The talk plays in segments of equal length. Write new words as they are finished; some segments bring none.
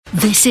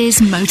This is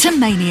Motor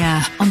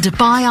Mania on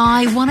Dubai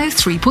Eye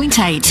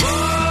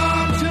 103.8.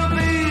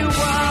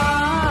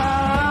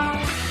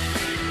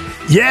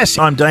 Yes,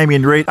 I'm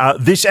Damien Reid.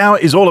 This hour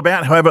is all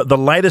about, however, the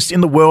latest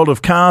in the world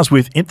of cars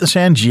with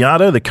Imtisan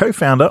Giado, the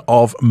co-founder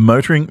of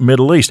Motoring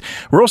Middle East.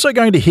 We're also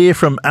going to hear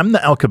from Amna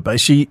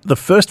Al-Kabaisi, the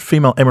first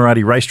female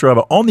Emirati race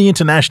driver on the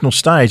international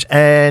stage,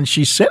 and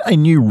she set a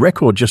new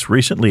record just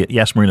recently at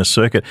Yas Marina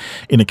Circuit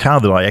in a car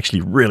that I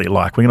actually really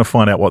like. We're going to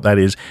find out what that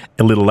is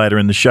a little later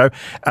in the show.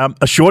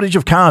 A shortage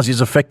of cars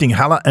is affecting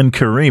Hala and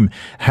Karim.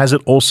 Has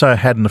it also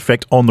had an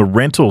effect on the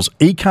rentals?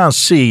 eCars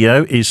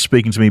CEO is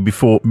speaking to me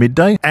before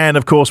midday, and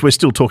of course we're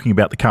still talking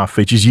about the car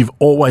features you've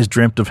always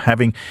dreamt of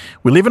having.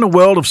 We live in a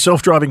world of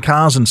self-driving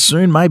cars and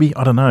soon maybe,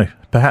 I don't know,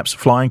 perhaps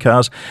flying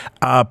cars,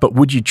 but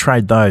would you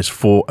trade those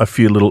for a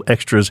few little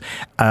extras?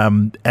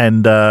 And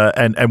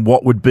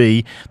what would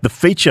be the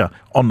feature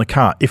on the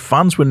car if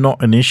funds were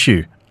not an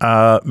issue?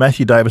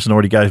 Matthew Davison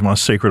already gave my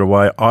secret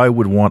away. I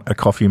would want a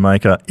coffee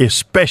maker,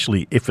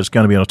 especially if it's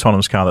going to be an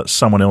autonomous car that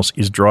someone else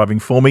is driving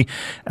for me,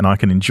 and I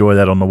can enjoy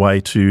that on the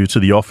way to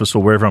the office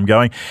or wherever I'm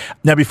going.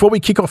 Now, before we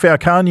kick off our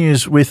car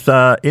news with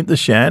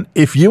Imtisan,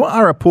 if you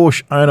are a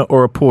Porsche owner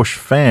or a Porsche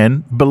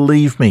fan,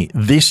 believe me,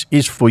 this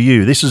is for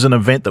you. This is an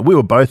event that we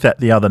were both at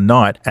the other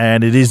night,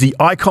 and it is the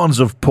Icons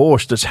of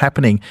Porsche that's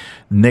happening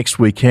next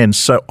weekend.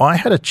 So I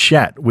had a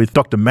chat with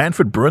Dr.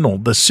 Manfred Brunel,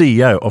 the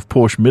CEO of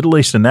Porsche Middle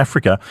East and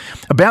Africa,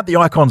 about the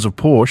Icons of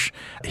Porsche.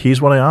 Here's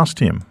what I asked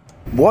him.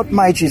 What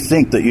made you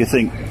think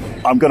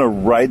I'm going to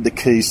raid the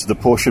keys to the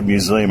Porsche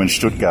Museum in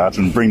Stuttgart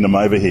and bring them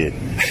over here?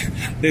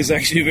 This is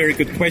actually a very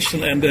good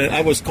question, and I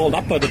was called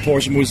up by the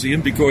Porsche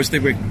Museum because they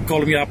were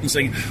calling me up and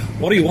saying,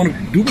 what do you want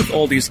to do with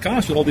all these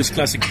cars, with all these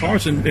classic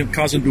cars and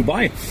cars in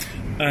Dubai?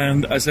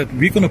 And I said,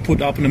 we're going to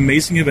put up an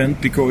amazing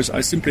event because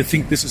I simply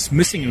think this is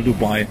missing in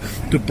Dubai,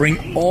 to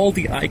bring all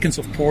the icons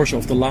of Porsche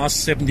of the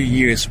last 70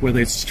 years,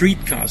 whether it's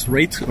street cars,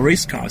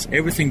 race cars,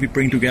 everything we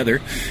bring together.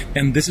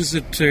 And this is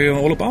it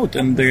all about.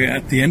 And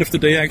at the end of the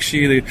day,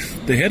 actually,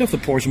 the head of the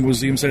Porsche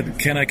Museum said,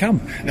 can I come?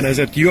 And I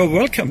said, you are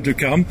welcome to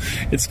come.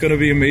 It's going to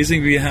be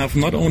amazing. We have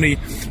not only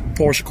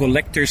Porsche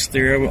collectors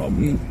there,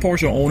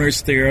 Porsche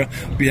owners there.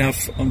 We have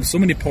so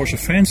many Porsche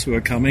fans who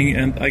are coming,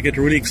 and I get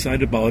really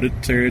excited about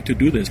it to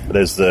do this.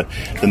 There's the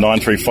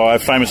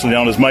 935, famously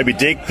known as Moby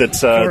Dick,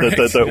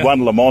 that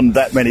won Le Mans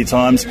that many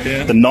times.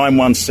 Yeah. The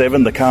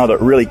 917, the car that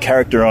really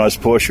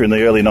characterised Porsche in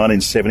the early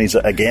 1970s,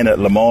 again at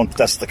Le Mans.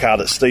 That's the car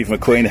that Steve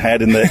McQueen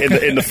had in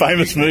the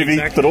famous movie.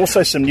 Exactly. But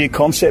also some new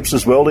concepts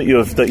as well that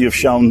you've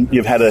shown.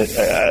 You've had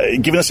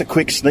given us a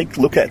quick sneak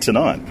look at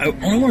tonight. I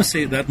only want to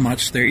say that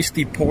much. There is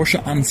the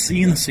Porsche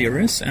Unseen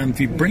series, and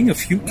we bring a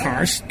few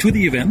cars to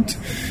the event,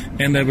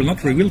 and I will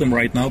not reveal them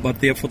right now, but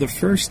they are for the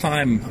first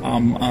time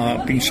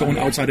being shown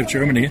outside of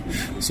Germany.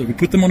 So we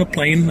put them on a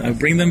plane,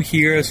 bring them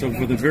here. So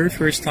for the very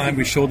first time,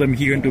 we show them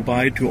here in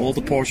Dubai to all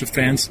the Porsche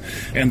fans,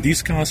 and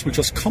these cars will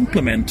just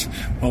complement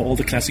all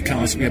the classic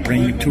cars we are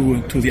bringing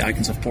to the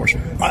Icons of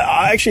Porsche.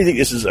 I actually think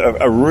this is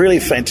a really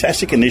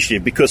fantastic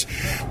initiative because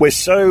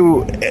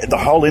the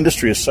whole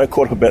industry is so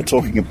caught up about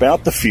talking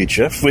about the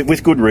future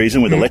with good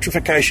reason. With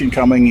electrification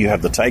coming, you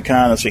have the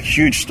Taycan. It's a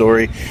huge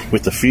story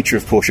with the future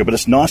of Porsche, but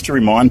it's nice to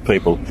remind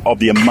people of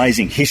the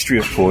amazing history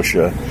of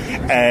Porsche.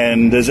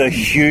 And there's a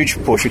huge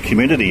Porsche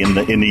community in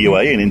the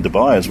UAE and in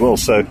Dubai as well.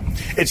 So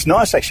it's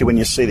nice actually when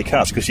you see the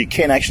cars because you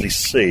can actually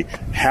see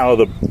how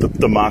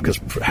the market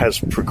has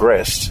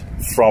progressed.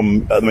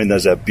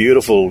 There's a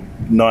beautiful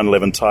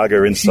 911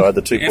 Targa inside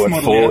the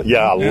 2.4.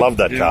 Yeah, I love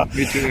that car.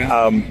 Me too,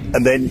 yeah.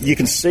 And then you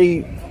can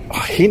see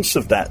hints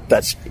of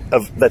that's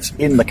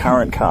in the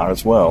current car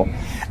as well.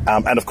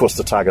 And of course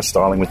the Targa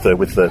styling with the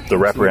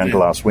wraparound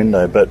glass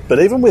window. But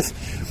even with,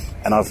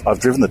 and I've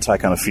driven the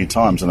Taycan a few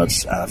times and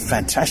it's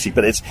fantastic,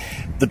 but it's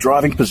the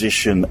driving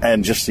position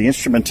and just the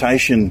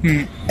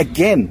instrumentation.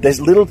 Again,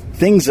 there's little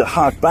things that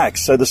hark back.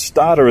 So the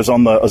starter is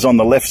on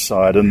the left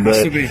side and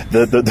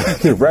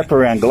the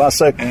wraparound glass.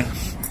 So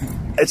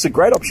it's a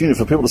great opportunity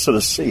for people to sort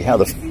of see how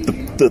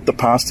the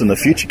past and the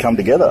future come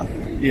together.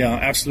 Yeah,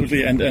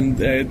 absolutely. And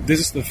this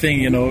is the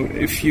thing,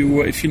 if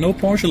you know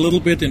Porsche a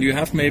little bit and you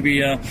have maybe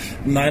a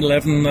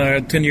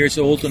 911 10 years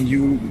old and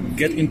you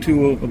get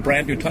into a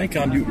brand new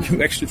Taycan,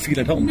 you actually feel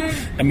at home.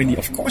 I mean,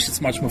 of course,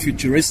 it's much more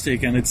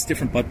futuristic and it's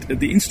different, but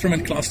the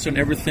instrument cluster and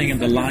everything and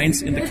the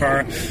lines in the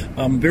car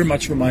very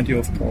much remind you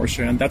of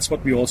Porsche. And that's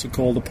what we also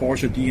call the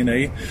Porsche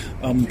DNA,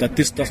 that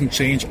this doesn't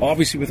change.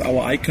 Obviously, with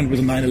our icon with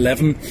the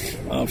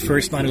 911,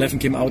 first 911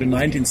 came out in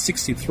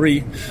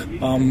 1963.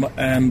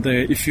 And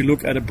if you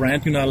look at a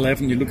brand new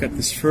 911, you look at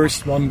this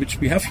first one, which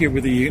we have here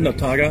with the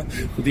Targa,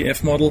 with the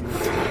F model,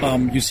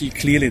 you see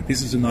clearly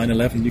this is a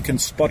 911. You can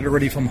spot it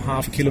already from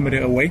half a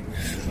kilometer away,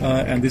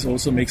 and this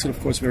also makes it, of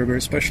course, very,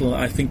 very special.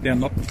 I think there are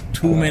not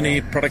too many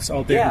products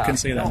out there who can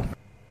say that.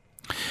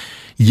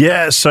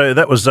 Yeah, so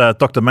that was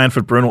Dr.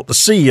 Manfred Brunel, the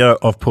CEO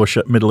of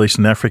Porsche Middle East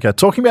and Africa,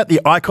 talking about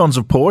the Icons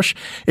of Porsche.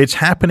 It's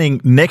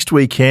happening next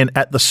weekend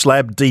at the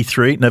Slab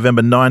D3,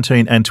 November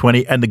 19 and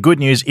 20. And the good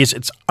news is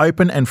it's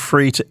open and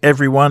free to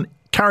everyone.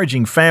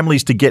 encouraging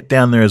families to get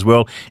down there as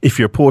well. If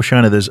you're a Porsche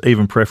owner, there's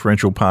even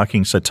preferential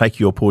parking, so take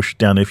your Porsche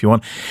down there if you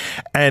want.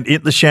 And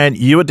Imthishan,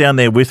 you were down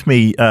there with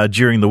me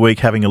during the week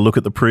having a look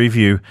at the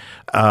preview.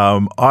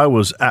 I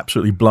was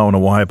absolutely blown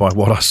away by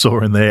what I saw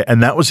in there,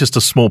 and that was just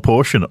a small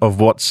portion of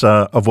what's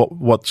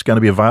going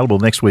to be available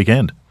next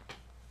weekend.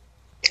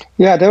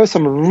 Yeah, there were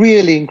some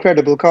really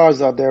incredible cars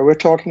out there. We're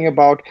talking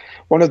about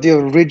one of the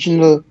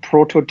original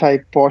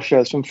prototype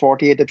Porsches from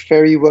 48 that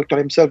Ferry worked on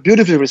himself,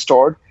 beautifully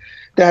restored.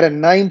 They had a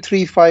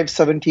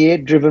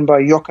 93578 driven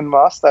by Jochen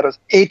Mass. That was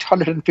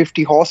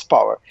 850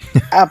 horsepower.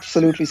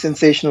 Absolutely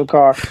sensational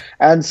car.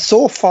 And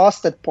so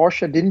fast that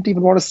Porsche didn't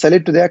even want to sell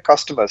it to their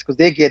customers because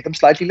they gave them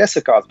slightly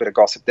lesser cars. Bit of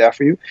gossip there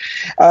for you.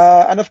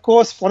 And of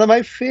course, one of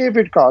my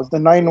favorite cars, the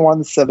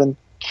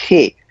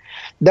 917K.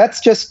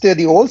 That's just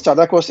the old style.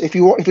 Of course, if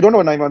you don't know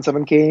what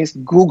 917K is,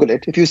 Google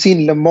it. If you've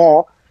seen Le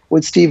Mans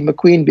with Steve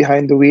McQueen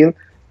behind the wheel,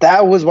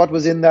 that was what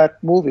was in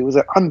that movie. It was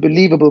an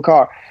unbelievable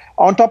car.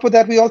 On top of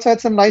that, we also had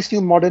some nice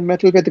new modern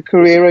metal. We had the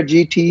Carrera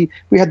GT.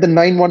 We had the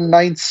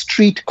 919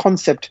 Street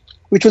Concept,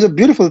 which was a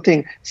beautiful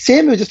thing.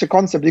 Same, it was just a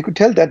concept. You could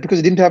tell that because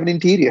it didn't have an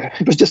interior.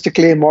 It was just a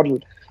clay model,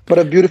 but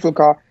a beautiful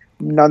car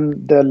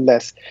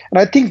nonetheless. And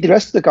I think the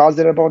rest of the cars,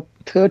 there are about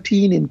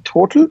 13 in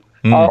total,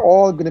 are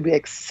all going to be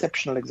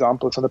exceptional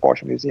examples in the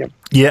Porsche Museum.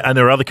 Yeah, and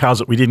there are other cars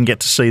that we didn't get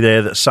to see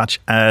there,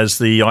 such as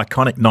the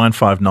iconic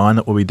 959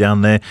 that will be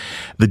down there,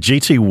 the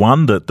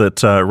GT1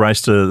 that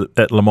raced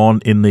at Le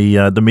Mans in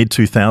the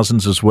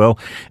mid-2000s as well.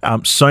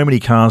 So many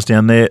cars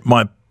down there.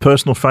 My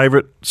personal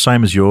favourite,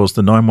 same as yours,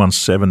 the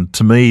 917.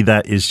 To me,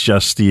 that is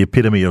just the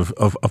epitome of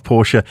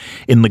Porsche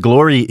in the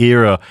glory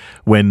era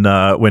when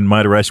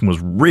motor racing was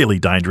really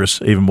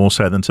dangerous, even more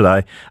so than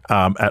today.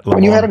 At Le Mans.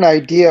 When you had an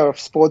idea of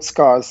sports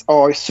cars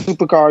or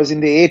supercars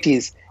in the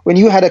 80s, when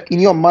you had in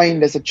your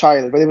mind as a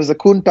child, whether it was the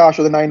Countach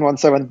or the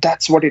 917,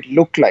 that's what it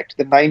looked like,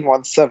 the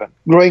 917.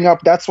 Growing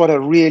up, that's what a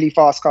really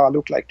fast car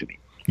looked like to me.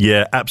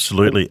 Yeah,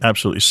 absolutely.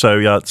 So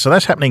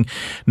that's happening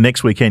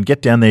next weekend.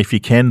 Get down there if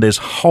you can. There's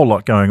a whole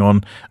lot going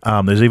on.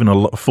 There's even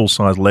a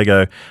full-size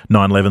Lego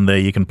 911 there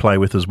you can play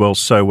with as well.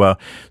 So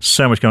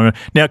much going on.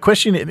 Now, a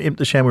question,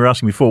 Imthishan, we were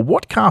asking before,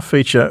 what car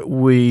feature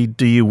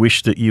do you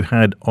wish that you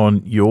had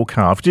on your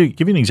car? To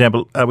give you an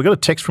example, we got a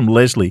text from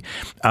Leslie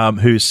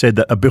who said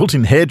that a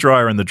built-in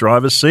hairdryer in the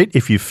driver's seat,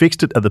 if you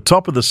fixed it at the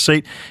top of the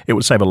seat, it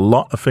would save a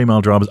lot of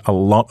female drivers a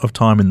lot of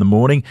time in the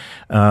morning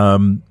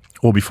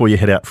or before you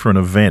head out for an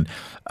event.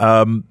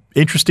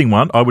 Interesting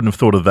one. I wouldn't have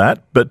thought of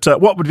that. But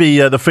what would be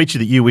the feature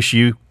that you wish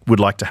you would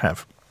like to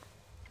have?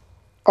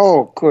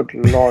 Oh, good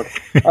Lord.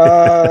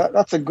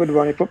 That's a good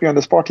one. You put me on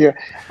the spot here.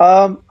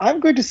 I'm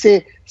going to say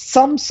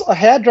a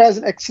hairdryer is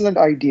an excellent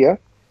idea.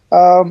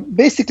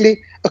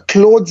 Basically, a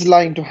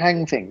clothesline to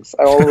hang things,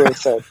 I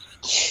always said.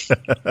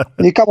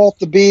 You come off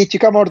the beach, you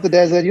come out of the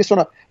desert, you just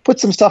want to put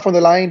some stuff on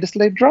the line, just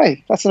let it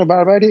dry. That's not a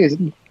bad idea,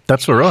 isn't it?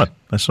 That's all right.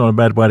 That's not a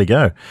bad way to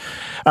go.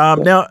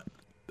 Now,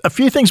 a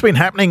few things been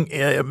happening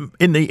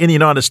in the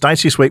United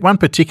States this week. One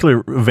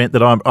particular event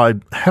that I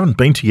haven't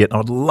been to yet, and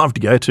I'd love to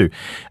go to,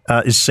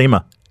 is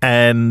SEMA.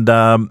 And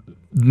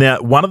now,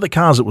 one of the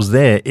cars that was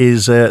there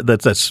is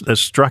that's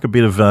struck a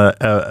bit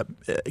of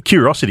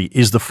curiosity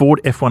is the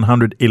Ford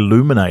F100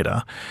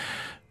 Illuminator.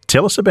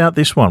 Tell us about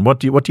this one. What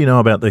do you know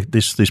about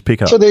this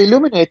pickup? So the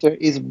Illuminator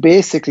is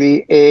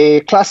basically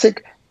a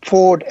classic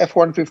Ford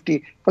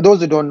F-150. For those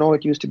who don't know,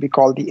 it used to be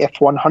called the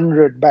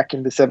F-100 back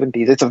in the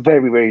 70s. It's a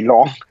very, very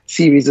long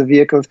series of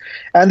vehicles.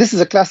 And this is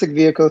a classic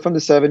vehicle from the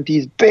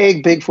 70s,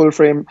 big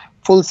full-frame,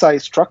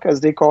 full-size truck, as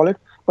they call it.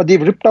 But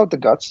they've ripped out the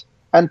guts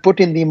and put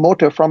in the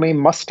motor from a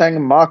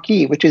Mustang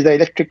Mach-E, which is the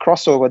electric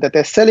crossover that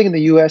they're selling in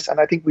the US,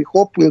 and I think we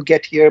hope we'll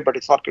get here, but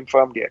it's not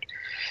confirmed yet.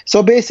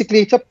 So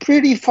basically, it's a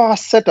pretty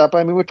fast setup.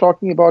 I mean, we're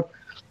talking about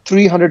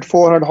 300,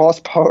 400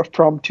 horsepower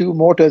from two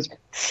motors,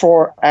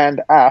 fore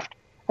and aft.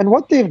 And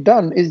what they've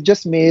done is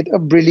just made a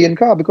brilliant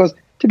car because,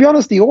 to be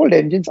honest, the old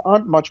engines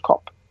aren't much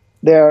cop.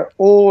 They're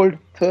old,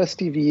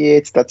 thirsty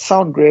V8s that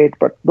sound great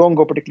but don't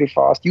go particularly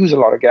fast, use a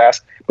lot of gas.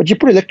 But you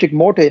put an electric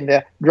motor in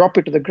there, drop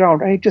it to the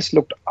ground, and it just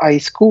looked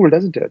ice cool,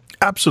 doesn't it?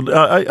 Absolutely.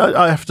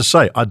 I have to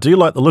say, I do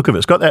like the look of it.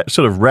 It's got that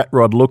sort of rat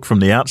rod look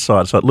from the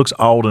outside, so it looks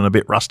old and a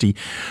bit rusty.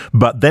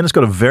 But then it's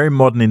got a very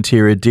modern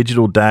interior,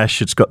 digital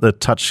dash. It's got the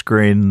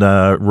touchscreen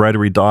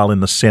rotary dial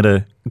in the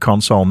center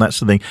console and that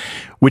sort of thing,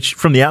 which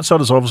from the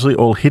outside is obviously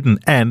all hidden,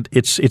 and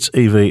it's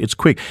EV, it's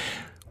quick,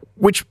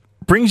 which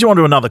brings you on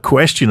to another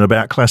question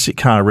about classic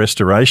car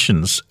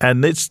restorations,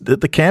 and it's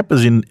the camp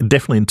is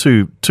definitely in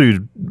two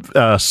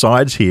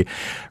sides here.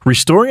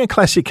 Restoring a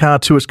classic car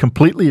to its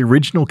completely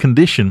original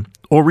condition,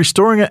 or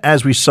restoring it,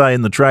 as we say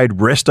in the trade,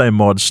 resto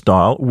mod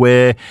style,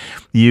 where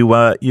you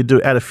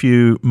do add a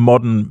few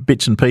modern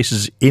bits and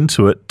pieces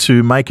into it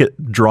to make it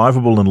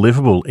drivable and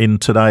livable in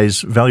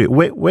today's value.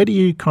 Where do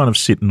you kind of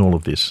sit in all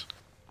of this?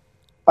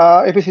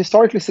 If it's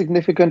historically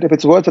significant, if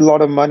it's worth a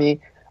lot of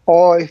money,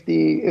 or if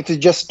you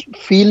just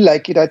feel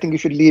like it, I think you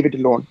should leave it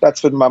alone.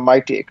 That's what my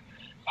take.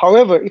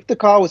 However, if the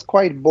car was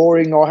quite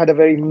boring or had a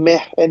very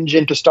meh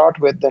engine to start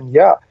with, then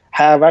yeah,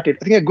 have at it.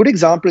 I think a good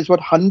example is what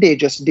Hyundai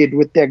just did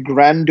with their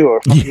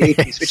Grandeur from the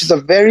 80s, which is a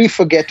very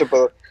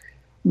forgettable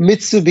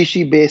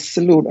Mitsubishi-based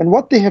saloon. And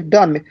what they have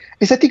done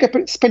is, I think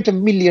I spent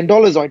 $1 million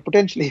on it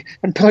potentially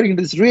and turning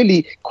this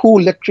really cool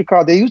electric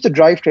car. They use the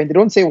drivetrain. They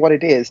don't say what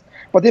it is,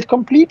 but they've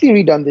completely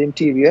redone the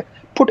interior,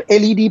 put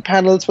LED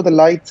panels for the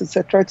lights,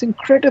 etc. It's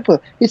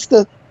incredible. It's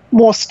the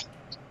most,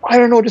 I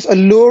don't know, just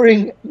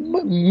alluring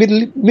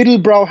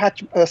middle-brow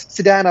hatch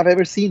sedan I've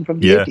ever seen from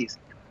the 80s.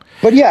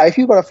 But yeah, if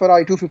you've got a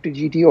Ferrari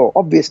 250 GTO,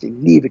 obviously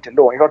leave it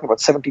alone. You're talking about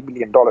 $70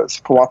 million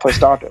for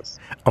starters.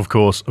 Of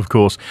course.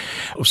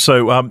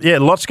 So,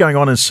 lots going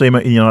on in SEMA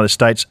in the United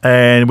States,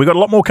 and we've got a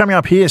lot more coming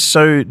up here,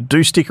 so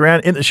do stick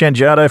around. Intishan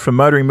Giotto from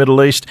Motoring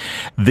Middle East.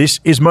 This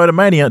is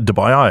Motormania,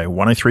 Dubai Eye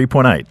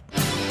 103.8.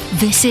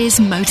 This is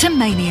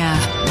Motormania.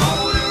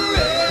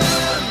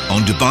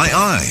 On Dubai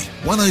Eye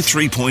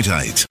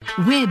 103.8.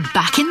 We're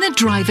back in the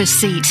driver's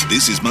seat.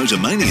 This is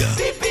Motormania.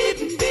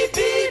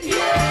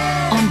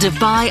 On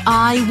Dubai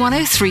Eye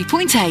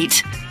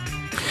 103.8.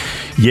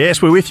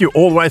 Yes, we're with you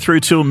all the way through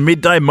till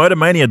midday.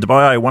 Motormania,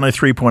 Dubai Eye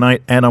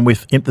 103.8, and I'm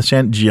with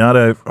Intishan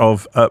Giotto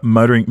of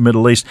Motoring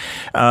Middle East.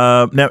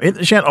 Now,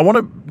 Intishan, I want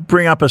to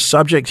bring up a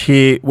subject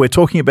here. We're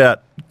talking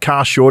about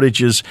car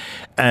shortages,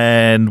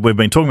 and we've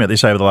been talking about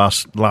this over the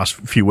last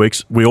few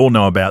weeks. We all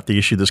know about the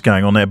issue that's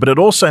going on there, but it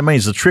also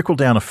means the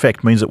trickle-down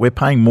effect means that we're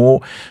paying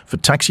more for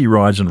taxi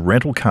rides and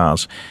rental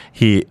cars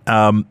here.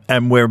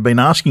 And we've been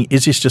asking,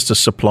 is this just a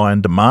supply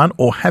and demand,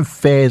 or have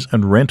fares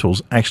and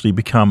rentals actually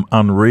become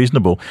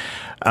unreasonable?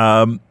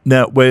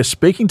 Now, we're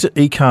speaking to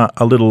eCar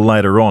a little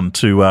later on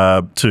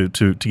to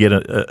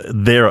get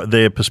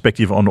their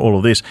perspective on all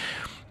of this.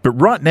 But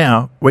right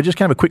now, we're just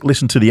going to have a quick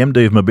listen to the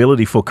MD of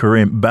Mobility for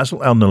Careem,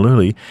 Basil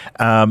Al-Nalouli,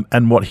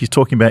 and what he's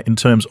talking about in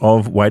terms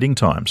of waiting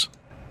times.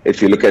 If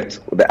you look at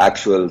the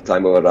actual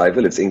time of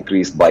arrival, it's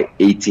increased by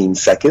 18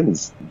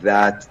 seconds.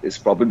 That is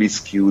probably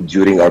skewed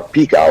during our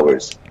peak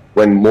hours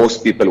when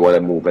most people want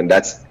to move. And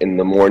that's in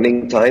the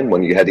morning time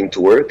when you're heading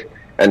to work,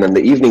 and in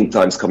the evening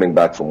times coming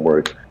back from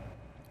work.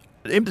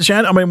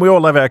 Intishan, I mean, we all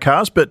love our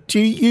cars, but do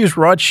you use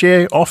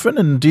rideshare often,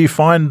 and do you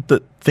find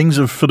that things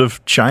have sort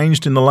of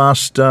changed in the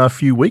last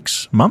few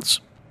weeks, months?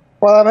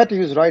 Well, I've had to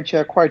use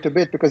rideshare quite a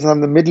bit because I'm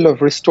in the middle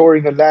of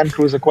restoring a Land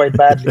Cruiser quite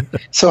badly.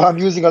 So I'm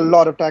using a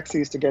lot of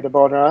taxis to get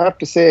about. And I have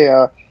to say,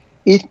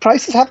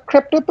 prices have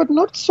crept up, but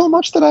not so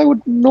much that I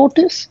would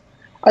notice.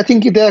 I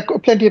think there are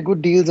plenty of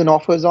good deals and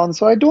offers on,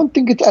 so I don't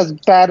think it's as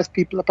bad as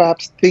people are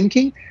perhaps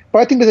thinking. But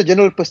I think there's a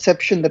general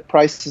perception that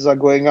prices are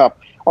going up.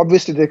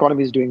 Obviously, the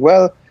economy is doing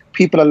well.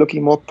 People are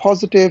looking more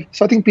positive.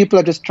 So I think people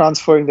are just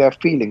transferring their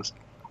feelings.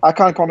 I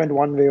can't comment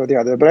one way or the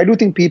other, but I do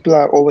think people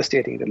are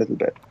overstating it a little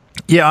bit.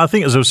 Yeah, I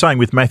think, as I was saying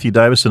with Matthew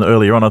Davison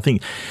earlier on, I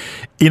think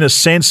in a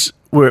sense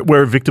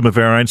we're a victim of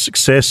our own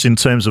success in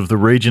terms of the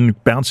region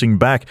bouncing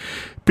back,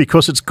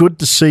 because it's good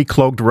to see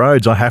clogged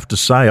roads. I have to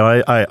say,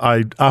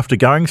 I after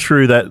going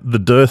through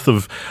the dearth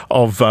of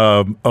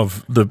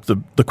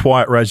the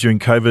quiet roads during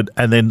COVID,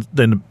 and then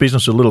the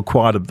business a little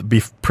quieter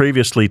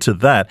previously to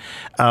that,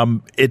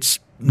 it's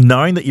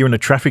knowing that you're in a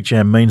traffic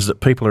jam means that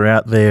people are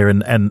out there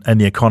and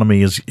the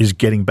economy is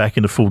getting back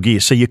into full gear.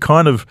 So you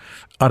kind of,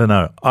 I don't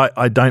know,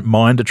 I don't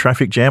mind a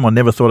traffic jam. I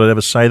never thought I'd ever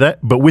say that.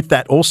 But with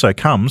that also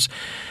comes,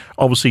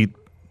 obviously,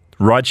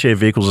 rideshare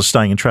vehicles are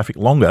staying in traffic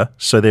longer,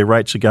 so their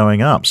rates are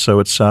going up.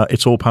 So it's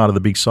all part of the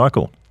big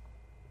cycle.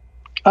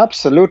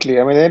 Absolutely.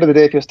 I mean, at the end of the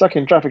day, if you're stuck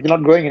in traffic, you're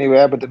not going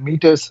anywhere, but the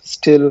meter's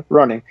still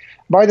running.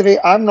 By the way,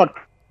 I'm not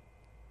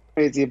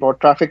crazy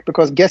about traffic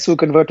because guess who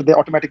converted their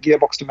automatic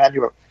gearbox to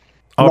manual?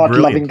 Not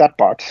loving that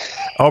part.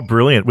 Oh,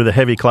 brilliant. With a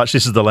heavy clutch.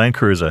 This is the Land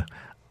Cruiser.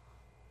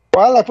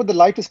 Well, I put the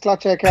lightest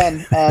clutch I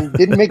can and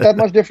didn't make that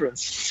much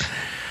difference.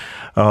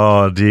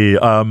 Oh dear,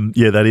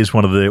 that is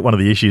one of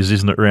the issues,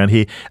 isn't it, around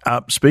here?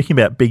 Speaking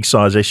about big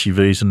size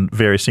SUVs and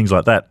various things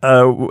like that,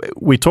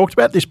 we talked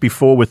about this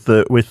before with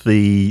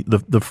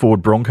the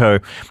Ford Bronco,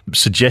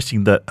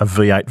 suggesting that a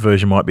V8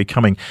 version might be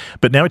coming.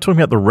 But now we're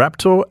talking about the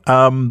Raptor.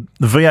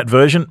 The V8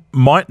 version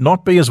might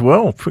not be as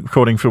well,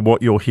 according to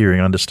what you're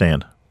hearing. I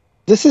understand.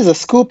 This is a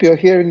scoop. You're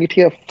hearing it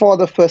here for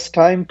the first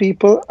time,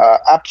 people.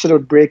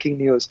 Absolute breaking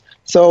news.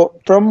 So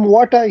from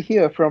what I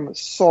hear from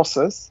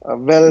sources,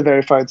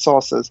 well-verified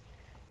sources,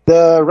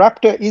 the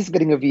Raptor is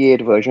getting a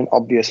V8 version,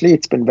 obviously.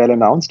 It's been well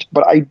announced.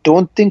 But I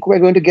don't think we're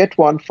going to get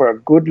one for a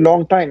good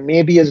long time,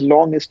 maybe as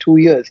long as 2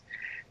 years.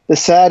 The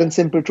sad and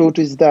simple truth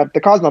is that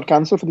the car's not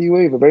cancelled for the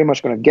UAE. We're very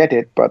much going to get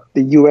it, but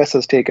the US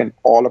has taken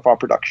all of our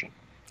production.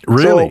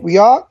 Really?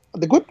 So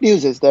the good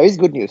news is, there is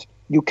good news.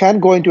 You can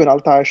go into an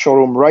Altair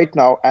showroom right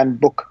now and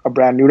book a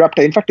brand new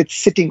Raptor. In fact, it's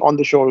sitting on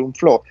the showroom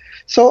floor.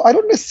 So I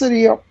don't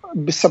necessarily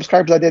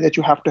subscribe to the idea that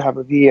you have to have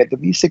a V8. The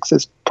V6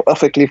 is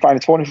perfectly fine.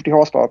 It's 450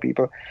 horsepower,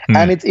 people.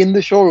 And it's in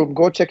the showroom.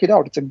 Go check it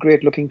out. It's a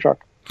great looking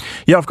truck.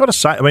 Yeah, I've got to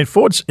say, I mean,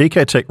 Ford's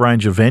Ecotec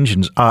range of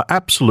engines are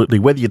absolutely,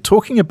 whether you're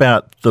talking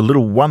about the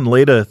little 1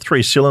 litre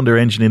 3-cylinder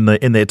engine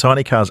in their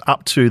tiny cars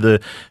up to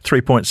the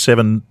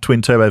 3.7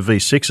 twin-turbo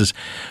V6s,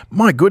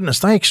 my goodness,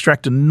 they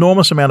extract an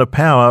enormous amount of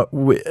power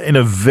in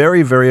a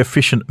very, very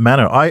efficient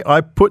manner.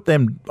 I put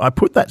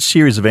that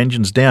series of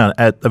engines down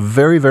at the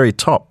very, very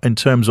top in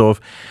terms of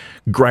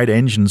great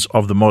engines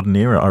of the modern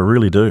era. I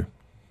really do.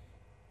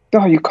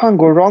 No, you can't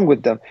go wrong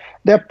with them.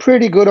 They're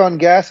pretty good on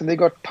gas and they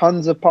got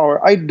tons of power.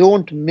 I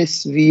don't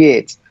miss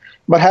V8s.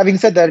 But having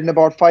said that, in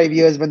about 5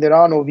 years, when there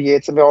are no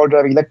V8s and we're all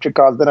driving electric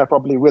cars, then I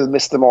probably will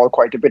miss them all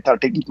quite a bit. I'll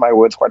eat my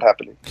words quite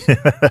happily.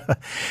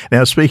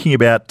 Now, speaking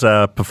about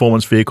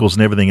performance vehicles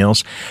and everything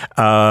else,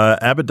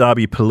 Abu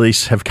Dhabi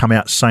police have come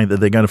out saying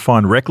that they're going to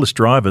fine reckless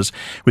drivers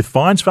with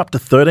fines of up to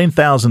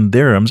 13,000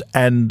 dirhams,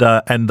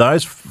 and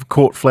those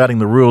caught flouting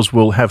the rules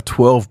will have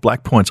 12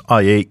 black points,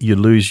 i.e. you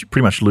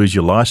pretty much lose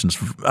your license.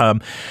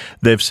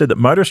 They've said that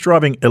motorists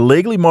driving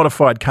illegally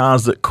modified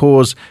cars that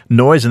cause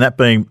noise, and that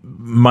being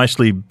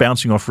mostly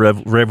bouncing off rev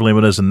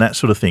limiters and that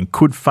sort of thing,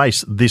 could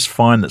face this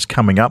fine that's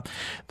coming up.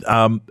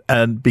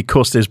 And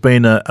because there's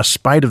been a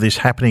spate of this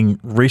happening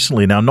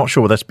recently. Now, I'm not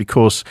sure whether that's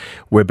because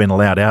we've been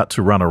allowed out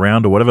to run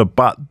around or whatever,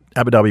 but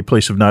Abu Dhabi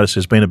police have noticed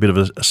there's been a bit of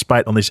a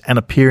spate on this and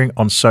appearing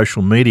on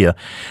social media.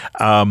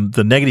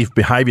 The negative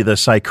behaviour, they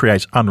say,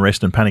 creates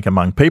unrest and panic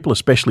among people,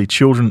 especially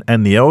children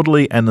and the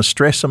elderly, and the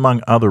stress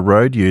among other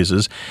road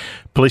users.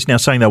 Police now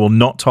saying they will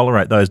not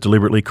tolerate those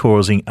deliberately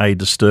causing a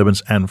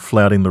disturbance and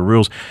flouting the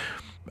rules.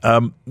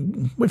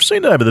 We've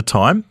seen it over the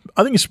time.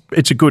 I think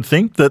it's a good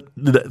thing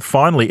that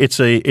finally it's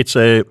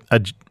a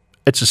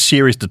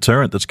serious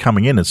deterrent that's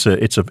coming in.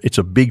 It's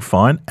a big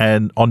fine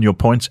and on your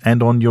points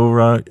and on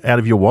your out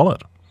of your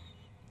wallet.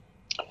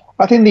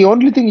 I think the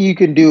only thing you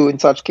can do in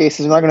such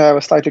cases, and I'm going to have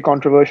a slightly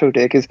controversial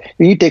take, is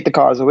when you take the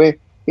cars away,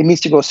 it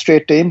needs to go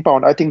straight to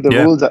impound. I think the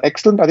rules are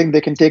excellent. I think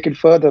they can take it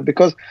further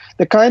because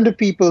the kind of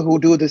people who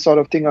do this sort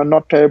of thing are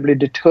not terribly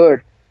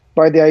deterred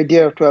by the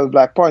idea of 12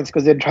 black points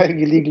because they're driving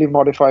illegally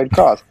modified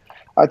cars.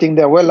 I think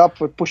they're well up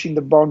for pushing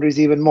the boundaries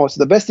even more. So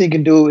the best thing you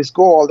can do is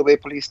go all the way,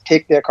 police,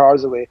 take their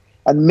cars away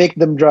and make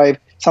them drive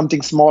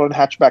something small and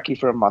hatchbacky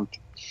for a month.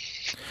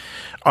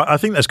 I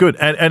think that's good,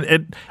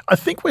 and I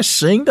think we're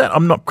seeing that.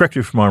 I'm not, correct me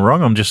if I'm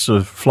wrong. I'm just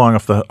sort of flying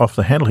off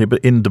the handle here.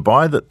 But in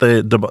Dubai, that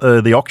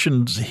the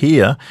auctions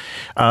here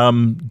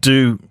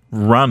do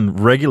run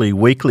regularly,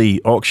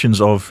 weekly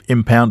auctions of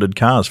impounded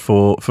cars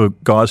for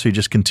guys who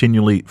just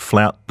continually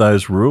flout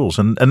those rules,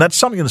 and that's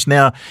something that's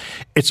now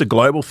it's a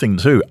global thing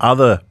too.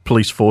 Other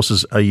police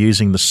forces are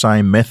using the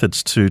same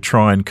methods to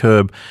try and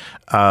curb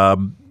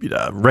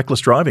reckless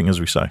driving, as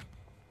we say.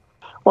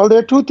 Well, there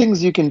are two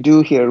things you can do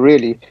here,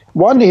 really.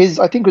 One is,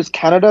 I think it was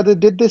Canada that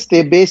did this.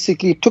 They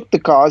basically took the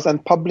cars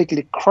and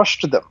publicly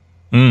crushed them,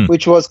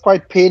 which was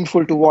quite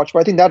painful to watch. But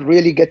I think that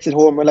really gets it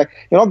home. Like,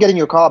 you're not getting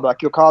your car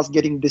back. Your car's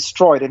getting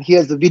destroyed. And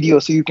here's the video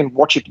so you can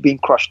watch it being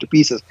crushed to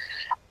pieces.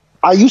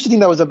 I used to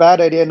think that was a bad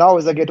idea. Now,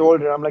 as I get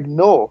older, I'm like,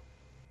 no,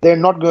 they're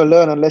not going to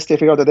learn unless they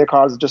figure out that their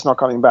cars are just not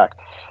coming back.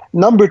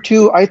 Number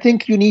two, I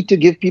think you need to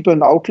give people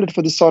an outlet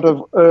for this sort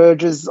of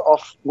urges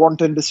of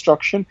wanton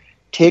destruction.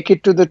 Take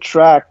it to the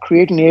track,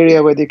 create an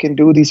area where they can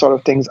do these sort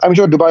of things. I'm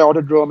sure Dubai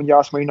Autodrome and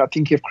Yas Marina are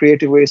thinking of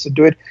creative ways to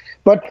do it,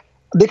 but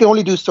they can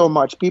only do so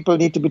much. People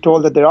need to be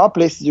told that there are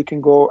places you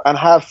can go and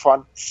have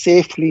fun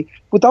safely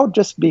without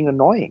just being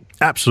annoying.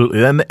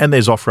 Absolutely. And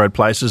there's off-road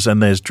places and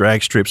there's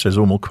drag strips, there's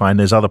Quain,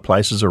 there's other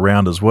places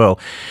around as well.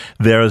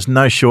 There is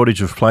no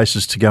shortage of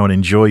places to go and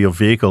enjoy your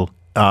vehicle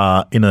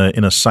in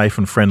a safe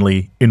and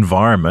friendly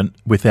environment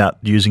without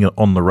using it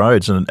on the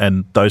roads,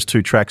 and those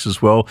two tracks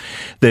as well.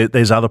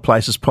 There's other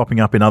places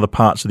popping up in other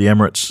parts of the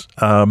Emirates.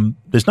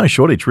 There's no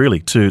shortage really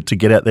to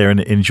get out there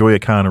and enjoy a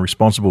car in a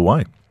responsible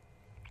way.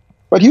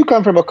 But you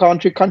come from a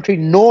country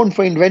known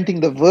for inventing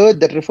the word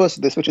that refers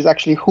to this, which is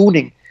actually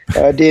hooning,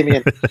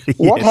 Damien. Yes.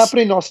 What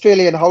happened in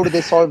Australia and how did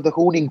they solve the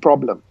hooning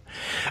problem?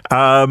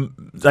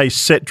 They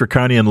set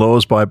draconian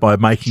laws by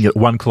making it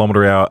 1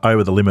 km/h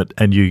over the limit,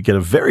 and you get a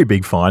very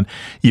big fine.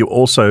 You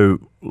also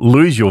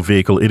lose your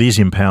vehicle. It is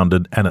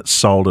impounded and it's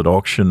sold at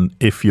auction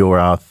if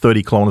you're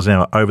 30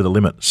 km/h over the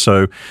limit.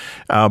 So,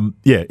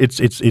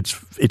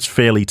 it's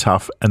fairly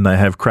tough, and they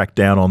have cracked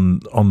down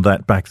on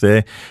that back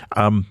there.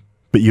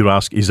 But you'd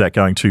ask, is that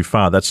going too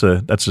far? That's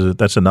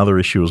another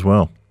issue as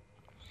well.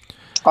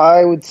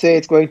 I would say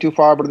it's going too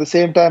far, but at the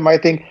same time, I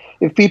think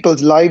if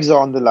people's lives are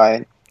on the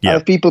line, and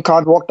if people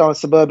can't walk down a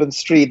suburban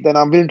street, then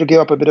I'm willing to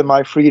give up a bit of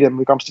my freedom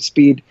when it comes to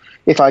speed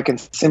if I can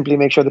simply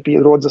make sure the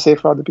roads are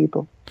safe for other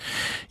people.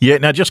 Yeah,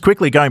 now just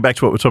quickly going back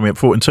to what we were talking about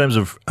before, in terms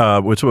of,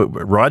 we were talking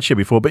about rideshare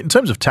before, but in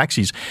terms of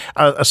taxis,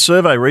 a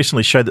survey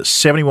recently showed that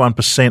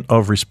 71%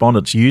 of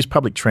respondents use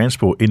public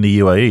transport in the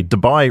UAE.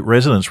 Dubai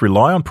residents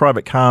rely on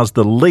private cars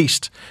the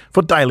least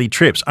for daily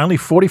trips, only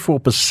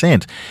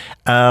 44%.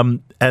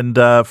 And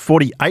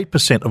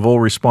 48% of all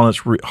respondents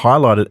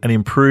highlighted an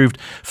improved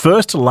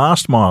first to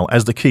last mile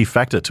as the key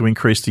factor to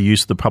increase the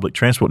use of the public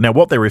transport. Now,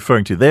 what they're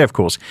referring to there, of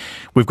course,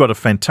 we've got a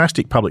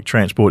fantastic public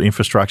transport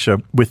infrastructure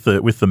with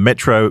the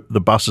metro Expo,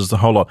 the buses, the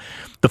whole lot.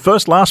 The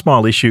first last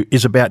mile issue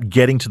is about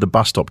getting to the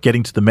bus stop,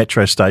 getting to the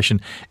metro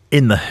station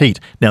in the heat.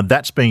 Now,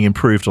 that's being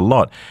improved a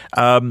lot.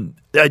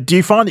 Do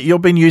you find that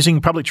you've been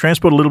using public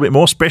transport a little bit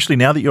more, especially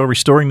now that you're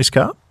restoring this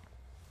car?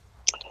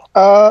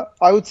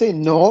 I would say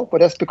no,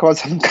 but that's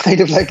because I'm kind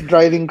of like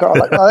driving car.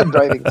 Like, I like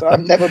driving, so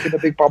I've never been a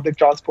big public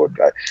transport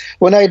guy.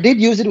 When I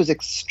did use it, it was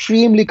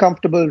extremely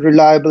comfortable,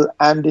 reliable,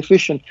 and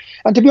efficient.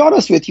 And to be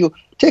honest with you,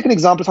 take an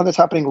example of something that's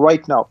happening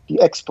right now, the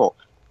Expo.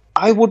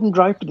 I wouldn't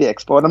drive to the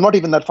Expo, and I'm not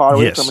even that far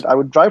away from it. I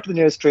would drive to the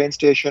nearest train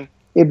station.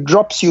 It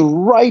drops you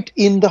right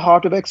in the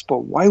heart of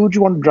Expo. Why would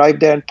you want to drive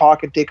there and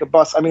park and take a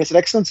bus? I mean, it's an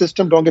excellent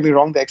system. Don't get me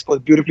wrong. The Expo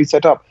is beautifully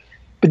set up.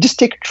 But just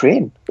take a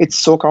train. It's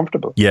so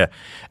comfortable. Yeah,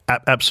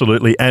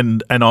 absolutely.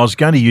 And I was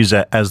going to use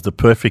that as the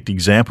perfect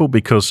example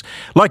because,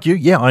 like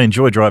you, I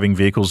enjoy driving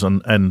vehicles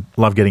and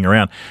love getting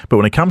around. But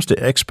when it comes to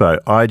Expo,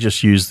 I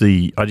just use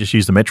the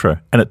metro,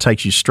 and it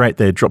takes you straight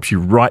there, drops you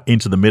right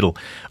into the middle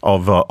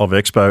of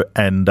Expo,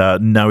 and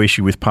no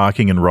issue with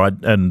parking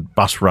and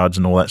bus rides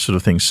and all that sort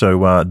of thing.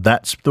 So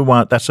that's the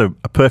one. That's a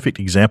perfect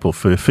example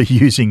for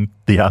using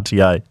the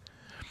RTA.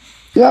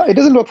 Yeah, it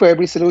doesn't work for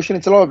every solution.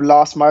 It's a lot of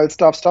last mile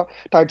type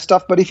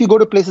stuff. But if you go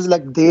to places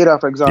like Dera,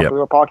 for example,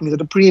 where parking is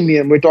at a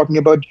premium, we're talking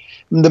about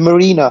the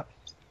marina,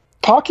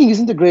 parking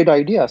isn't a great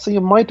idea. So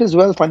you might as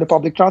well find a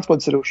public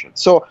transport solution.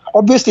 So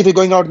obviously, if you're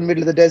going out in the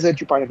middle of the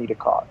desert, you probably need a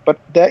car. But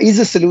there is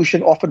a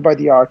solution offered by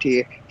the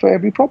RTA for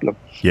every problem.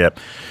 Yeah,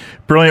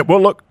 brilliant.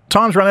 Well, look,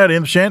 time's run out,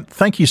 Indrashant.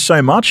 Thank you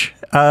so much.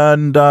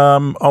 And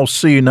I'll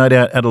see you no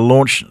doubt at a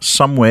launch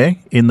somewhere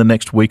in the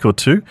next week or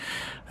two.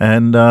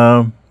 And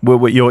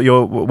what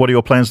are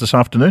your plans this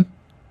afternoon?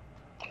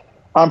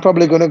 I'm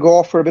probably going to go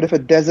off for a bit of a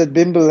desert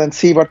bimble and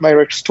see what my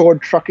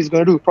restored truck is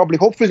going to do.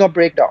 Hopefully not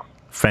break down.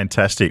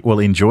 Fantastic. Well,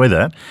 enjoy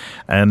that.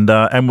 And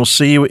we'll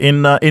see you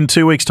in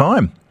 2 weeks'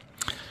 time.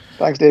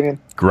 Thanks, Damien.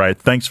 Great.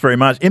 Thanks very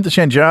much.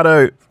 Indrashant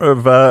Jadhav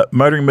of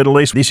Motoring Middle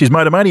East. This is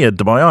Motor Mania,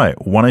 Dubai Eye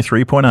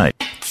 103.8.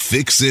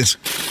 Fix it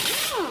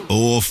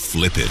or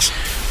flip it.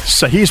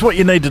 So here's what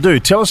you need to do.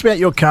 Tell us about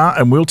your car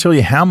and we'll tell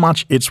you how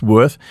much it's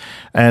worth.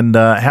 And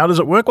how does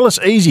it work? Well, it's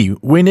easy.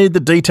 We need the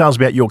details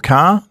about your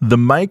car, the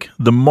make,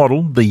 the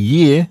model, the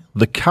year,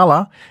 the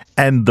colour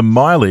and the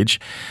mileage.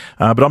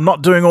 But I'm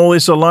not doing all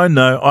this alone,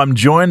 though. I'm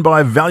joined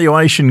by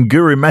valuation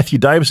guru Matthew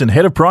Davison,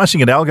 head of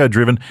pricing at Algo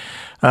Driven.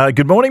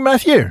 Good morning,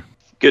 Matthew.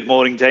 Good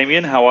morning,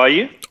 Damien. How are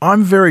you?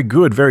 I'm very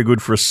good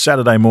for a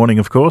Saturday morning,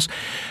 of course.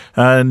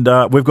 And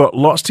we've got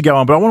lots to go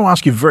on. But I want to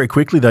ask you very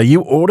quickly, though.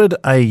 You ordered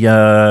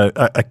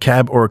a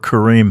cab or a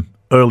Careem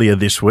earlier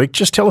this week.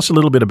 Just tell us a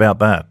little bit about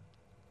that.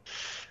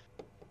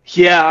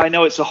 Yeah, I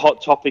know it's a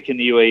hot topic in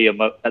the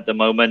UAE at the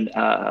moment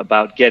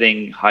about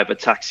getting hyper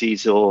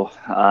taxis or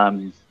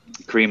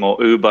Careem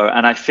or Uber.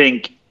 And I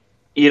think,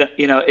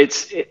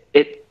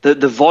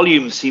 the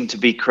volumes seem to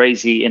be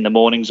crazy in the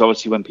mornings,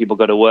 obviously, when people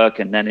go to work,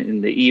 and then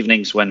in the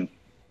evenings when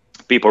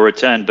people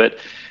return. But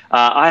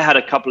I had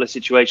a couple of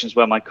situations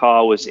where my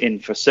car was in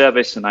for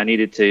service and I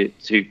needed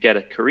to get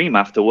a Careem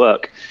after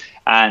work.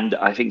 And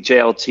I think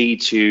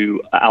JLT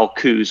to Al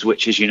Quoz,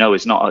 which, as you know,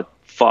 is not a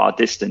far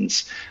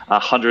distance,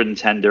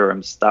 110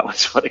 dirhams. That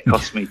was what it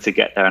cost me to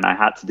get there, and I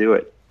had to do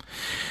it.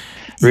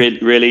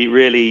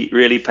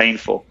 Really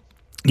painful.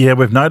 Yeah,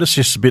 we've noticed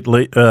this a bit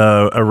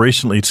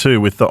recently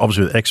too, with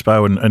obviously with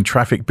Expo and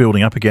traffic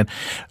building up again.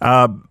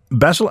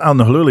 Basil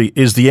Al-Nahlouli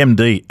is the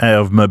MD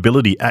of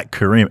mobility at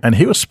Careem, and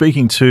he was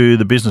speaking to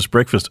the Business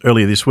Breakfast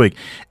earlier this week,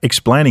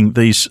 explaining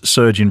these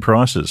surge in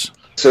prices.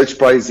 Surge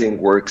pricing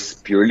works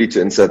purely to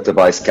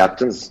incentivize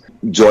captains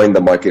join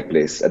the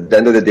marketplace. At the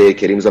end of the day,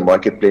 Careem is a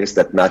marketplace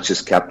that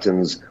matches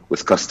captains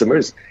with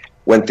customers.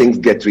 When things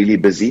get really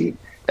busy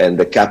and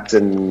the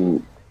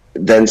captain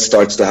then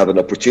starts to have an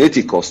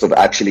opportunity cost of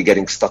actually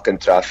getting stuck in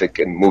traffic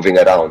and moving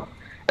around.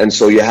 And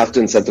so you have to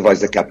incentivize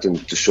the captain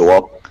to show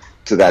up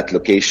to that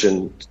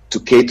location, to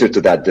cater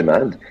to that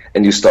demand,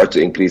 and you start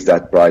to increase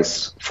that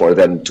price for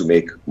them to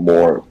make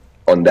more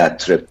on that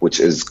trip,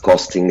 which is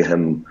costing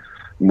him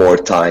more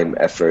time,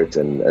 effort,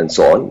 and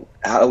so on.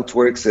 How it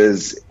works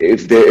is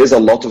if there is a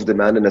lot of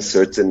demand in a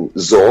certain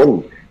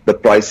zone, the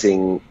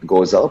pricing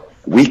goes up.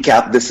 We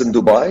cap this in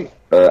Dubai,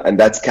 and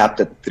that's capped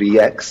at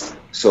 3x.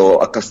 So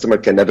a customer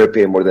can never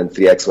pay more than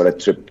 3x when a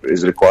trip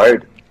is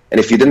required. And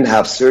if you didn't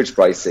have surge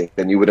pricing,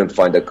 then you wouldn't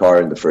find a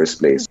car in the first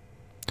place.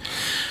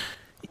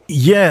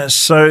 Yeah,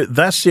 so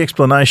that's the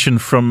explanation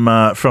from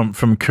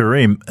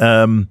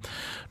Careem.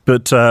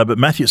 But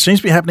Matthew, it seems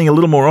to be happening a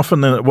little more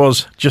often than it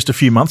was just a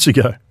few months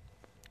ago.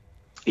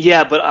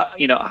 Yeah, but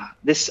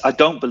I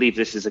don't believe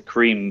this is a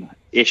Careem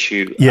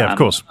issue. Yeah, of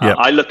course. Yeah.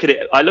 I look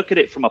at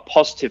it from a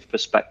positive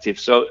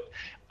perspective. So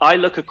I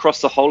look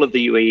across the whole of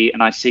the UAE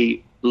and I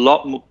see a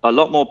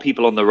lot more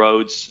people on the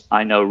roads.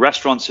 I know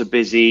restaurants are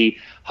busy,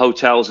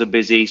 hotels are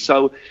busy.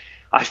 So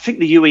I think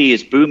the UAE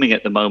is booming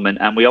at the moment,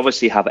 and we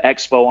obviously have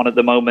Expo on at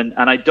the moment.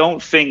 And I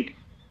don't think,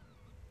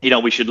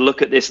 we should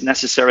look at this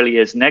necessarily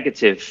as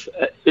negative,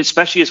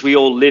 especially as we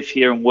all live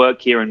here and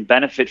work here and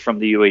benefit from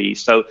the UAE.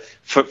 So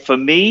for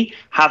me,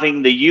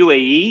 having the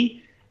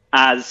UAE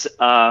as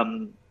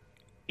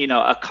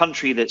a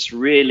country that's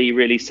really,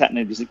 really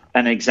setting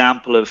an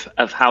example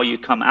of how you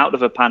come out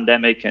of a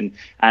pandemic,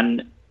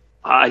 and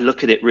I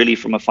look at it really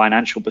from a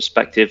financial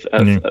perspective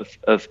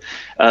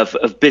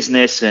of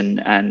business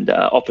and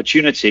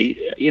opportunity.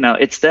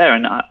 It's there,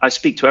 and I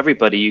speak to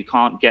everybody. You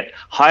can't get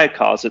hire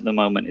cars at the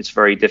moment; it's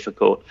very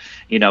difficult.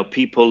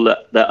 People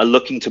that are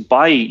looking to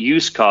buy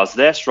used cars,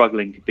 they're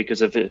struggling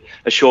because of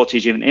a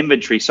shortage in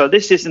inventory. So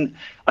this isn't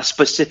a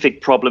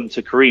specific problem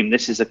to Careem.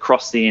 This is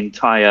across the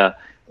entire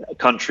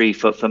country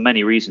for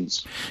many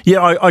reasons.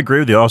 Yeah, I agree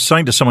with you. I was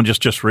saying to someone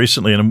just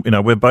recently,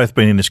 and we've both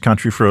been in this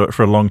country for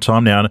a long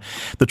time now, and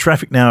the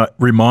traffic now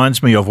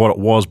reminds me of what it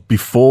was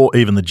before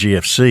even the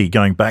GFC,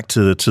 going back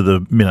to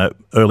the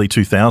early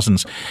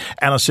 2000s.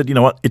 And I said, you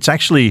know what,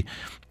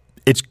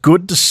 it's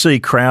good to see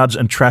crowds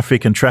and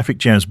traffic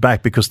jams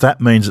back, because that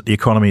means that the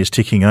economy is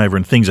ticking over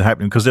and things are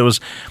happening. Because it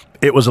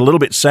was a little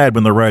bit sad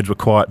when the roads were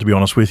quiet, to be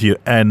honest with you,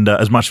 and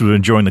as much as we were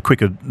enjoying the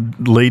quicker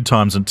lead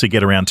times and to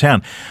get around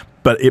town.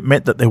 But it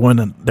meant that there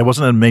wasn't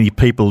as many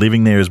people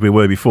living there as we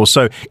were before.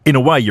 So in a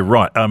way, you're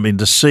right. I mean,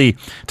 to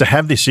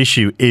have this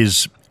issue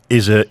is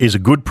a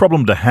good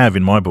problem to have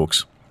in my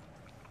books.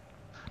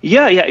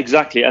 Yeah,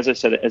 exactly. As I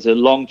said, as a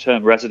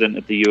long-term resident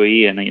of the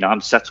UAE, and I'm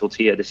settled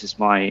here. This is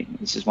my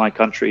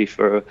country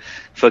for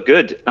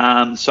good.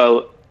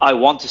 So I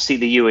want to see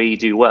the UAE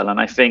do well, and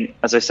I think,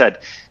 as I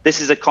said, this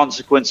is a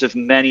consequence of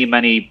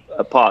many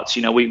parts.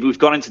 We've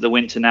gone into the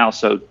winter now,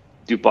 so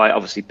Dubai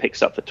obviously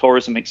picks up for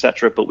tourism,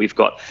 etc. But we've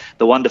got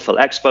the wonderful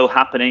Expo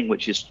happening,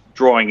 which is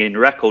drawing in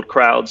record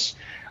crowds.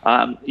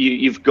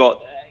 You've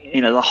got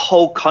the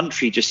whole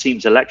country just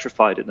seems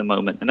electrified at the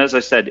moment. And as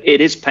I said,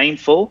 it is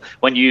painful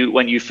when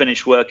you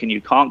finish work and you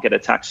can't get a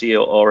taxi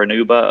or an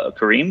Uber or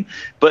Careem.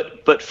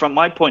 But from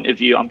my point of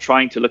view, I'm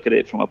trying to look at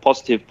it from a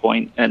positive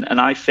point, and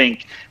I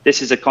think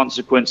this is a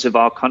consequence of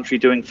our country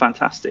doing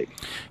fantastic.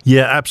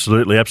 Yeah,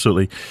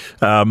 absolutely.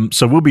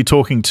 So we'll be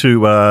talking to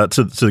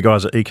the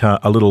guys at eCar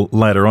a little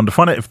later on to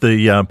find out if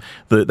they're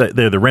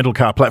the rental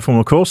car platform,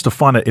 of course, to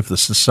find out if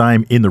it's the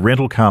same in the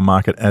rental car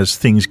market as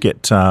things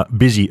get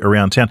busy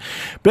around town.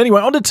 But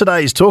anyway, on to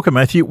today's talker,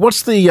 Matthew.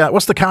 What's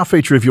the car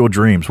feature of your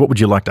dreams? What would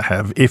you like to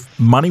have if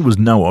money was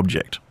no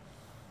object?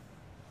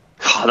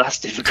 Oh, that's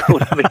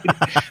difficult. I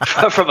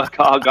mean, from a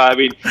car guy, I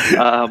mean,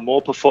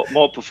 more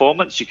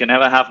performance. You can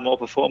never have more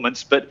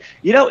performance. But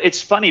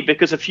it's funny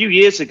because a few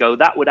years ago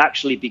that would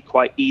actually be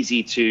quite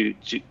easy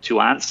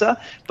to answer.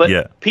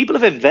 But people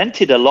have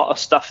invented a lot of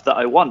stuff that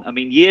I want. I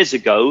mean, years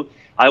ago,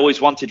 I always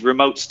wanted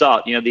remote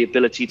start. The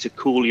ability to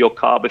cool your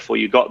car before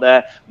you got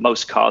there.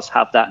 Most cars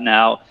have that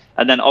now.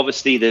 And then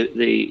obviously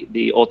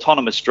the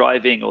autonomous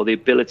driving, or the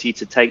ability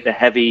to take the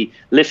heavy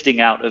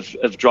lifting out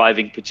of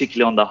driving,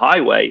 particularly on the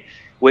highway,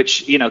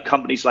 which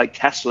companies like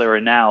Tesla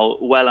are now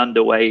well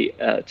underway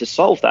to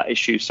solve that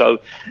issue. So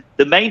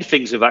the main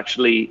things have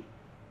actually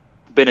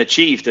been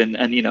achieved,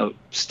 and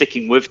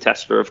sticking with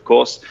Tesla, of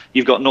course,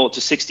 you've got 0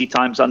 to 60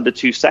 times under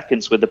 2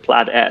 seconds with the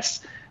Plaid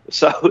S.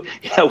 So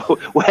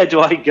where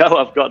do I go?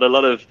 I've got a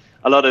lot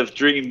of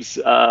dreams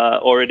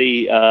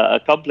already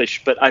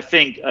accomplished. But I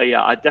think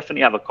I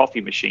definitely have a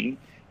coffee machine.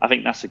 I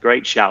think that's a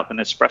great shout. An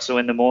espresso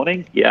in the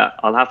morning. Yeah,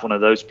 I'll have one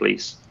of those,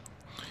 please.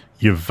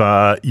 You've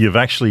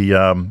actually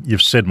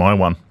you've said my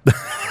one.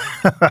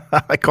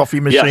 A coffee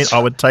machine. Yes. I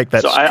would take that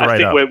straight up. I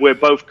think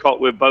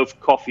we're both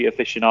coffee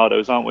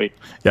aficionados, aren't we?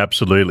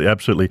 Absolutely.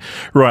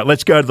 Right,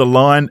 let's go to the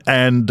line.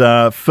 And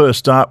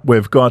first up,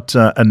 we've got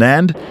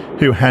Anand,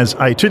 who has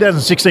a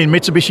 2016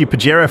 Mitsubishi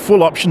Pajero,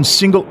 full option,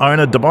 single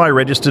owner, Dubai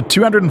registered,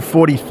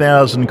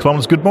 240,000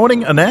 kilometres. Good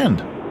morning, Anand.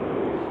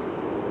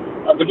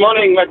 Good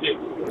morning, Matthew.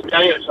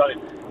 Daniel, sorry.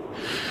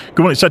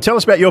 Good morning. So tell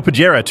us about your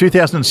Pajero,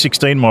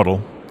 2016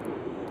 model.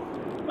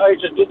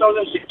 It's a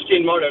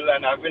 2016 model,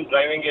 and I've been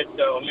driving it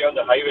only on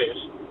the highways,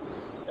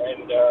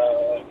 and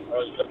I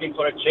was looking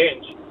for a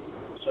change.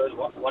 So I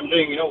was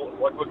wondering,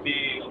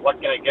 what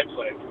can I get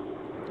for it?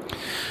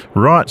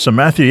 Right. So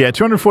Matthew,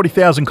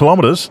 240,000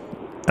 kilometres.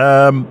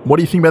 What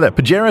do you think about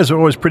that? Pajeros are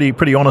always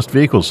pretty honest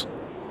vehicles.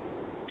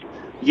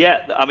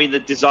 Yeah, I mean, the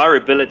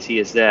desirability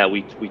is there.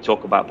 We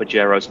talk about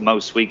Pajeros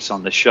most weeks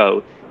on the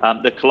show.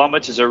 The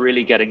kilometres are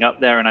really getting up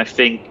there, and I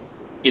think,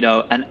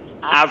 an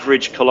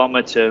average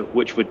kilometre,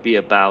 which would be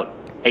about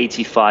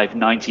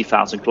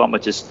 90,000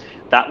 kilometres,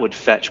 that would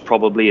fetch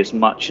probably as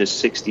much as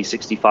 60,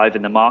 65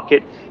 in the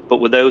market. But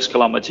with those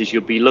kilometres,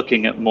 you'll be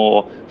looking at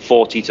more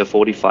 40 to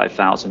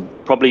 45,000,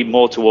 probably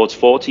more towards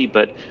 40.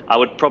 But I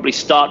would probably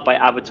start by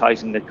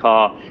advertising the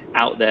car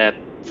out there,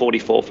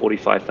 44,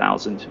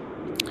 45,000.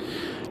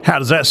 How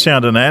does that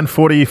sound, Anand?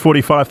 40,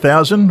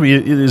 45,000?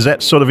 Is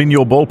that sort of in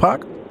your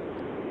ballpark?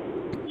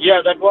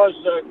 Yeah, that was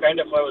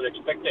kind of what I was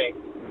expecting.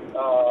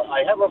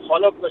 I have a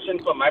follow-up question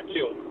for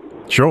Matthew.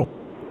 Sure.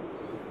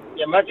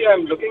 Yeah, Matthew,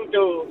 I'm looking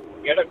to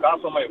get a car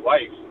for my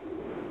wife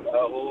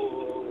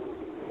who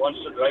wants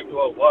to drive to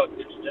her work.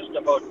 It's just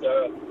about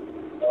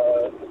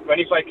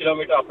 25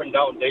 kilometers up and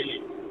down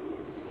daily.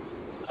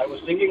 I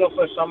was thinking of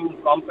some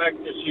compact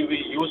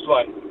SUV, used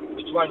one.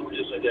 Which one would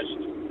you suggest?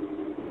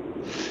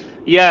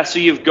 Yeah, so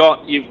you've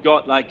got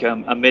like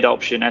a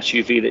mid-option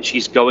SUV that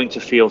she's going to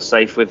feel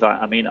safe with.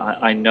 I mean,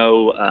 I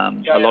know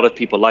a lot of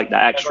people like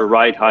that extra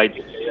ride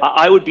height.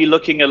 I would be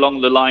looking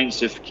along the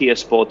lines of Kia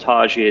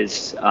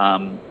Sportages,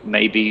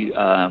 maybe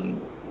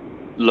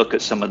look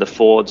at some of the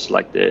Fords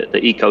like the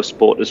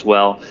EcoSport as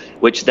well,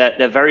 which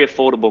they're very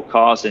affordable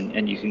cars,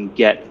 and you can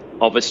get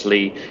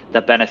obviously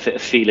the benefit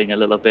of feeling a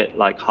little bit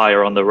like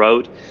higher on the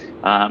road.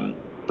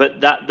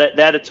 But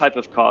they're the type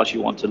of cars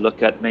you want to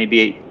look at.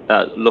 Maybe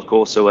look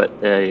also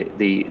at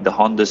the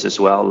Hondas as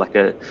well. Like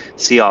a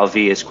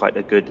CR-V is quite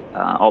a good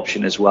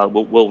option as well.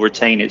 Will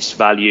retain its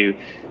value,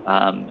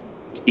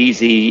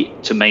 easy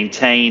to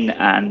maintain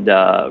and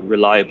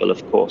reliable,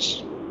 of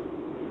course.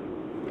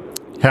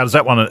 How does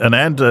that one?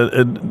 And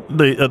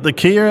the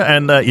Kia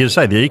and you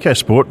say the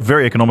EcoSport,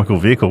 very economical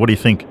vehicle. What do you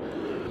think?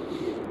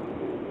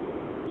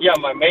 Yeah,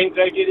 my main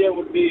criteria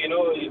would be,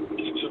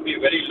 it should be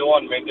very low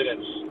on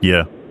maintenance.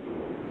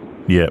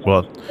 Yeah,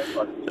 well,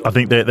 I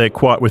think they're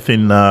quite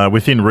within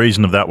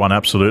reason of that one,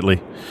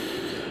 absolutely.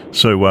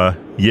 So,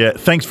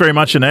 thanks very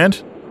much,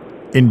 Anand.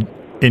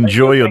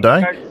 Enjoy your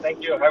day.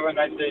 Thank you. Have a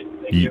nice day.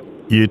 Thank you.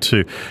 You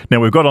too. Now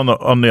we've got on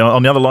the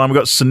other line, we've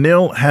got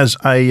Sunil has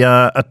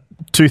a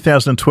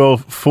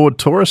 2012 Ford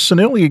Taurus.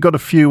 Sunil, you got a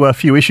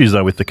few issues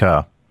though with the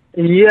car.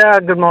 Yeah.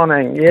 Good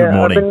morning. Yeah, good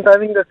morning. I've been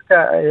driving this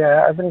car.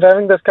 Yeah, I've been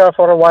driving this car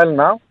for a while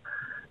now.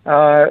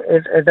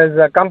 It is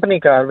a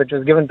company car which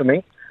was given to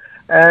me.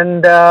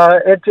 And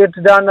it's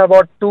done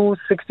about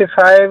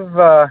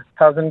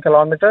 265,000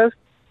 kilometers.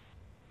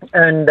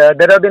 And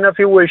there have been a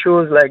few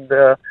issues like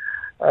the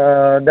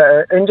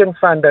engine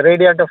fan, the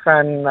radiator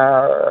fan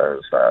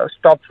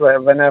stops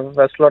when I've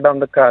slowed down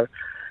the car.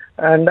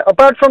 And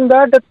apart from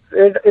that,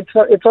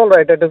 it's all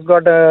right. It has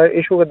got an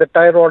issue with the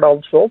tie rod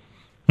also.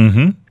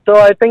 Mm-hmm. So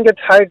I think it's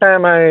high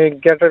time I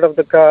get rid of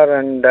the car,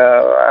 and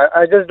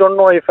I just don't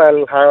know if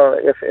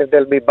if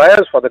there'll be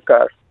buyers for the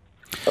car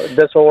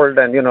this old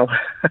and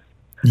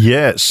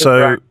Yeah,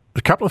 so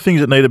a couple of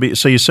things that need to be...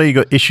 So you say you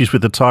got issues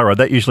with the tie rod.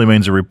 That usually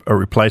means a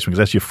replacement because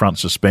that's your front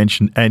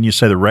suspension. And you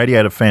say the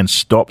radiator fan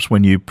stops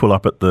when you pull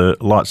up at the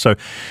light. So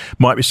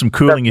might be some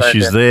cooling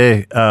issues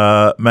there,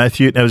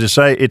 Matthew. Now, as I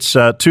say, it's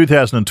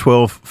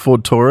 2012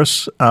 Ford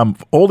Taurus.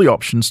 All the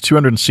options,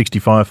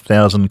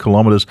 265,000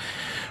 kilometres.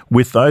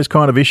 With those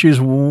kind of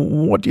issues,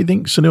 what do you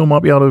think Sunil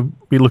might be able to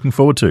be looking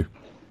forward to?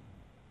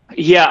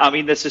 Yeah, I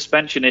mean, the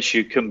suspension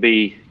issue can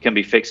be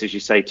fixed, as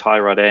you say. Tie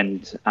rod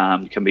end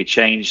can be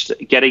changed.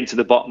 Getting to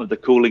the bottom of the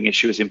cooling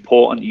issue is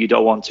important. You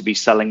don't want to be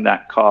selling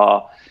that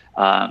car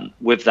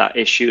with that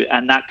issue,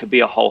 and that could be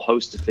a whole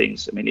host of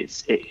things. I mean,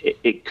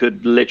 it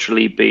could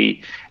literally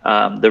be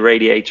the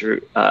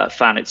radiator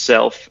fan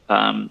itself.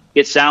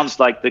 It sounds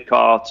like the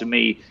car to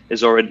me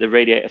the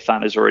radiator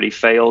fan has already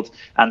failed,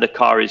 and the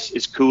car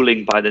is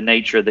cooling by the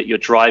nature that you're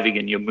driving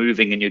and you're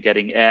moving and you're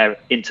getting air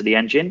into the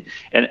engine,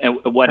 and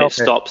when it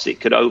stops, it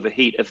could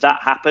overheat. If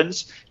that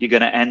happens, you're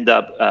going to end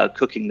up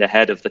cooking the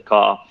head of the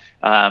car.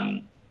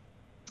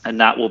 And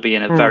that will be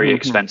in a very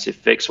expensive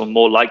fix, or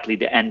more likely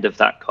the end of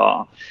that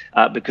car,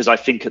 because I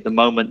think at the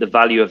moment the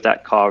value of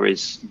that car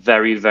is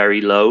very, very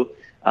low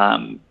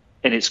in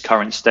its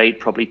current state,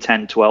 probably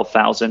 10,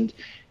 12,000.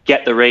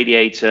 Get the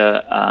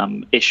radiator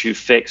issue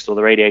fixed, or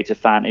the radiator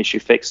fan issue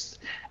fixed,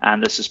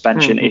 and the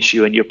suspension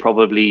issue, and you're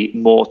probably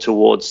more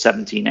towards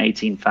 17,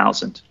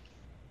 18,000.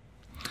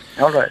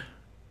 All right.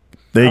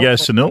 There you go,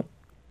 Sunil.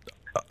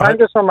 Thank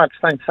you so much.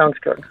 Thanks. Sounds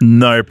good.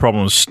 No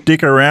problem.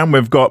 Stick around.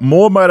 We've got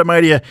more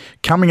Motormania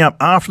coming up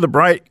after the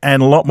break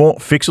and a lot more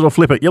Fix It or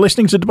Flip It. You're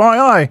listening to Dubai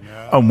Eye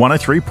on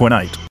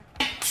 103.8.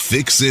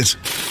 Fix it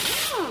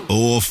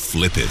or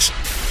flip it.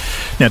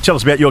 Now, tell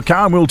us about your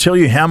car and we'll tell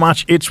you how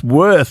much it's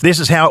worth. This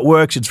is how it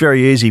works. It's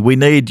very easy. We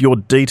need your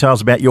details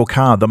about your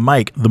car, the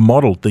make, the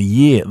model, the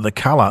year, the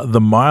colour,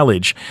 the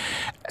mileage.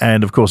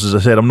 And, of course, as I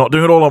said, I'm not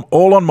doing it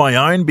all on my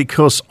own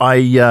because I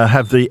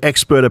have the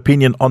expert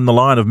opinion on the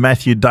line of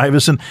Matthew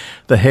Davison,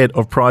 the head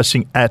of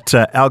pricing at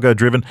Algo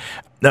Driven.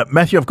 Now,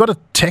 Matthew, I've got a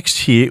text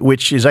here,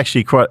 which is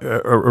actually quite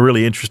a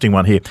really interesting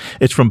one here.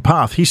 It's from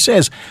Path. He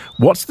says,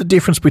 what's the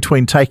difference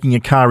between taking a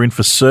car in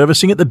for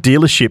servicing at the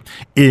dealership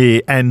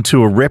and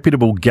to a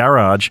reputable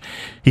garage?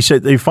 He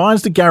said he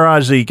finds the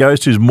garage that he goes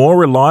to is more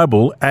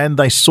reliable and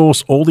they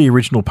source all the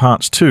original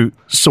parts too.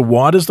 So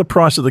why does the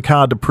price of the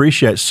car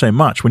depreciate so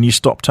much when you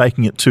stop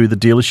taking it to the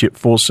dealership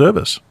for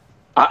service?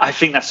 I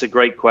think that's a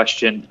great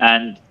question.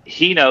 And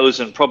he knows,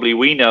 and probably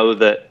we know,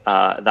 that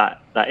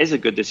that is a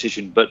good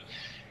decision. But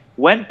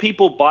when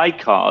people buy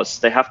cars,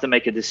 they have to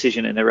make a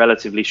decision in a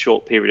relatively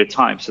short period of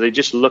time. So they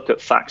just look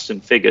at facts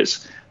and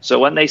figures. So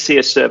when they see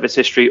a service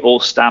history all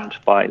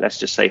stamped by, let's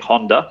just say,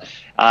 Honda,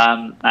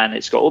 and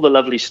it's got all the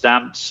lovely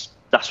stamps,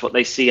 that's what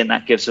they see, and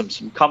that gives them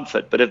some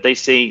comfort. But if they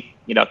see,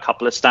 a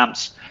couple of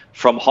stamps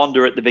from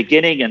Honda at the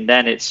beginning, and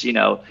then it's,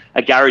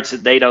 a garage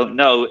that they don't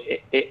know,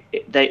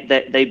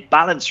 they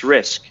balance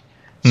risk.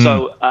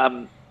 So,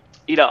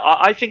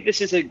 I think this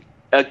is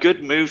a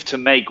good move to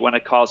make when a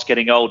car's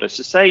getting older.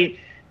 So say,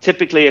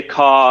 typically a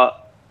car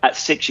at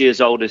 6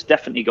 years old has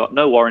definitely got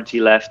no warranty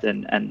left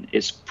and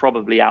is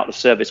probably out of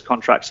service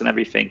contracts and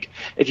everything.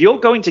 If you're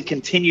going to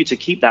continue to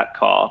keep that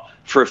car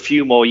for a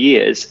few more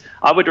years,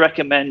 I would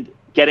recommend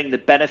getting the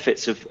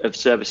benefits of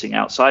servicing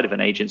outside of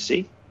an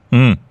agency.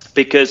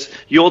 Because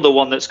you're the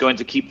one that's going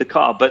to keep the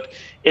car. But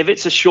if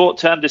it's a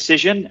short-term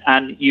decision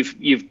and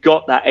you've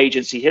got that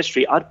agency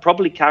history, I'd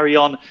probably carry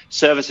on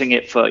servicing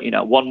it for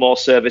one more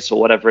service or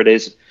whatever it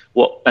is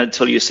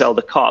until you sell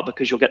the car,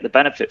 because you'll get the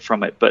benefit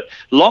from it. But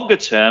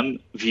longer-term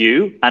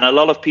view, and a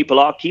lot of people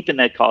are keeping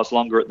their cars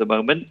longer at the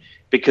moment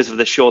because of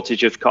the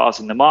shortage of cars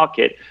in the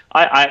market,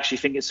 I actually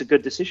think it's a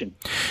good decision.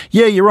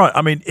 Yeah, you're right.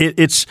 I mean,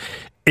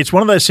 it's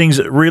one of those things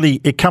that really,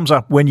 it comes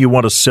up when you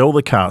want to sell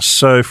the car.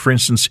 So, for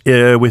instance,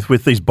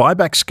 with these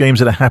buyback schemes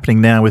that are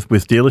happening now with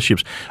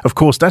dealerships, of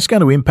course, that's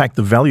going to impact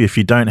the value if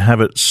you don't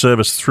have it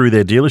serviced through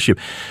their dealership.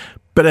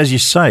 But as you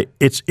say,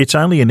 it's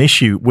only an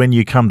issue when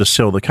you come to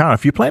sell the car.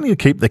 If you're planning to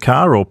keep the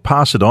car or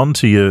pass it on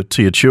to your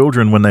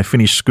children when they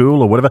finish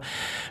school or whatever,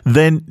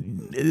 then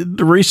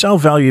the resale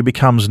value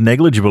becomes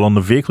negligible on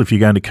the vehicle if you're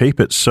going to keep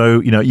it. So,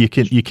 you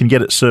can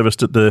get it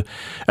serviced at the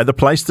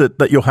place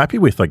that you're happy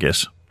with, I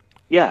guess.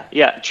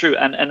 Yeah, true.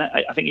 And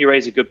I think you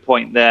raise a good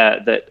point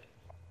there that,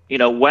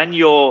 when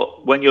you're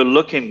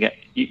looking at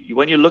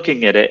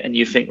it and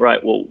you think,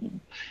 right, well,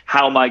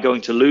 how am I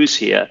going to lose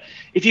here?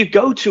 If you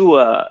go to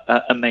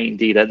a main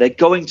dealer, they're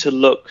going to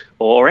look,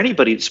 or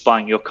anybody that's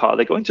buying your car,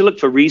 they're going to look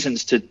for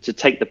reasons to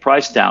take the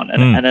price down.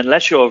 And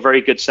unless you're a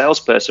very good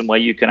salesperson where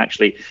you can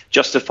actually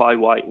justify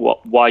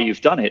why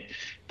you've done it.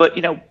 But,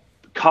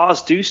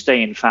 cars do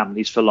stay in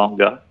families for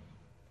longer.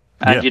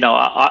 And,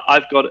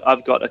 I've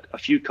got a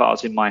few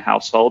cars in my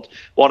household.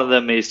 One of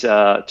them is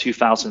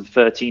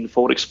 2013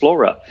 Ford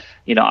Explorer.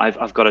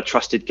 I've got a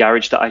trusted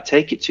garage that I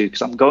take it to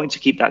because I'm going to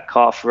keep that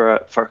car for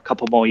a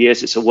couple more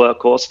years. It's a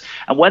workhorse.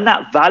 And when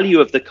that value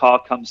of the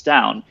car comes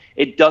down,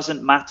 it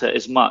doesn't matter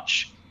as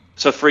much.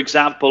 So, for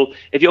example,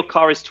 if your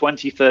car is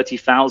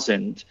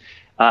 30,000,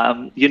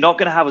 you're not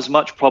going to have as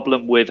much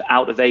problem with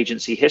out of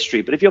agency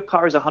history. But if your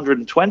car is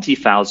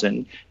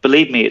 120,000,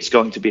 believe me, it's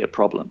going to be a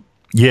problem.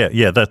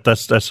 Yeah,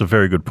 that's a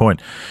very good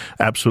point.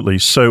 Absolutely.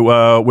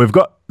 So we've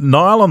got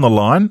Niall on the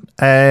line,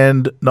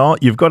 and Niall,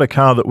 you've got a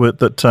car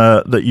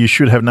that you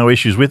should have no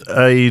issues with,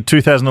 a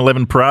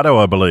 2011 Prado,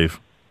 I believe.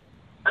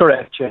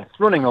 Correct. Yeah, it's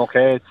running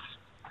okay.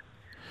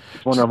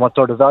 Just wondering what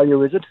sort of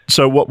value is it?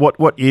 So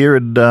what year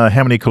and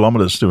how many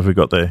kilometres have we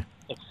got there?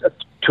 It's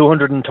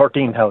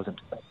 213,000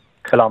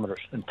 kilometres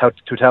in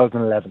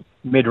 2011,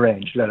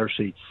 mid-range, leather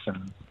seats.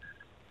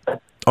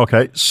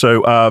 Okay,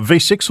 so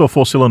V6 or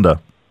four-cylinder?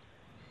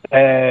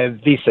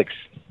 V6.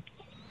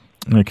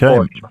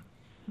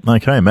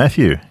 Okay,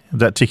 Matthew, is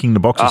that ticking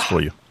the boxes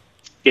for you?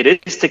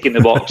 It is ticking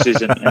the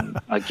boxes, and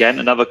again,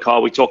 another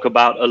car we talk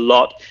about a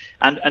lot.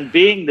 And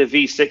being the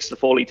V6, the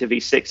 4-litre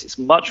V6, it's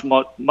much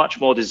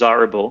more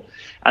desirable.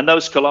 And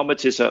those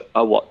kilometres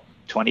are what,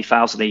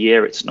 20,000 a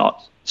year. It's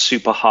not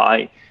super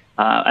high.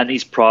 And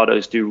these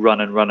Prados do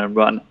run and run and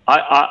run.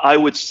 I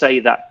would say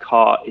that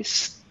car is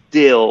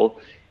still,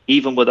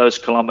 even with those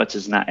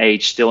kilometers and that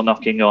age, still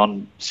knocking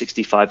on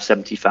 65,000,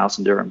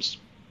 70,000 dirhams.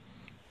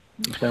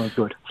 Sounds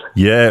good.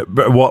 Yeah,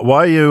 but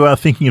why are you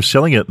thinking of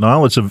selling it,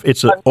 Niall?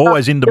 It's a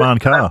always in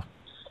demand car.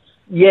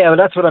 Yeah, well,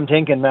 that's what I'm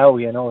thinking now.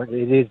 It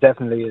is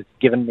definitely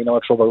giving me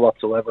no trouble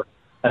whatsoever.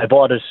 I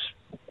bought it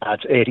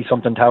at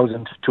 80-something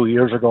thousand 2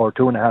 years ago or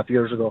 2.5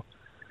 years ago.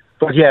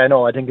 But yeah,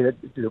 no, I think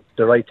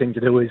the right thing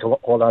to do is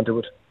hold on to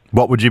it.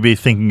 What would you be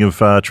thinking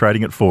of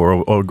trading it for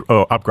or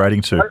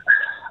upgrading to?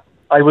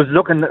 I was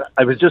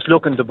just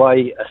looking to buy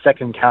a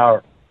second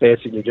car,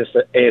 basically just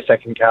a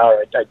second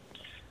car.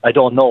 I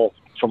don't know,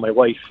 for my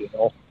wife,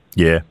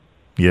 Yeah.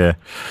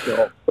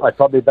 So I'd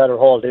probably better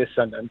hold this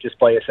and just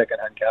buy a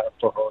second-hand car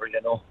for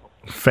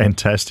her,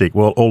 Fantastic.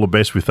 Well, all the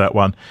best with that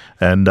one.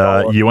 And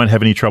you won't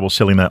have any trouble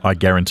selling that, I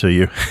guarantee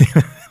you.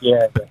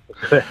 Yeah.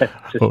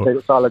 Just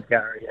a solid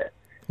car, yeah.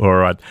 All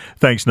right.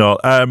 Thanks, Noel.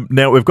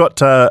 Now, we've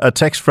got a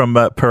text from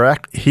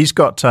Perak. He's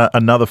got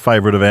another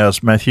favourite of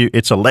ours, Matthew.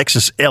 It's a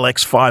Lexus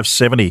LX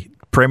 570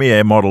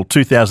 Premier model,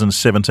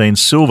 2017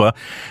 silver.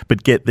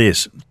 But get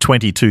this,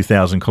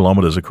 22,000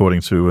 kilometres,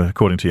 according to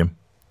him.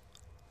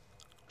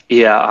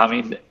 Yeah, I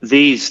mean,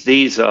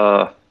 these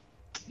are,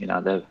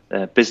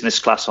 they're business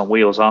class on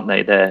wheels, aren't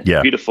they? They're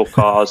beautiful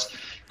cars.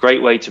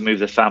 Great way to move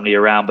the family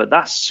around, but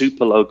that's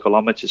super low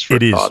kilometers for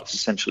a car that's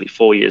essentially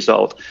 4 years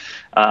old.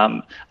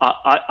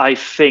 I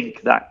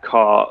think that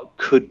car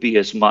could be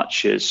as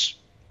much as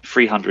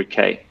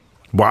 300k.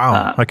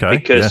 Wow. Okay.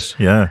 Because,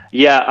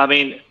 I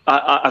mean,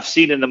 I've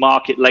seen in the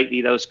market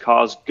lately those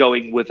cars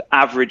going with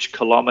average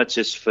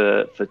kilometers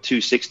for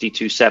 260,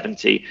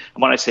 270.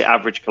 And when I say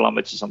average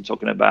kilometers, I'm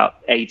talking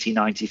about 80,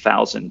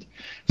 90,000.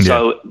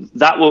 So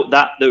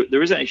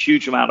there isn't a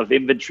huge amount of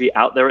inventory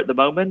out there at the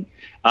moment.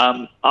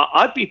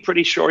 I'd be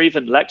pretty sure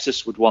even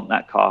Lexus would want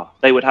that car.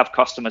 They would have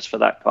customers for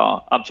that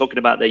car. I'm talking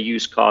about their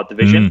used car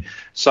division.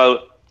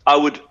 So I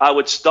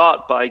would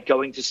start by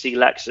going to see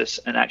Lexus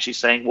and actually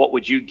saying, what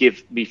would you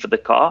give me for the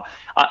car?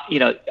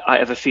 I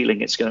have a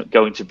feeling it's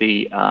going to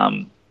be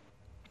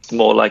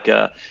more like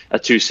a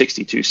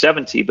 260,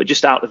 270, but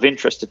just out of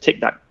interest to tick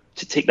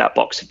that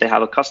box if they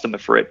have a customer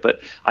for it.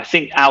 But I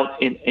think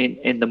out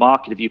in the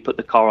market, if you put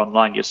the car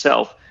online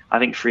yourself, I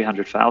think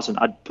 300,000.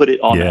 I'd put it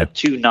on at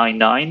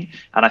 299,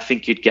 and I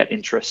think you'd get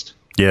interest.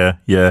 Yeah,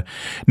 yeah.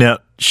 Now,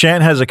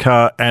 Shan has a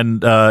car,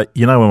 and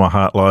you know where my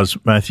heart lies,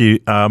 Matthew.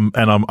 And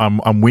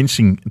I'm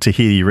wincing to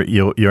hear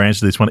your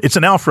answer to this one. It's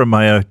an Alfa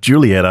Romeo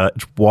Giulietta.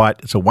 It's white.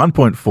 It's a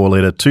 1.4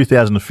 litre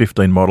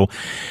 2015 model.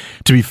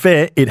 To be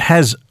fair, it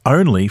has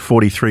only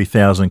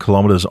 43,000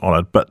 kilometres on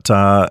it. But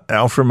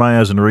Alfa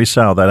Romeos in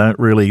resale, they're not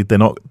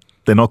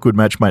good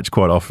matchmates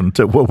quite often.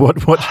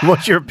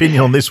 What's your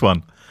opinion on this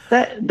one?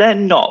 They're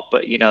not,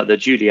 but the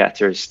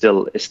Giulietta is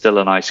still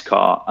a nice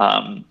car.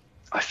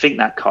 I think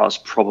that car's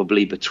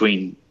probably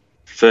between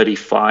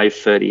 35,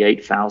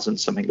 38,000,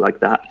 something like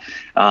that.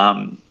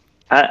 And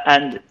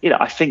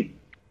I think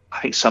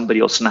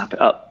somebody will snap it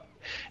up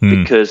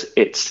because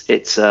it's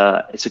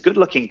a good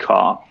looking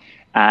car,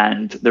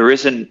 and there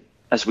isn't,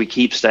 as we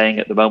keep saying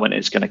at the moment,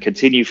 it's going to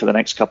continue for the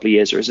next couple of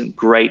years. There isn't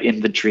great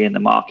inventory in the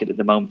market at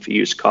the moment for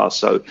used cars,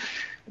 so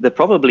there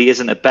probably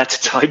isn't a better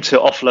time to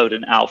offload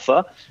an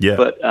Alfa. Yeah.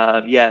 But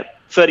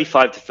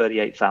 35 to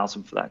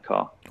 38,000 for that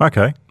car.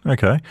 Okay.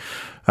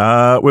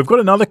 We've got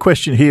another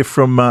question here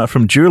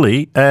from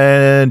Julie,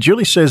 and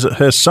Julie says that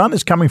her son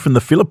is coming from the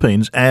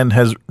Philippines and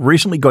has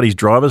recently got his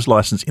driver's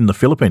license in the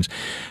Philippines.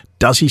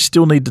 Does he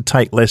still need to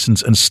take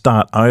lessons and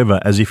start over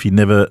as if he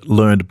never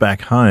learned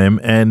back home?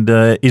 And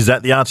is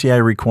that the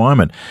RTA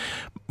requirement?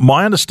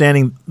 My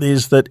understanding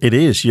is that it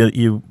is.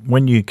 You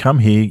when you come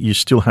here, you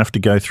still have to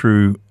go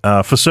through,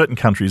 for certain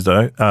countries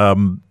though,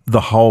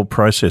 the whole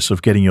process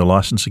of getting your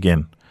license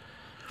again.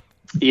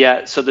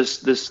 Yeah, so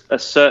there's a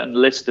certain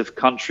list of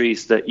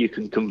countries that you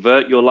can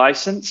convert your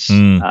license,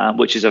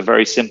 which is a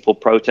very simple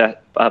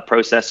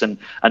process, and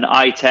an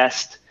eye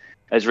test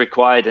is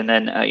required, and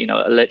then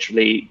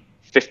literally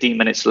 15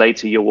 minutes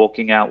later you're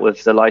walking out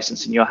with the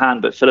license in your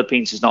hand. But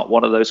Philippines is not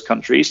one of those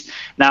countries.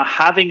 Now,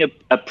 having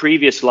a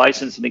previous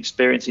license and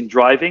experience in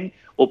driving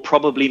will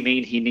probably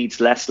mean he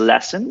needs less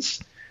lessons,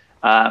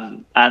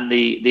 and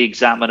the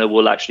examiner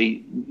will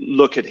actually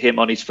look at him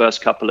on his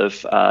first couple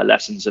of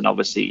lessons, and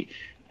obviously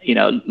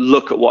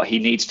look at what he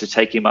needs to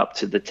take him up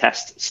to the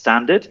test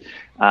standard.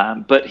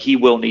 But he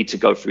will need to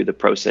go through the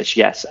process,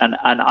 yes. And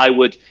I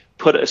would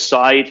put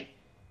aside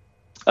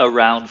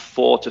around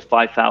 4,000 to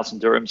 5,000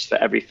 dirhams for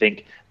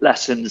everything,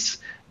 lessons,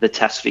 the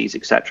test fees,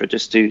 etc.,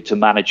 just to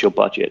manage your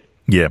budget.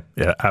 Yeah,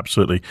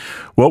 absolutely.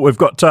 Well, we've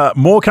got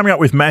more coming up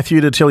with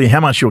Matthew to tell you how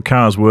much your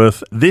car's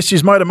worth. This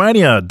is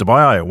Motormania,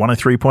 Dubai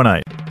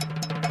 103.8.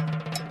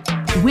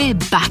 We're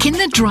back in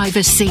the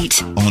driver's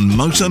seat. On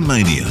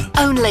Motormania.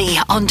 Only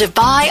on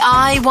Dubai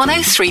Eye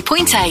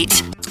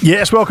 103.8.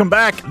 Yes, welcome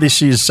back.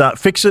 This is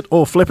Fix It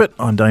or Flip It.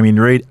 I'm Damien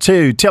Reid.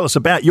 To tell us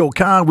about your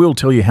car, we'll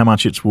tell you how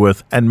much it's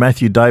worth. And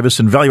Matthew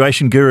Davison,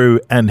 valuation guru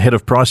and head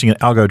of pricing at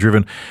Algo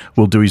Driven,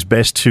 will do his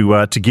best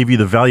to give you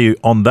the value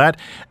on that.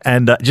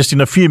 And just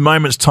in a few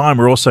moments' time,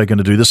 we're also going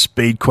to do the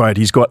speed quote.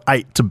 He's got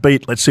 8 to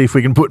beat. Let's see if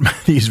we can put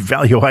Matthew's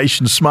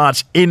valuation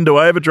smarts into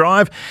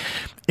overdrive.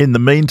 In the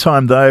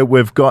meantime, though,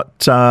 we've got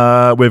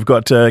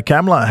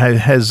Kamala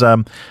has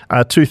a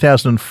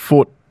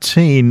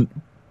 2014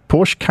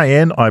 Porsche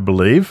Cayenne, I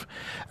believe,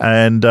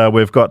 and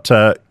we've got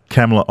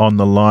Kamala on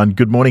the line.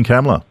 Good morning,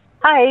 Kamala.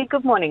 Hi,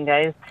 good morning,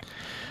 guys.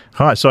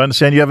 Hi, so I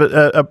understand you have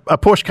a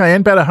Porsche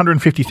Cayenne, about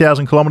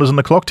 150,000 kilometres on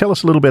the clock. Tell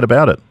us a little bit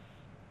about it.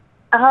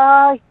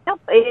 Yep,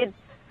 it's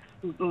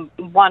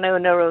one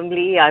owner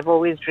only. I've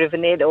always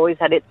driven it, always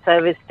had it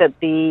serviced at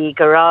the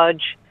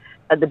garage,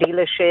 at the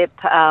dealership,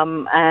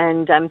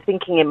 and I'm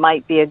thinking it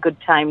might be a good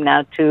time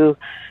now to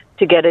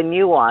get a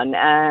new one.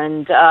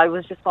 And I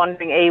was just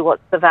wondering, A,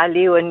 what's the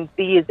value, and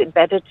B, is it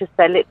better to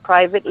sell it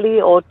privately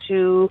or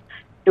to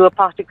do a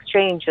part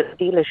exchange at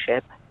the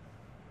dealership?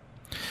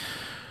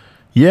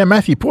 Yeah,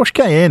 Matthew, Porsche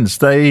Cayennes,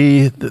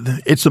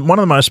 it's one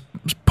of the most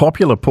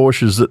popular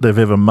Porsches that they've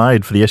ever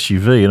made for the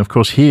SUV, and of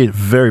course here,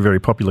 very, very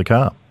popular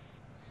car.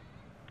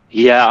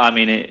 Yeah, I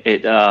mean,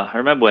 I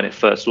remember when it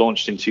first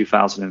launched in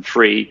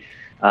 2003,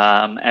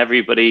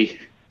 everybody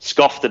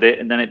scoffed at it,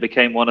 and then it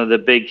became one of the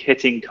big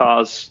hitting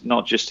cars,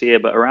 not just here,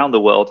 but around the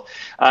world.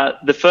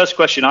 The first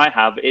question I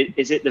have,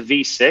 is it the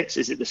V6?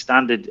 Is it the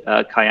standard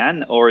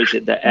Cayenne, or is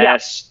it the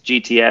S,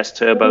 GTS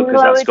Turbo?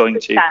 Because that's going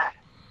to...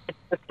 It's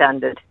the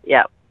standard,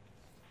 yeah.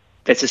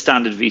 It's a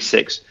standard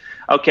V6.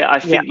 Okay, I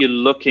think you're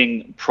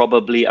looking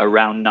probably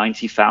around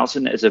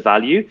 90,000 as a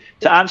value.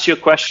 To answer your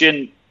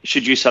question,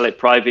 should you sell it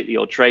privately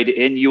or trade it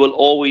in, you will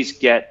always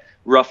get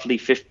roughly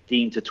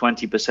 15 to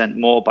 20%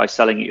 more by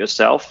selling it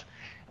yourself.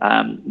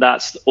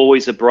 That's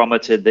always a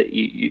barometer that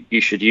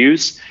you should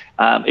use.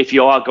 If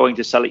you are going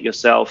to sell it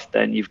yourself,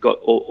 then you've got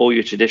all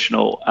your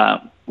traditional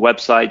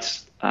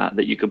websites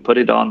that you can put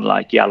it on,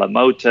 like Yalla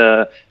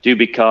Motor,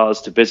 Dubai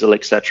Cars, Tbizzle,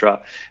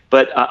 etc.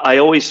 But I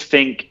always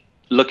think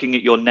looking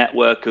at your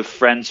network of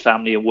friends,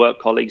 family, and work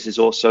colleagues is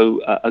also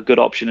a good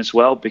option as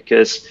well,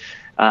 because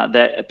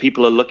that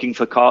people are looking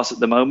for cars at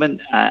the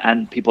moment,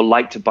 and people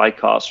like to buy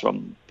cars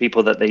from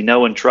people that they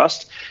know and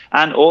trust.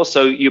 And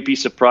also, you'd be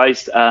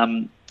surprised,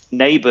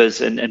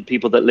 neighbors and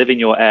people that live in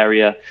your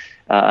area,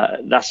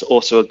 that's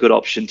also a good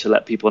option to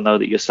let people know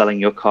that you're selling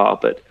your car.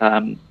 But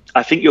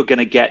I think you're going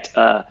to get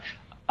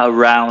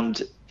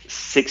around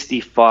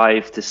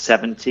 65 to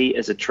 70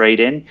 as a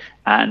trade-in,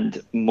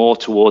 and more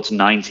towards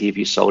 90 if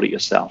you sold it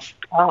yourself.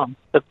 Oh,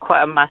 so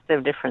quite a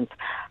massive difference.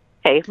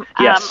 Okay.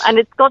 Yes. And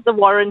it's got the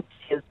warranty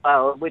as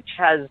well, which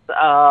has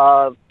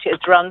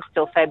it runs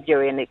till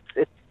February, and it's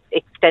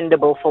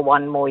extendable for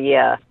one more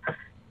year.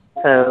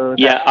 So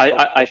yeah,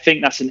 I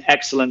think that's an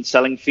excellent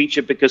selling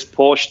feature, because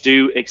Porsche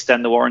do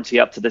extend the warranty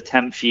up to the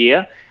 10th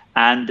year.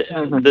 And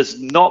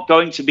there's not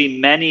going to be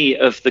many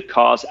of the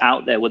cars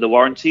out there with a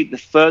warranty. The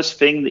first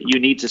thing that you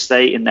need to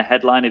say in the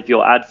headline of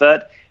your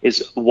advert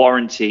is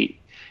warranty,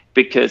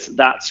 because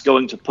that's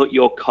going to put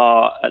your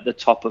car at the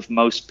top of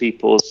most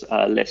people's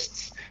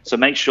lists. So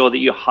make sure that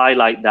you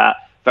highlight that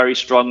very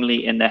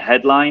strongly in the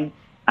headline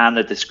and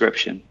the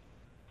description.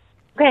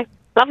 Okay.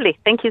 Lovely.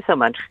 Thank you so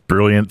much.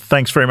 Brilliant.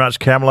 Thanks very much,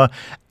 Kamala.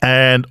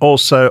 And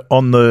also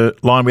on the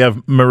line, we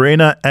have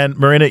Marina. And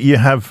Marina, you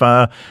have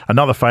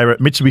another favourite,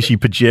 Mitsubishi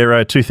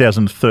Pajero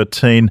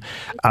 2013.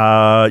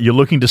 You're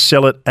looking to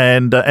sell it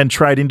and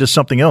trade into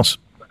something else.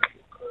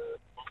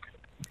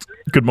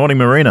 Good morning,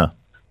 Marina.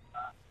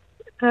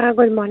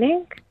 Good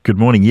morning. Good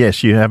morning.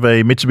 Yes, you have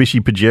a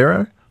Mitsubishi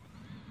Pajero?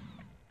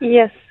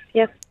 Yes.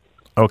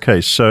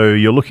 Okay, so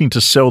you're looking to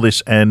sell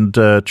this and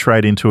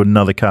trade into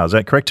another car. Is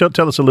that correct?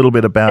 Tell us a little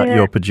bit about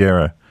your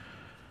Pajero.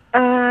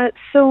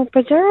 So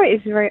Pajero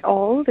is very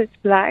old. It's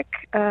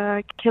black.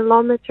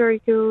 Kilometer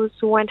use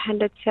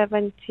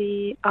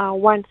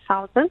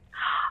 171,000.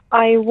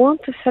 I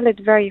want to sell it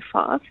very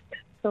fast,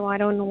 so I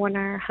don't want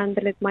to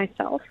handle it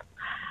myself.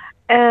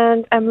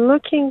 And I'm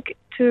looking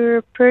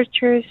to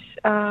purchase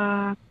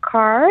a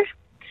car.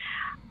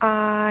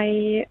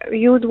 I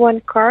use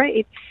one car.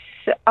 It's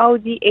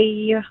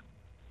Audi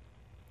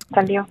A4?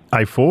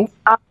 A4,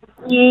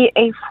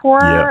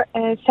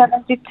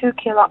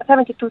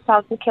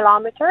 72,000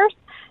 kilometers.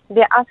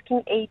 They're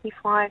asking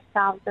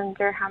 85,000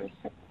 dirhams.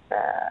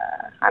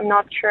 I'm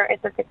not sure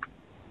if it's a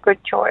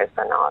good choice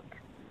or not.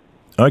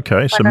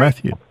 Okay, so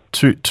Matthew,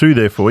 two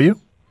there for you.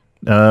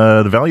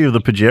 The value of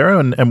the Pajero,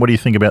 and what do you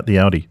think about the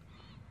Audi?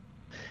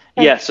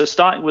 Yeah, so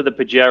starting with the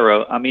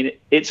Pajero, I mean,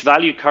 its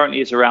value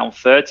currently is around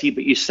 30,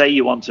 but you say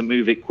you want to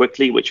move it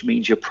quickly, which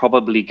means you're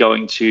probably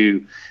going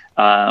to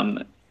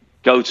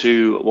go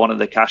to one of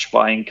the cash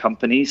buying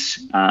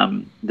companies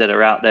that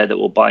are out there that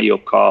will buy your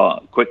car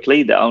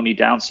quickly. The only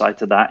downside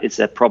to that is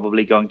they're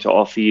probably going to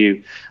offer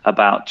you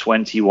about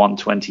 21,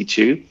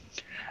 22.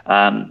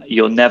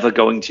 You're never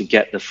going to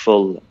get the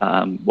full,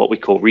 what we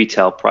call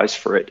retail price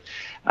for it.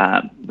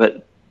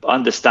 But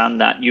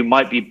understand that you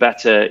might be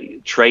better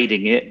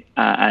trading it,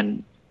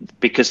 and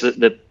because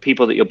the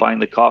people that you're buying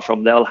the car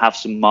from, they'll have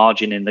some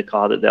margin in the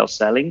car that they're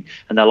selling,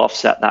 and they'll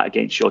offset that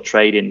against your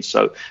trade-in.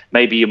 So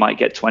maybe you might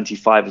get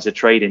 25 as a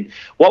trade-in.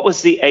 What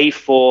was the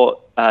A4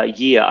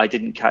 year? I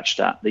didn't catch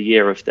that, the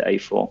year of the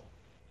A4.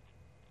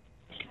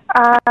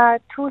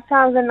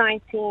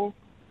 2019.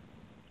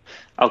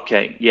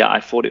 Okay, yeah, I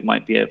thought it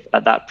might be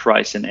at that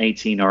price, an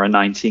 18 or a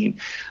 19.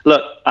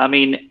 Look, I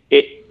mean,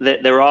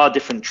 there are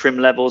different trim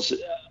levels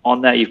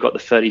on there. You've got the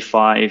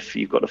 35,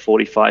 you've got the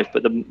 45,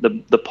 but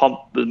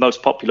the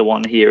most popular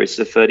one here is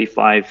the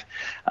 35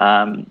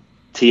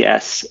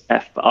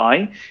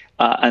 TSFI,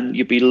 and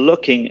you'd be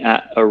looking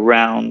at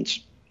around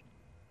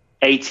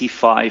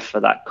 85 for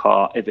that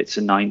car if it's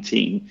a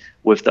 19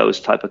 with those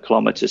type of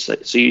kilometers.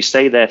 So you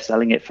say they're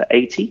selling it for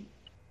 80?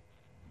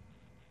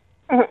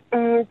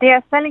 They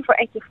are selling for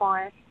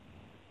 85.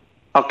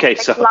 Okay,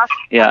 so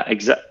yeah,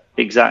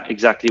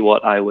 exactly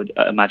what I would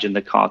imagine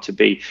the car to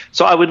be.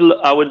 So I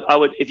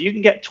would, if you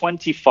can get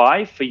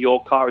 25 for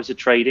your car as a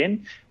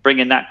trade-in,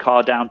 bringing that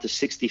car down to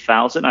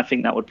 60,000, I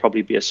think that would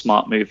probably be a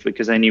smart move,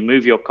 because then you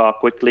move your car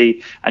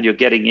quickly and you're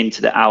getting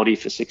into the Audi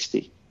for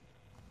 60.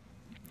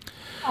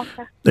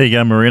 Okay. There you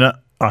go,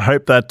 Marina. I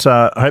hope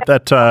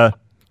that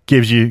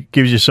gives you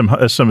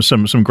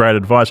some great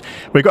advice.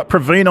 We've got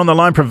Praveen on the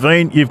line.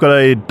 Praveen, you've got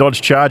a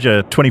Dodge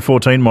Charger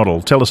 2014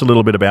 model. Tell us a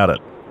little bit about it.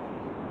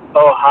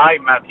 Oh, hi,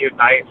 Matthew.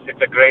 Nice.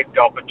 It's a great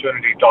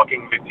opportunity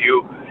talking with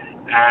you.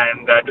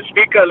 And to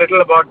speak a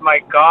little about my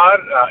car,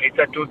 it's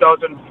a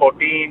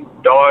 2014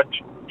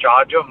 Dodge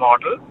Charger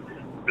model,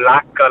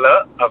 black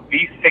color, a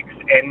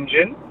V6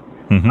 engine,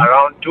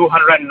 around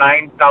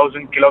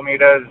 209,000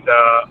 kilometers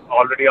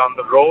already on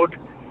the road.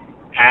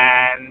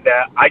 And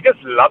I just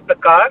love the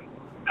car,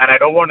 and I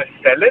don't want to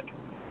sell it.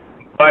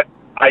 But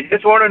I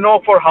just want to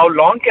know for how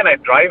long can I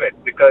drive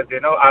it, because,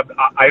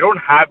 I don't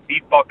have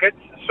deep pockets.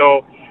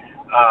 So,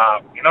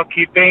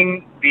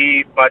 keeping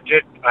the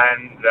budget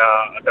and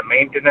the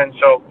maintenance.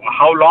 So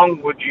how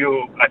long would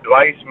you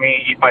advise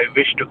me if I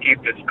wish to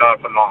keep this car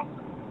for long?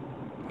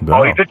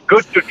 Wow. Or is it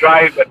good to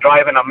drive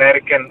an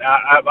American?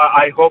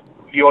 I hope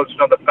you also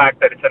know the fact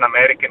that it's an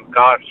American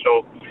car.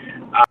 So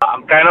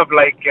I'm kind of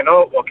like,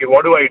 okay,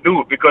 what do I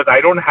do? Because I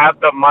don't have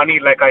the money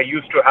like I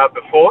used to have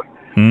before,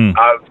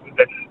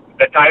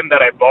 the time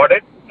that I bought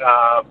it.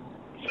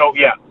 So,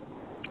 yeah.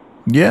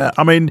 Yeah,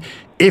 I mean,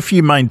 if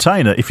you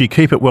maintain it, if you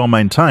keep it well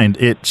maintained,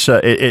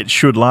 it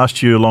should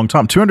last you a long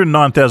time.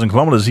 209,000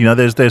 kilometres.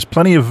 There's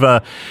plenty of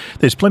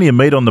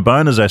meat on the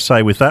bone, as they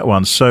say, with that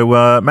one.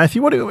 So,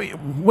 Matthew, what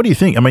do you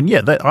think? I mean,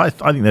 yeah, I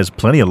think there's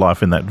plenty of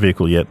life in that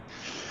vehicle yet.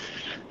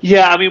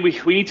 Yeah, I mean, we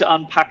need to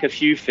unpack a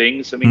few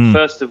things. I mean,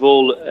 first of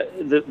all,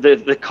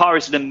 the car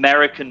is an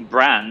American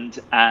brand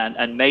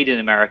and made in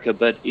America,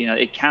 but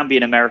it can be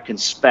an American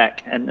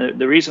spec. And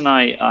the reason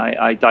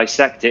I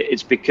dissect it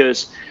is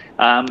because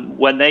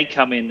when they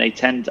come in, a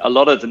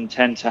lot of them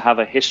tend to have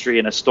a history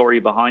and a story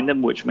behind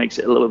them, which makes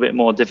it a little bit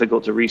more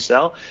difficult to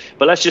resell.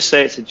 But let's just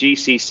say it's a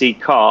GCC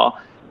car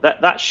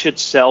that should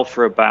sell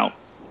for about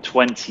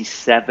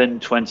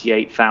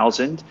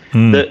 28,000.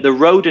 The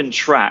road and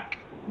track,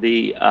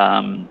 the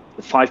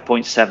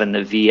 5.7,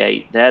 the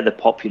V8, they're the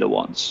popular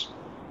ones.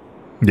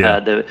 Yeah.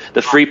 The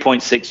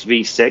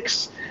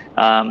 3.6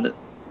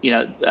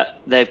 V6.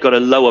 They've got a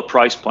lower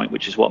price point,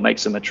 which is what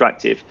makes them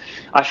attractive.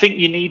 I think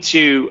you need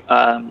to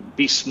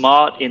be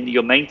smart in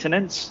your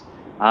maintenance.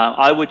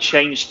 I would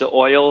change the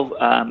oil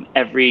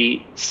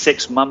every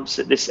 6 months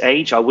at this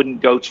age. I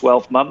wouldn't go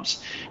 12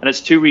 months. And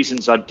there's two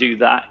reasons I'd do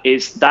that.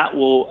 Is that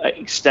will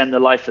extend the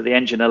life of the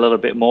engine a little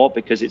bit more,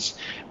 because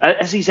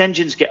as these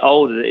engines get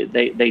older,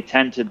 they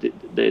tend to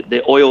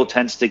the oil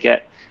tends to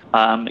get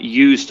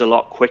used a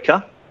lot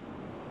quicker.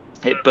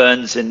 It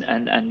burns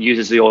and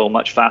uses the oil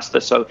much faster.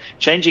 So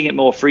changing it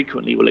more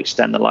frequently will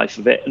extend the life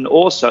of it. And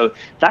also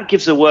that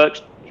gives the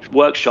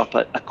workshop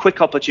a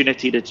quick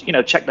opportunity to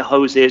check the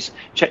hoses,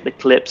 check the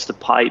clips, the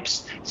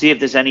pipes, see if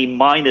there's any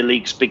minor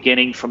leaks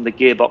beginning from the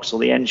gearbox or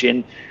the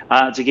engine,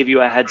 to give you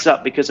a heads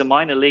up, because a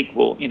minor leak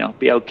will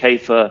be okay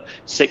for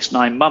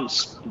 6-9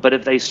 months, but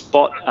if they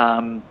spot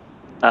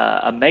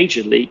a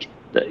major leak,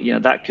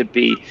 that could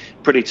be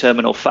pretty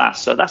terminal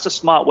fast. So that's a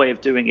smart way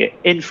of doing it.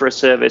 In for a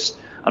service,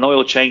 an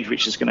oil change,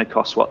 which is going to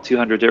cost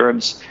 200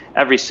 dirhams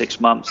every 6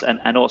 months,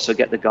 and also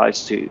get the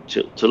guys to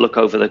look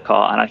over the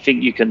car. And I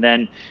think you can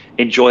then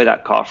enjoy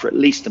that car for at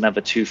least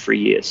another 2-3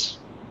 years.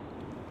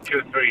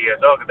 2-3 years.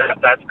 Oh,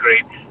 that's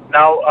great.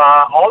 Now,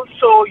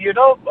 also,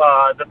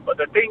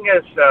 the thing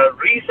is,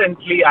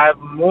 recently I've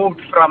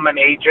moved from an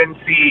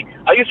agency.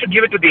 I used to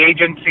give it to the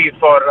agency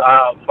for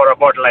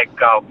about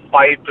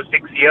 5 to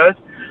 6 years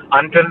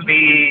until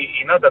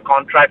the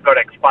contract got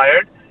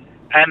expired.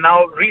 And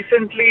now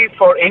recently,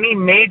 for any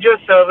major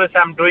service,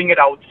 I'm doing it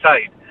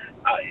outside.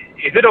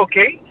 Is it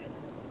okay?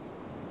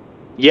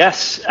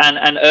 Yes,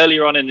 and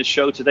earlier on in the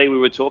show today, we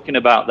were talking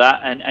about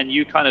that, and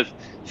you kind of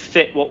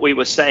fit what we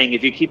were saying.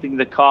 If you're keeping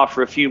the car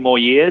for a few more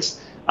years,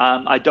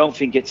 I don't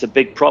think it's a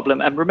big problem.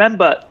 And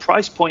remember,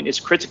 price point is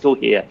critical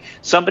here.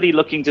 Somebody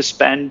looking to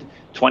spend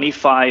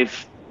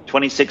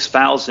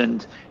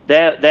 26,000,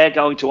 they're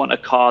going to want a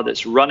car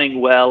that's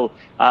running well.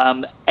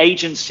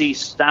 Agency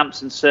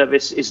stamps and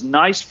service is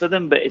nice for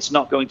them, but it's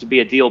not going to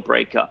be a deal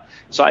breaker.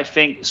 So I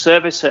think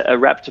service at a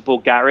reputable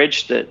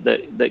garage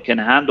that can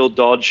handle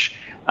Dodge,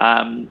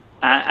 and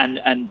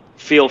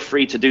feel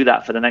free to do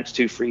that for the next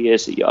 2-3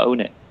 years that you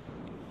own it.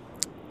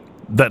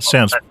 That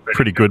sounds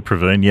pretty good,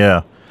 Praveen.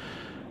 Yeah.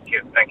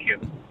 Thank you.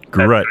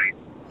 Great.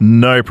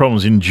 No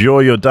problems.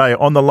 Enjoy your day.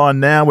 On the line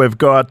now, we've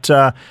got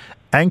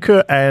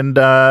Ankur, and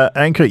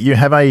Ankur, you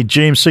have a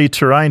GMC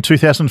Terrain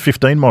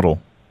 2015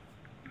 model.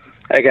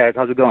 Hey guys,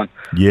 how's it going?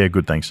 Yeah,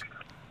 good, thanks.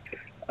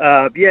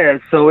 Yeah,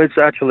 so it's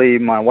actually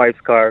my wife's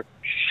car.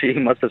 She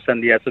must have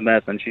sent the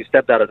SMS and she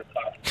stepped out of the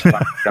car. I'm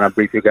going to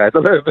brief you guys a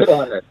little bit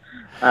on it.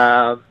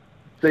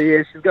 So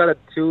yeah, she's got a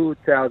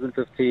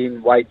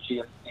 2015 white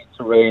GMC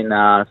Terrain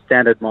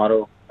standard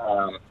model.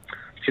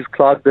 She's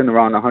clocked in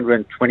around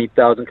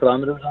 120,000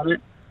 kilometers on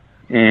it.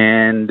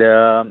 And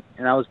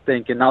I was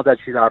thinking, now that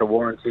she's out of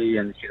warranty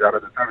and she's out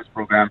of the service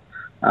program,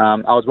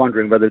 I was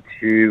wondering whether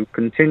to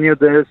continue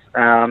this,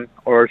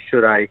 or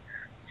should I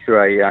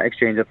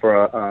exchange it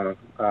for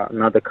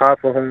another car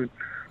for her?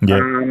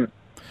 Yeah.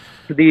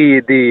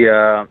 She's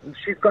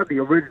got the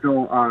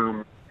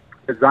original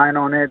design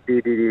on it,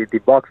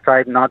 the box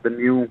type, not the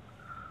new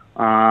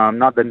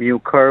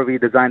curvy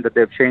design that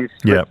they've changed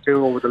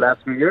to over the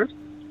last few years.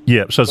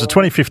 Yeah, so it's a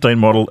 2015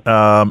 model,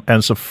 and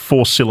it's a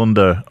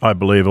 4-cylinder, I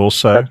believe,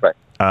 also. That's right.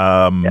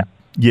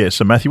 Yeah,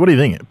 so Matthew, what do you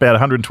think? About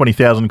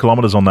 120,000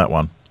 kilometres on that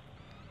one.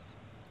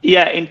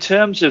 Yeah, in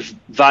terms of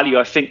value,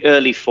 I think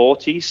early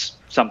 40s,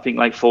 something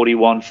like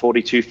 41,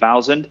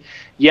 42,000.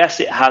 Yes,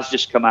 it has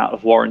just come out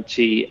of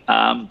warranty,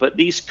 but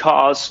these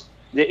cars,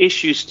 the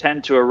issues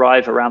tend to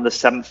arrive around the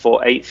 7th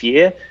or 8th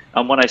year.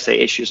 And when I say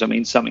issues, I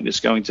mean something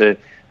that's going to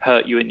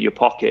hurt you in your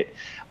pocket.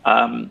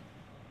 I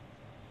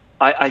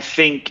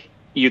think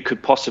you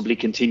could possibly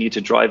continue to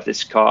drive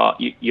this car.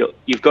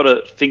 You've got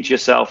to think to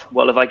yourself,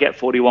 well, if I get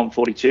 41,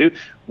 42,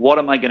 what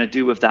am I going to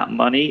do with that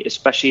money,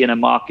 especially in a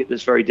market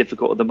that's very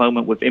difficult at the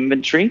moment with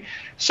inventory?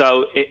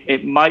 So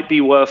it might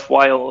be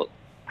worthwhile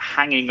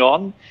hanging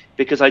on,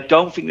 because I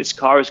don't think this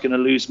car is going to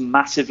lose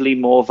massively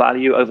more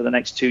value over the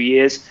next 2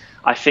 years.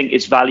 I think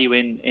its value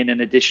in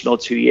an additional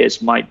 2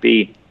 years might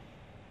be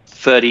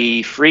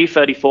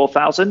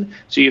 34,000.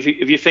 So if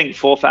you think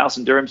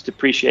 4,000 dirhams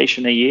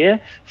depreciation a year,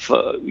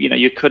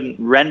 you couldn't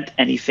rent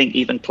anything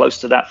even close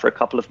to that for a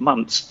couple of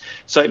months.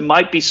 So it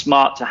might be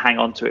smart to hang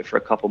on to it for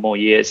a couple more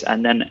years,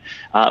 and then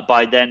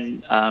by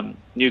then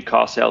new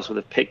car sales would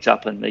have picked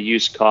up and the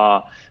used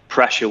car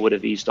pressure would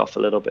have eased off a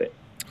little bit.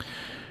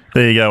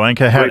 There you go,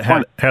 Anchor.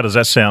 How does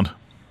that sound?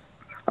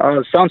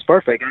 Sounds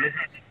perfect.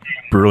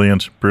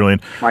 Brilliant.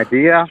 My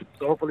dear.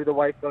 So hopefully the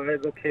wife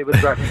is okay with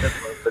driving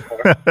the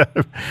car.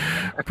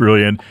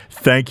 Brilliant.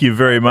 Thank you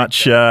very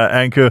much,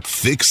 Anchor.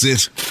 Fix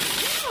it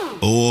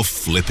or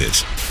flip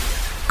it.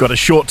 Got a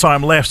short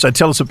time left, so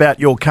tell us about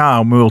your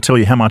car and we'll tell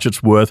you how much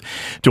it's worth.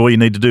 All you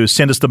need to do is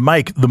send us the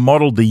make, the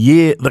model, the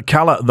year, the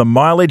colour, the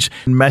mileage.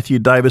 Matthew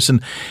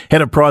Davison,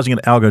 Head of Pricing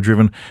at Algo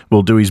Driven,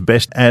 will do his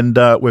best. And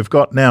we've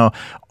got now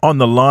on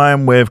the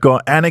line, we've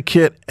got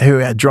Aniket,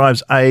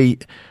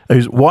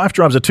 whose wife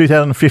drives a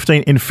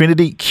 2015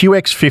 Infiniti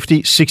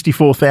QX50,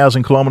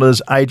 64,000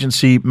 kilometres,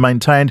 agency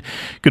maintained.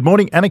 Good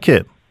morning,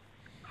 Aniket.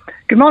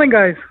 Good morning,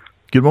 guys.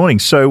 Good morning.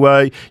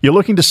 So you're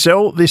looking to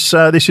sell this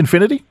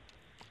Infiniti?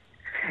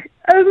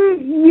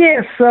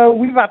 Yes,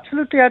 we've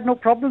absolutely had no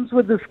problems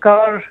with this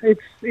car.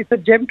 It's a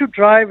gem to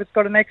drive. It's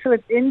got an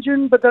excellent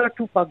engine, but there are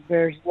two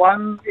bugbears.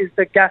 One is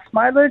the gas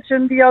mileage,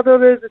 and the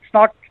other is it's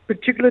not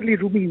particularly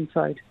roomy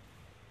inside.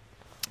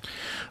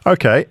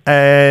 Okay,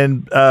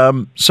 and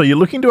so you're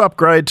looking to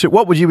upgrade to,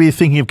 what would you be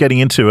thinking of getting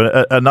into,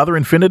 another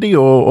Infiniti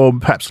or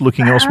perhaps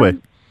looking elsewhere?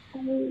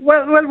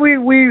 Well,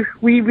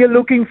 we're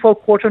looking for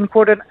quote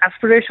unquote an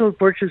aspirational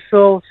purchase.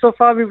 So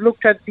far we've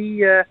looked at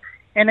the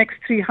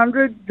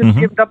NX300, the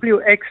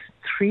BMW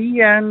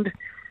X3, and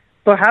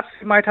perhaps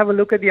we might have a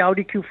look at the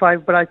Audi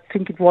Q5, but I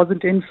think it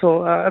wasn't in.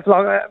 So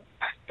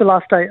the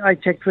last I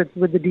checked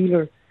with the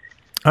dealer.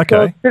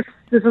 Okay. So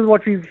this is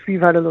what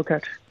we've had a look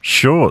at.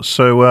 Sure.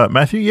 So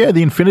Matthew,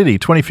 the Infiniti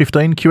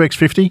 2015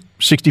 QX50,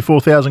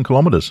 64,000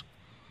 kilometres.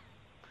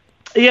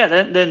 Yeah,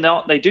 they're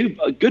not. They do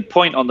a good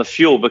point on the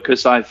fuel,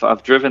 because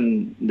I've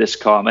driven this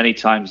car many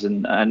times,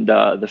 and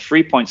the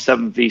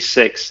 3.7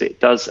 V6,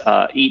 it does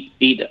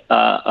eat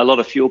a lot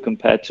of fuel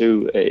compared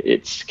to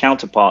its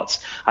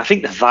counterparts. I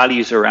think the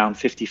value's around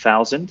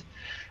 50,000.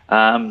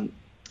 And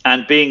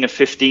being a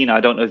 15, I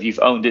don't know if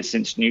you've owned it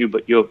since new,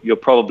 but you're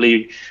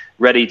probably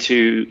ready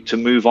to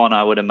move on,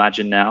 I would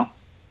imagine now.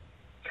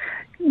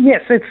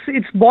 Yes, it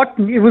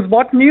was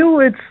bought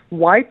new. It's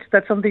white.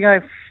 That's something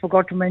I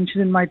forgot to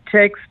mention in my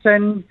text.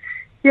 And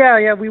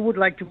yeah, we would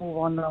like to move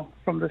on now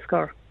from this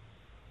car.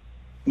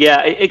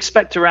 Yeah,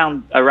 expect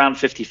around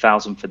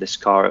 50,000 for this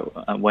car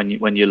when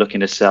you're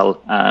looking to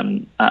sell.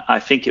 I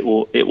think it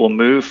will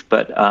move,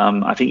 but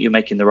I think you're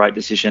making the right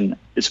decision,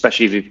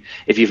 especially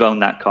if you've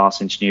owned that car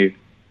since new.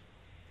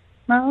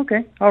 Oh,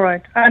 okay, all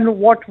right. And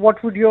what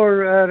would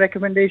your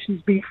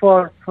recommendations be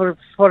for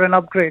an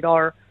upgrade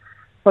or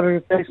for a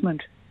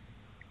replacement?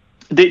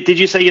 Did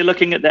you say you're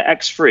looking at the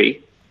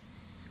X3?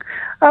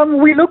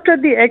 We looked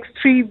at the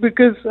X3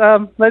 because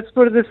let's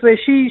put it this way: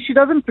 she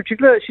doesn't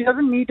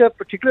need a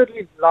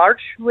particularly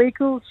large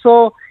vehicle,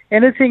 so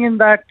anything in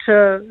that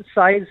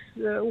size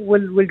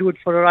will do it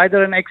for her.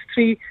 Either an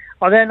X3,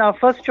 or then our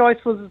first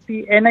choice was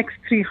the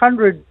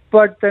NX300,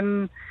 but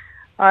then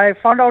I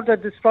found out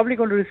that it's probably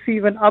going to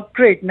receive an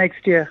upgrade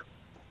next year.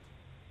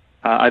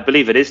 I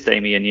believe it is,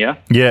 Damien, yeah?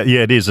 Yeah,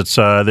 it is. It's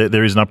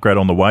there is an upgrade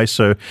on the way,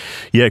 so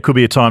yeah, it could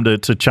be a time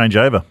to change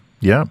over.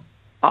 Yeah.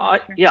 I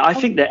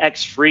think the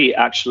X3,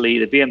 actually,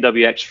 the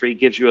BMW X3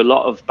 gives you a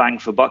lot of bang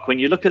for buck. When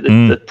you look at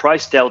the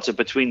price delta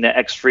between the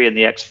X3 and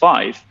the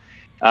X5,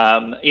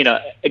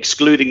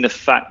 excluding the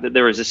fact that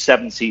there is a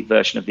 7-seat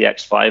version of the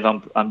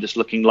X5, I'm just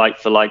looking like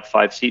for like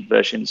 5-seat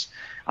versions.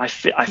 I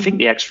think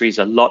the X3 is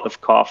a lot of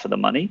car for the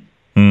money.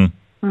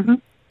 Mm-hmm.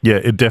 Yeah,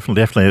 it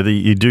definitely.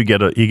 You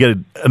get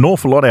an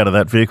awful lot out of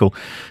that vehicle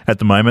at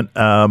the moment.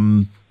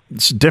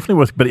 It's definitely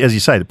worth. But as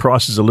you say, the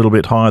price is a little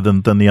bit higher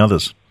than the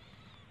others.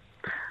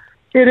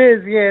 It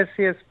is,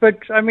 yes. But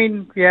I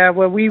mean, yeah.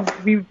 Well, we'll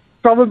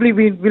probably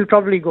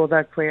go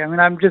that way. I mean,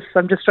 I'm just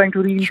trying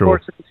to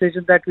reinforce the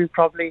decision that we've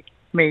probably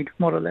made,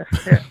 more or less.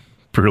 Yeah.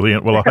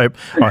 Brilliant. Well, I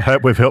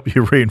hope we've helped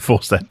you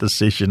reinforce that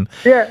decision.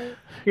 Yeah.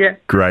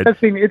 Great.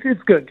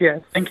 It's good. Yeah.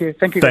 Thank you.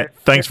 Guys.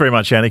 Thanks very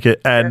much, Annika.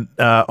 And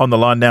on the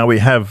line now we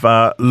have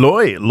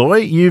Loy. Loy,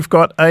 you've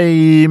got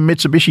a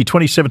Mitsubishi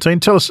 2017.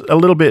 Tell us a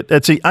little bit.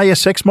 It's the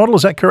ASX model.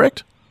 Is that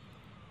correct?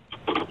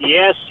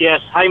 Yes.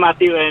 Hi,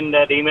 Matthew and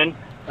Damon.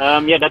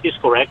 Yeah, that is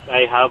correct.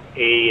 I have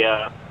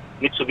a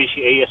Mitsubishi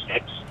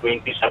ASX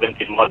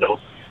 2017 model.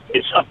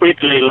 It's a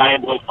pretty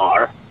reliable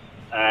car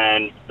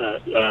and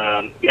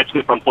gets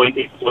me from point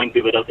A to point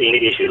B without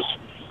any issues.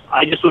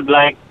 I just would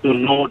like to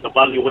know the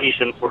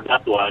valuation for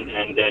that one,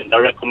 and then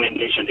the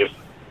recommendation.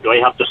 Do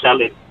I have to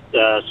sell it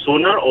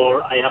sooner,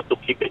 or I have to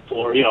keep it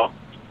for a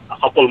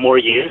couple more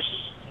years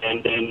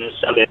and then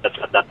sell it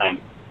at that time?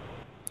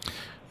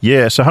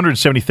 Yeah, so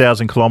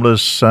 170,000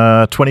 kilometres,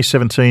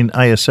 2017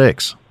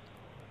 ASX.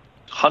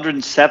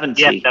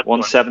 170. Yes, that's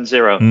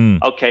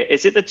 170. Okay,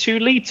 is it the 2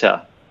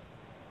 liter?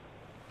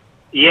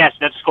 Yes,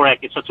 that's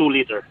correct. It's a 2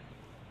 liter.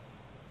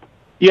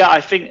 Yeah,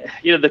 I think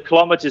the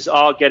kilometers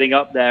are getting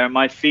up there, and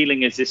my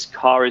feeling is this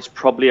car is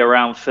probably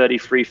around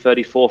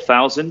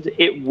 34,000.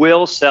 It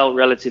will sell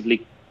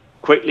relatively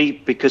quickly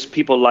because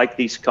people like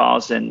these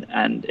cars, and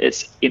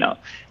it's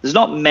there's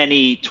not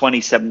many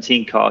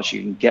 2017 cars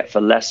you can get for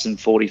less than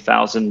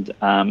 40,000,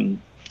 and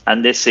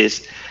this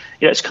is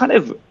it's kind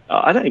of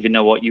I don't even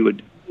know what you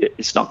would.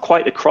 It's not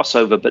quite a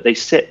crossover, but they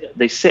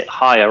sit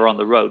higher on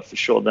the road for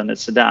sure than a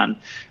sedan,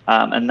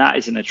 and that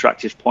is an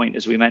attractive point,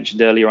 as we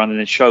mentioned earlier on in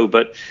the show.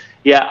 But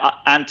yeah,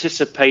 I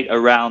anticipate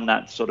around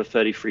that sort of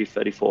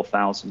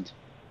 34,000.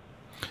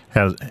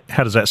 How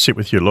does that sit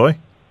with you, Loy?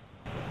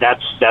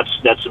 That's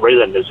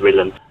brilliant. That's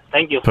brilliant.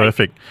 Thank you.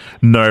 Perfect.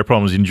 No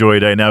problems. Enjoy your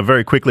day. Now,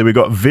 very quickly, we've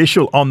got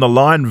Vishal on the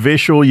line.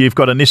 Vishal, you've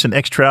got a Nissan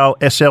X-Trail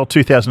SL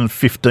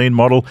 2015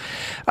 model,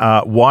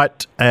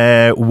 white,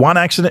 one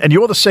accident, and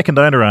you're the second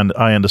owner,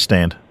 I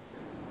understand.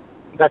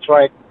 That's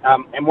right.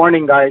 And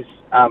morning, guys.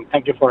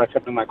 Thank you for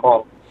accepting my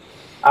call.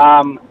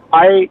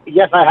 I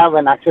have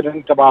an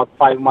accident about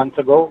 5 months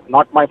ago.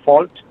 Not my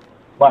fault,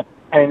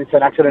 and it's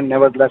an accident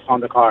nevertheless on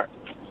the car.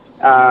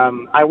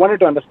 I wanted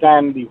to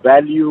understand the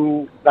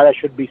value that I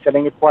should be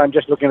selling it for. I'm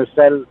just looking to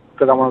sell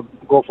because I want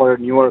to go for a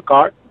newer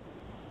car.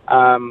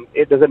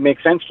 Does it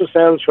make sense to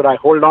sell? Should I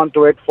hold on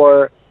to it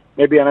for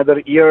maybe another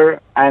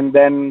year, and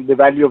then the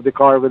value of the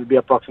car will be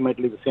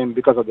approximately the same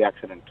because of the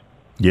accident?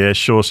 Yeah,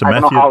 sure. So I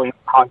Matthew, don't know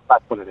how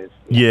impactful it is.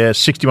 Yeah,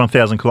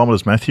 61,000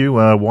 kilometres, Matthew.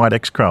 White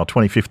X-Trail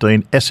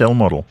 2015 SL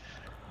model.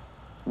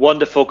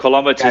 Wonderful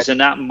kilometers, and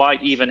that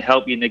might even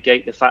help you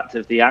negate the fact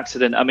of the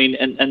accident. I mean,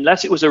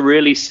 unless it was a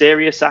really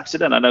serious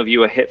accident, I know if you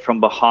were hit from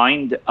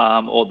behind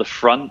or the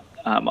front,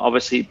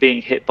 obviously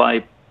being hit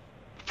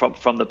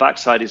from the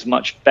backside is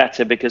much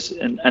better because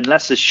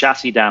unless there's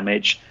chassis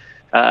damage,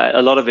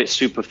 a lot of it's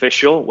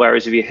superficial.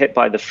 Whereas if you're hit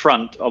by the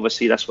front,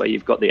 obviously that's where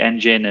you've got the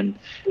engine and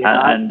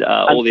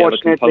all the other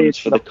components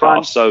for the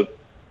car. So,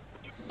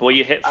 were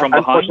you hit from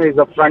behind? Unfortunately,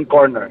 the front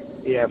corner.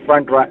 Yeah,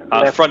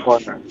 left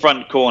corner.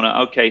 Front corner.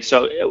 Okay,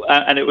 so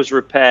and it was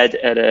repaired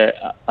at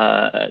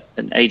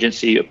an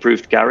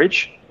agency-approved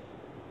garage.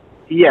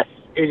 Yes,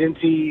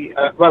 agency.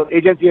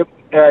 Agency.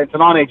 It's a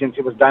non-agency.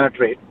 It was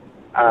Dynatrade.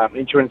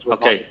 Insurance was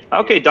okay.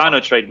 Okay,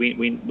 Dynatrade.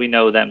 We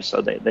know them,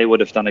 so they would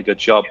have done a good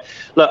job.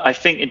 Look, I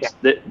think it's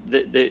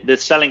the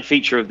selling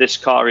feature of this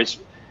car is.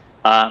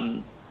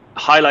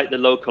 Highlight the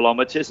low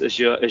kilometers as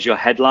your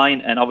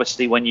headline, and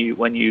obviously when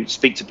you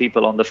speak to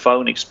people on the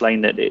phone,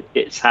 explain that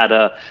it's had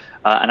an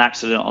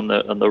accident on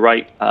the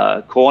right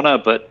corner,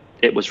 but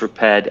it was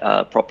repaired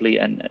properly,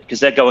 and because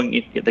they're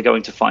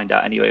going to find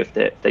out anyway if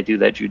they do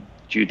their due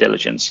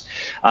diligence.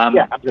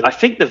 I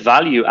think the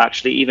value,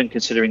 actually, even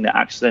considering the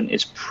accident,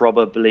 is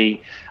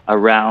probably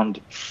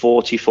around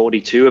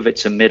 42 if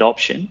it's a mid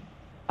option,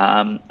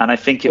 and I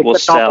think it will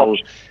sell.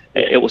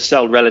 It will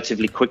sell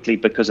relatively quickly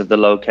because of the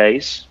low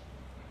case.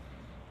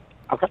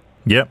 Okay.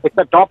 Yeah. It's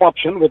a top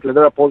option with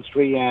leather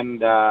upholstery and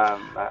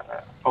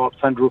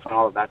sunroof and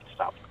all of that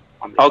stuff.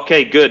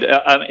 Okay, good.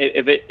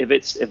 If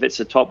it's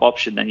a top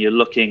option, then you're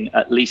looking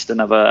at least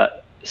another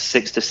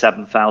 6,000 to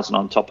 7,000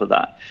 on top of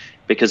that,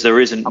 because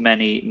there isn't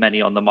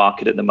many on the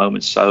market at the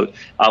moment. So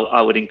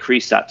I would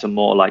increase that to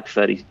more like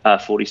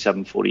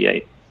 47,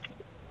 48.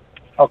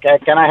 Okay.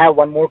 Can I have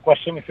one more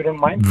question, if you don't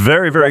mind?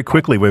 Very, very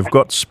quickly. We've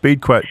got Speed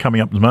Quote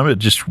coming up at the moment.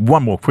 Just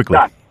one more quickly.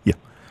 Yeah.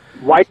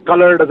 White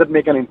color, does it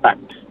make an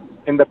impact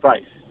in the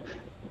price?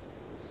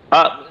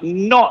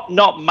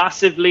 Not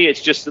massively.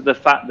 It's just the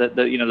fact that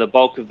the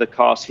bulk of the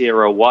cars here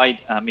are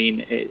white. I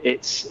mean,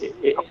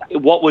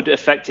 what would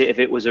affect it if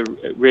it was a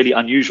really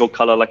unusual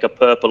color like a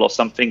purple or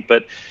something?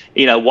 But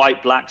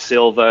white, black,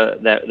 silver,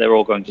 they're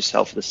all going to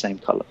sell for the same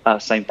color,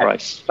 same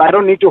price. So I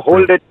don't need to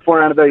hold it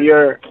for another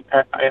year.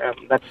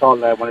 That's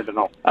all I wanted to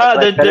know.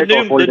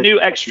 The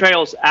new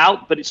X-Trail's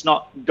out, but it's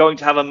not going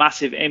to have a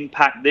massive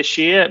impact this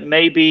year.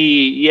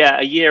 Maybe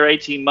a year,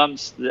 18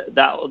 months.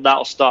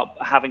 That'll start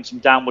having some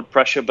downward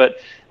pressure. But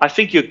I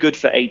think you're good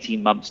for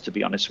 18 months, to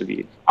be honest with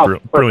you.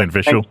 Brilliant,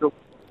 Vishal.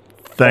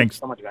 Thanks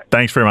so much, guys.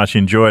 Thanks very much.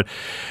 Enjoy it.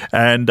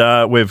 And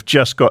we've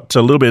just got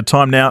a little bit of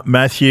time now.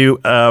 Matthew,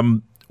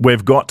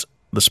 we've got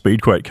the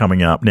Speed Quote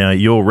coming up. Now,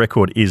 your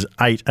record is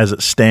 8 as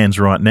it stands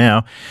right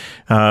now.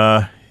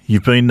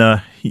 You've been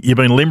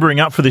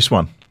limbering up for this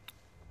one.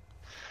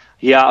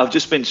 Yeah, I've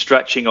just been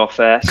stretching off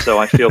air, so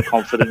I feel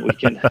confident we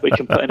can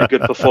put in a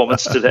good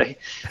performance today.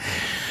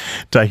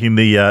 Taking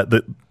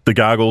the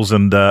goggles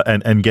and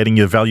getting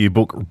your value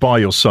book by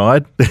your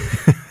side.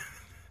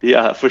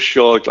 Yeah, for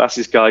sure.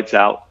 Glasses guides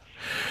out.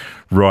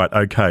 Right,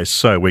 okay.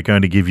 So we're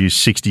going to give you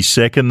 60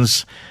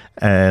 seconds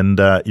and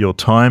your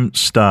time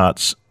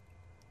starts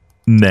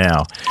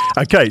now.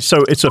 Okay,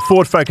 so it's a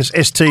Ford Focus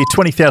ST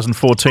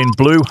 2014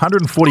 blue,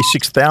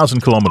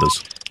 146,000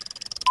 kilometres.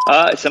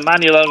 It's a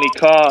manual-only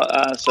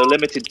car, so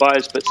limited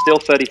buyers, but still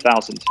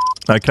 30,000.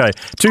 Okay.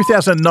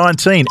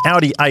 2019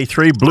 Audi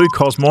A3 Blue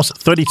Cosmos,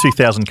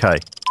 32,000 K.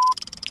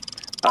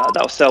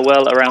 That'll sell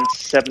well around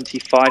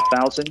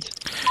 75,000.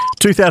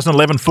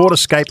 2011 Ford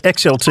Escape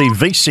XLT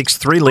V6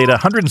 3-litre,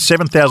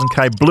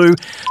 107,000k blue,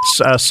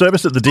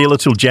 serviced at the dealer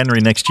till January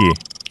next year.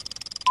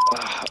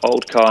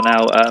 Old car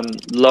now.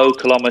 Low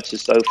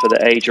kilometres, though, for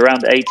the age.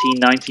 Around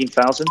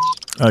 19,000.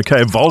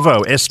 Okay,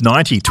 Volvo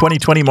S90,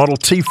 2020 model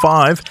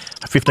T5,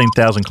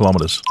 15,000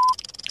 kilometres.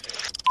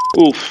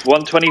 Oof,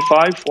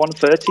 125,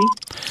 130.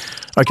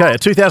 Okay, a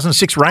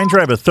 2006 Range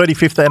Rover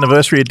 35th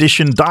anniversary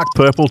edition, dark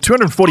purple,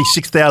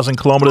 246,000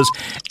 kilometres,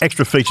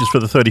 extra features for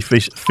the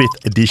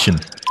 35th edition.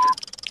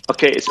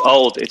 Okay, it's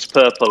old, it's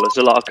purple, it's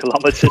a lot of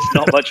kilometres,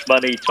 not much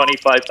money,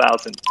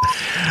 25,000.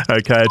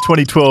 Okay, a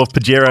 2012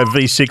 Pajero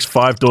V6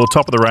 5-door,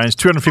 top of the range,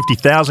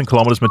 250,000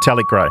 kilometres,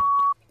 metallic grey.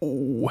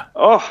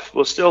 Oh,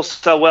 will still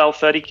sell well,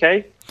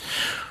 30k.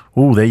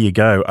 Oh, there you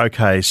go.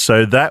 Okay,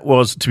 so that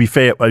was, to be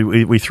fair,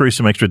 we threw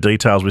some extra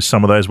details with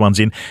some of those ones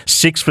in.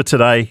 6 for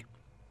today.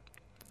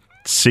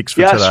 6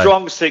 for today. Yeah,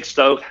 strong 6,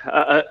 though.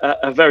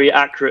 A very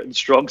accurate and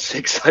strong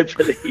 6, I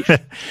believe.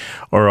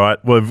 All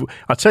right. Well,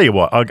 I'll tell you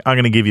what. I'm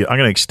going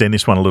to extend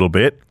this one a little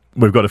bit.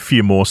 We've got a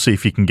few more. See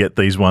if you can get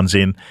these ones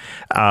in.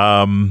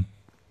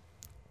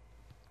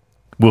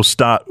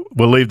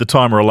 We'll leave the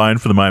timer alone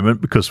for the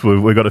moment because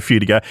we've got a few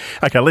to go.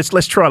 Okay, let's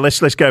try.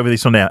 Let's go over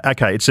this one now.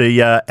 Okay, it's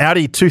a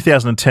Audi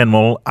 2010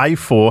 model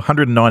A4,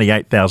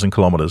 198,000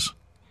 kilometres.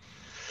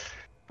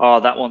 Oh,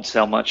 that won't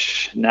sell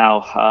much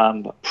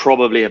now.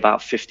 Probably about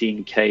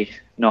 15k.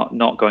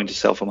 Not going to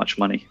sell for much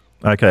money.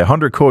 Okay,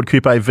 Honda Accord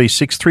Coupe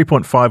V6,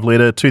 3.5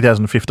 litre,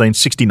 2015,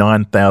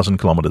 69,000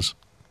 kilometres.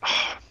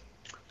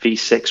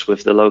 V6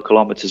 with the low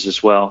kilometres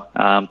as well.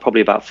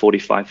 Probably about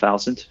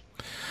 45,000.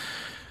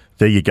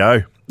 There you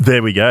go.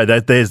 There we go.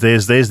 There's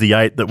the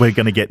 8 that we're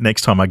going to get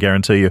next time, I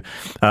guarantee you.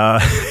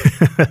 Well,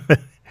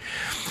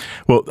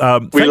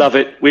 we love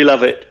it. We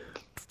love it.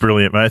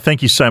 Brilliant, mate.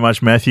 Thank you so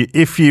much, Matthew.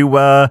 If you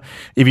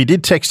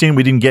did text in,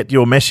 we didn't get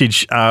your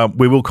message,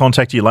 we will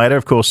contact you later.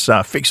 Of course,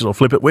 fix it or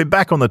flip it. We're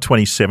back on the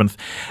 27th.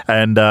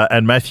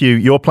 And Matthew,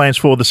 your plans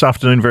for this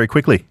afternoon very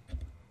quickly.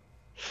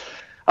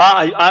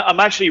 I'm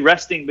actually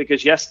resting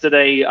because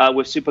yesterday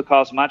with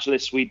Supercars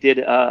Majlis, we did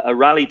a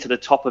rally to the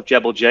top of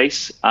Jebel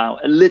Jais,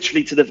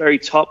 literally to the very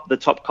top, the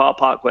top car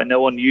park where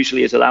no one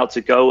usually is allowed to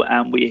go.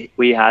 And we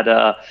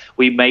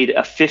made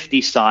a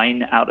 50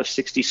 sign out of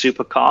 60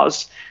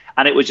 supercars.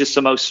 And it was just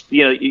the most,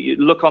 you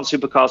look on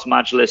Supercars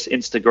Majlis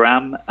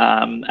Instagram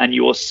and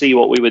you will see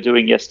what we were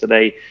doing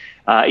yesterday.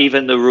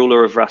 Even the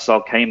ruler of Ras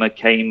Al Khaimah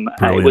came.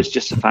 It was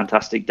just a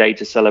fantastic day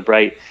to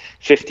celebrate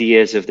 50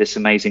 years of this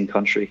amazing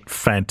country.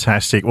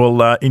 Fantastic.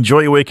 Well,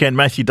 enjoy your weekend,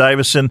 Matthew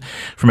Davison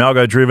from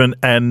Algo Driven,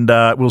 and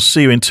we'll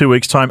see you in 2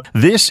 weeks' time.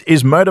 This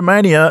is Motor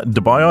Mania,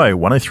 Dubai Eye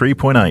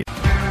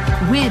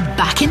 103.8. We're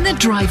back in the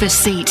driver's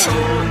seat.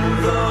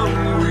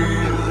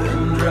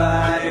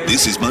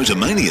 This is Motor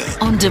Mania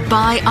on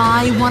Dubai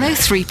Eye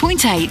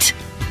 103.8.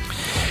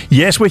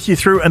 Yes, with you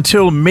through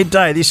until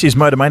midday. This is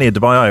Motor Mania,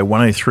 Dubai Eye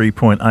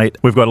 103.8.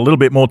 We've got a little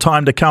bit more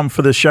time to come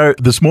for the show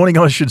this morning,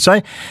 I should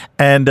say.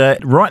 And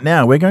right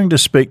now, we're going to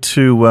speak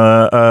to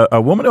a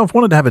woman I've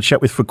wanted to have a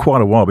chat with for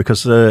quite a while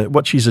because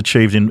what she's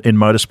achieved in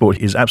motorsport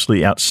is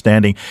absolutely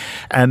outstanding.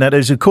 And that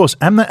is, of course,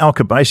 Amna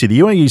Al-Khabaisi, the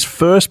UAE's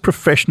first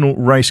professional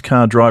race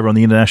car driver on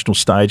the international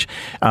stage.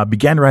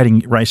 Began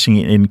racing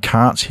in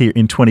karts here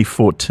in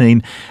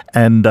 2014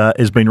 and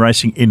has been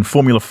racing in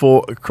Formula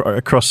 4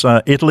 across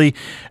Italy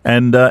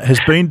and has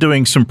been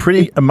doing some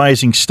pretty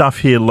amazing stuff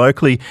here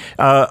locally.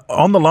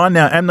 On the line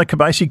now, Amna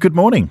Al-Khabaisi, good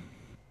morning.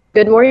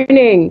 Good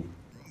morning.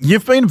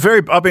 You've been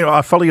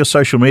I follow your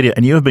social media,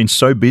 and you have been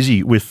so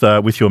busy with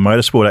your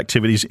motorsport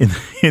activities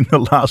in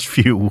the last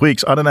few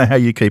weeks. I don't know how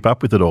you keep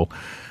up with it all.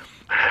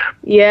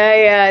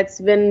 Yeah, it's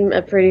been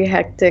a pretty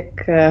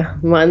hectic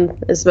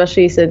month,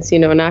 especially since,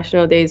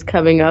 National Day is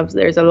coming up.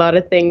 There's a lot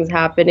of things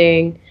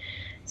happening.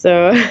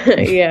 So,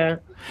 yeah.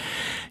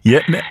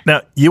 Yeah.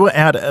 Now, you were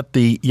out at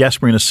the Yas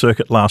Marina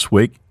circuit last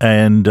week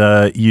and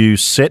you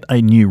set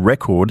a new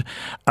record.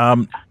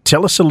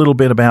 Tell us a little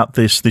bit about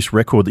this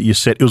record that you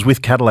set. It was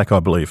with Cadillac, I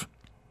believe.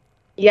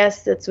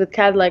 Yes, it's with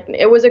Cadillac.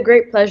 It was a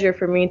great pleasure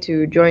for me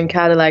to join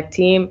Cadillac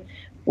team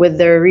with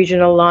their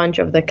regional launch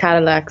of the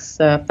Cadillac's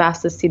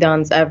fastest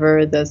sedans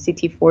ever, the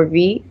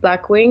CT4V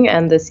Blackwing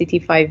and the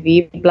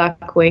CT5V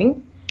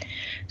Blackwing.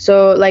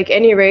 So like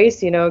any race,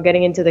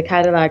 getting into the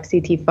Cadillac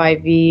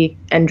CT5V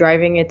and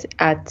driving it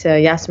at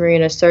Yas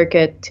Marina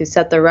circuit to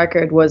set the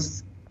record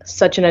was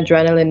such an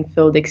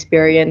adrenaline-filled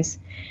experience.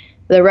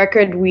 The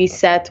record we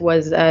set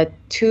was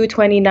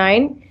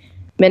 2:29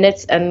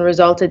 minutes and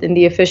resulted in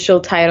the official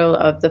title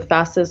of the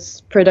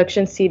fastest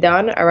production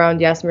sedan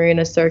around Yas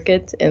Marina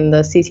circuit in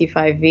the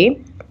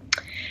CT5V.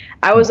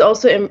 I was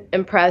also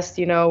impressed,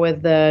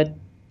 with the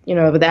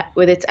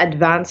with its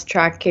advanced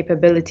track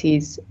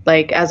capabilities.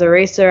 Like as a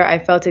racer, I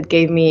felt it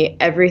gave me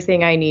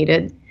everything I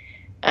needed.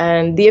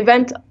 And the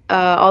event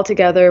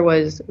altogether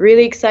was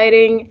really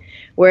exciting,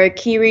 where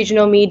key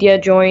regional media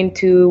joined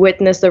to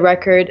witness the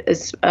record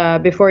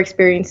before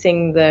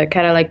experiencing the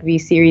Cadillac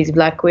V-Series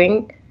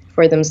Blackwing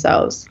for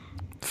themselves.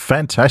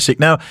 Fantastic.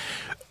 Now,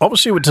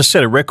 obviously, to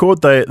set a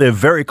record, they're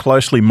very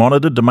closely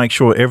monitored to make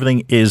sure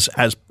everything is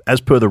as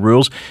per the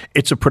rules.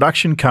 It's a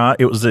production car.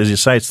 It was, as you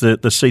say, it's the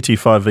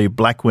CT5V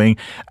Blackwing,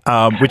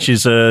 which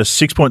is a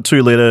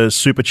 6.2 litre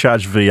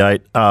supercharged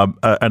V8,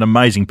 an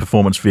amazing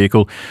performance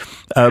vehicle.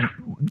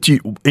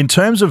 In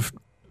terms of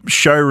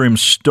showroom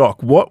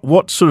stock,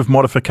 what sort of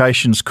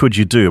modifications could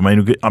you do?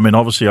 I mean,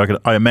 obviously,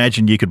 I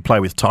imagine you could play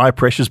with tyre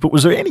pressures, but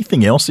was there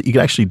anything else that you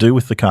could actually do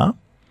with the car?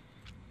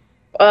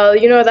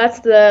 Well, that's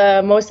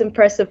the most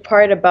impressive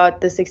part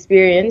about this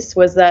experience,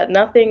 was that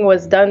nothing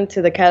was done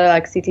to the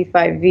Cadillac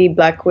CT5V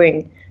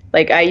Blackwing.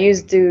 Like, I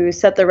used to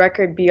set the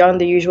record beyond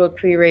the usual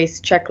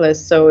pre-race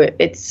checklist, so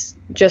it's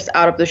just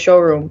out of the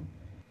showroom.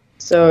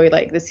 So,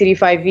 like, the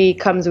CT5V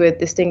comes with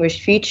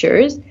distinguished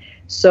features.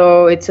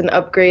 So it's an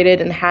upgraded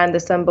and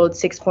hand-assembled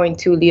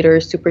 6.2 liter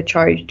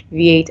supercharged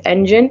V8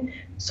 engine.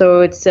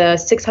 So it's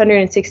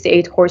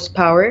 668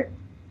 horsepower.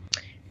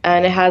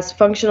 And it has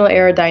functional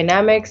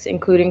aerodynamics,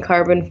 including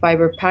carbon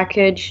fiber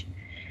package,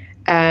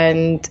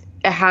 and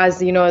it has,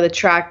 the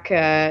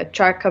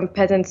track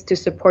competence to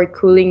support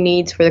cooling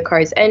needs for the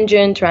car's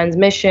engine,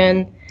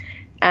 transmission,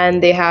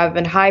 and they have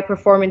a high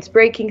performance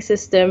braking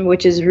system,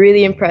 which is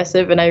really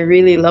impressive, and I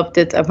really loved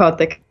it about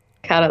the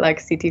Cadillac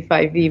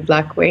CT5V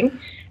Blackwing,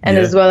 and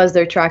as well as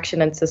their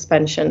traction and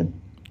suspension.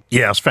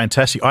 Yeah, it was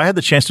fantastic. I had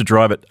the chance to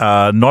drive it,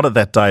 not at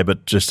that day,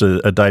 but just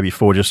a day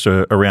before, just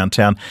around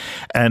town.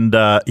 And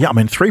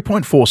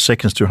 3.4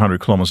 seconds to 100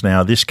 kilometres an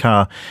hour. This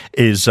car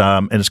is,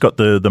 and it's got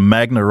the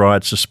Magna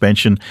Ride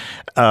suspension,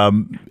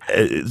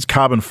 it's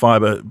carbon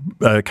fibre,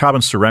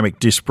 carbon ceramic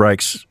disc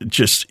brakes.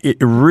 It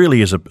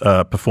really is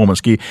a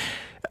performance gear.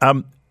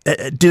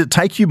 Did it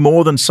take you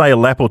more than, say, a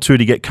lap or two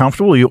to get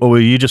comfortable, or were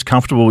you just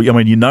comfortable?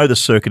 I mean, the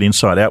circuit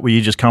inside out. Were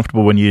you just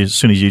comfortable as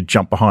soon as you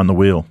jumped behind the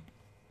wheel?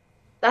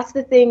 That's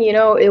the thing,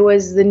 it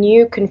was the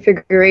new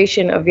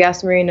configuration of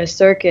Yas Marina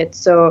circuit,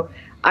 so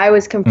I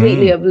was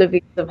completely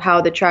oblivious of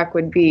how the track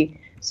would be.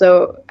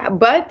 So,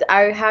 but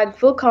I had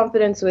full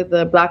confidence with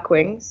the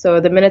Blackwing, so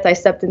the minute I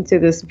stepped into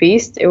this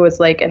beast, it was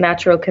like a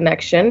natural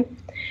connection.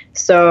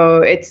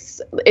 So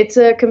it's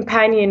a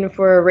companion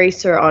for a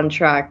racer on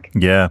track.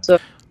 Yeah. So,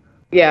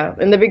 yeah,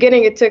 in the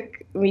beginning it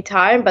took me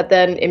time, but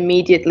then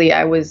immediately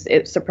I was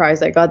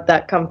surprised I got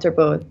that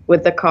comfortable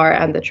with the car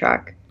and the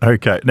track.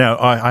 Okay. Now,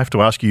 I have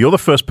to ask you, you're the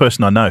first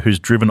person I know who's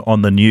driven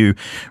on the new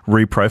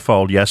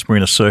reprofiled Yas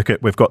Marina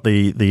circuit. We've got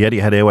the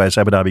Etihad Airways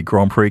Abu Dhabi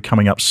Grand Prix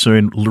coming up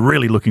soon.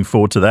 Really looking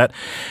forward to that.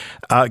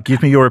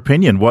 Give me your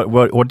opinion.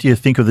 What do you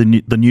think of the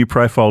new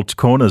profiled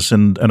corners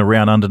and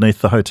around underneath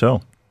the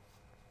hotel?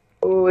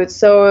 Ooh,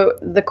 so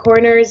the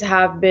corners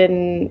have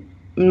been,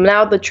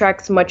 now the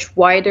track's much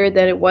wider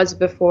than it was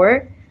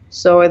before.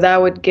 So that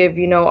would give,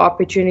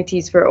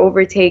 opportunities for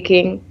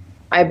overtaking.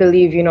 I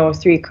believe,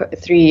 three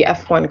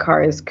F1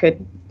 cars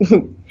could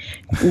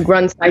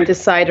run side to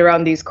side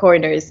around these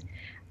corners.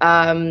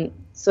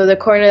 So the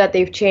corner that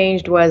they've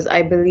changed was,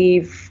 I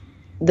believe,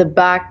 the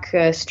back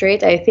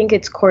straight. I think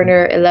it's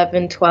corner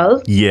 11,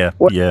 12. Yeah.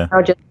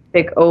 Now just a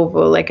big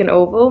oval, like an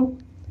oval,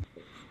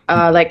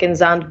 like in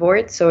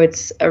Zandvoort. So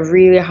it's a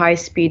really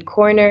high-speed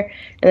corner.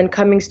 And then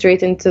coming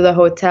straight into the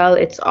hotel,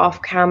 it's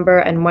off camber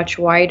and much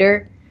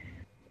wider.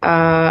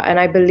 And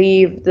I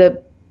believe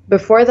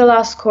before the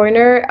last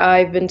corner,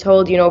 I've been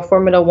told,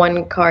 Formula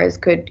One cars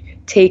could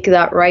take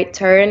that right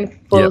turn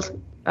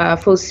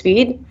full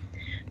speed.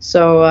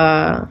 So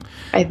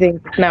I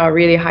think now a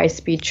really high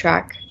speed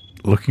track.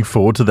 Looking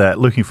forward to that.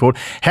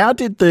 How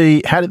did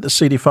the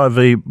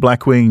CT5V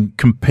Blackwing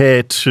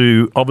compare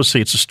to?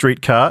 Obviously, it's a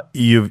street car.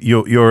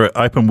 You're an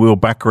open wheel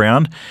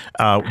background,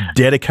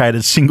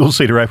 dedicated single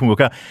seater open wheel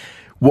car.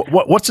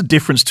 What's the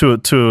difference to a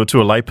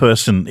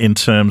layperson in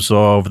terms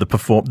of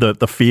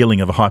the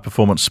feeling of a high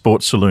performance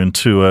sports saloon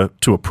to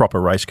a proper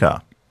race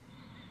car?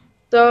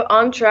 So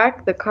on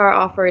track, the car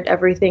offered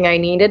everything I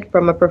needed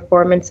from a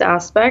performance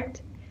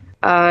aspect.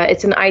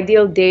 It's an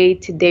ideal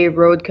day-to-day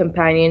road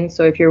companion.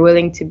 So if you're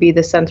willing to be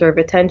the center of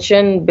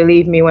attention,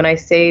 believe me when I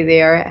say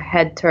they are a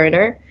head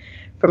turner.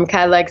 From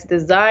Cadillac's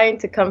design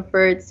to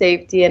comfort,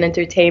 safety, and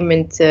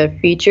entertainment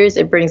features,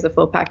 it brings the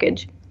full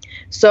package.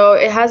 So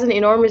it has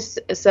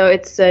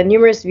it's a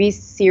numerous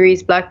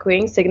V-Series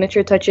Blackwing.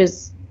 Signature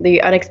touches the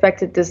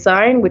unexpected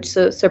design, which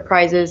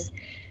surprises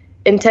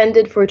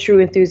intended for true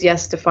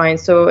enthusiasts to find.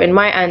 So in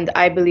my end,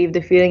 I believe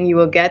the feeling you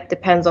will get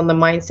depends on the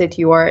mindset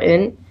you are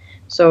in.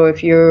 So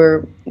if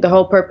the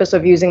whole purpose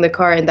of using the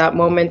car in that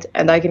moment,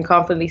 and I can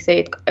confidently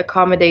say it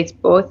accommodates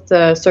both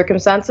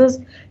circumstances.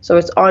 So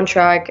it's on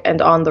track and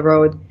on the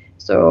road.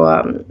 So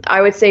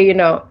I would say,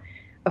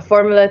 a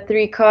Formula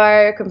 3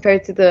 car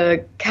compared to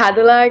the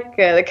Cadillac.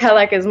 The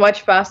Cadillac is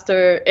much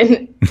faster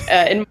in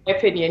my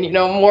opinion.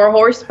 More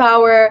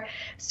horsepower,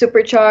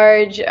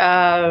 supercharge,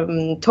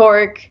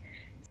 torque.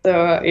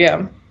 So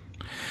yeah.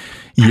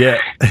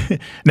 Yeah.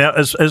 Now,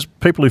 as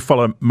people who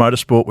follow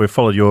motorsport, we've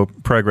followed your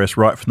progress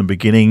right from the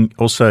beginning.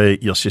 Also,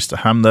 your sister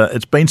Hamda.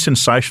 It's been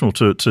sensational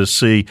to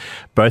see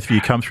both of you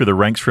come through the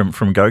ranks from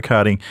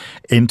go-karting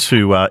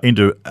into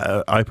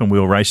open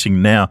wheel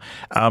racing now.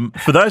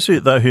 For those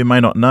who may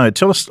not know,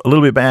 tell us a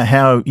little bit about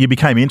how you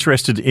became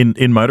interested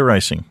in motor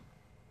racing.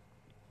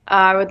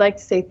 I would like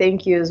to say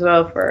thank you as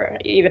well for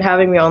even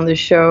having me on the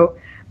show.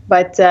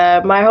 But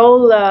my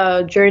whole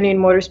journey in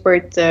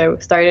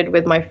motorsport started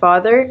with my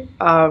father.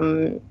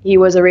 He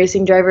was a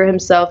racing driver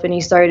himself, and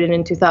he started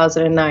in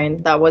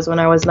 2009. That was when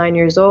I was 9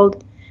 years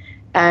old.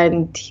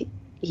 And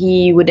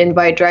he would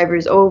invite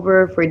drivers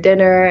over for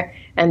dinner,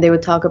 and they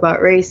would talk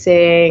about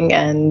racing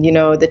and,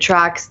 the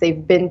tracks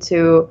they've been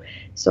to.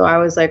 So I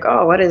was like,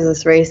 oh, what is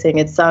this racing?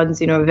 It sounds,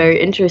 very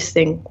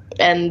interesting.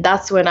 And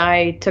that's when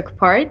I took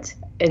part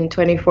in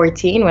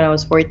 2014 when I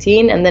was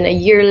 14. And then a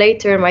year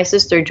later, my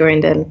sister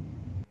joined in.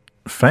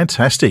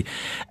 Fantastic.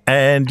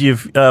 And you're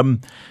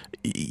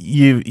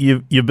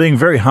being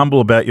very humble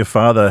about your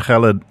father,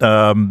 Khaled.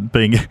 I've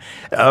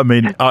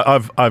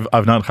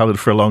known Khaled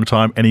for a long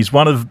time, and he's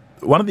one of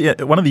the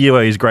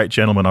UAE's great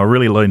gentlemen. I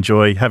really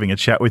enjoy having a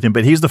chat with him.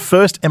 But he's the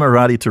first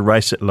Emirati to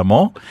race at Le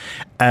Mans,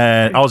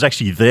 and I was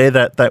actually there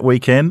that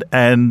weekend.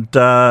 And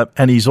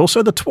he's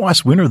also the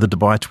twice winner of the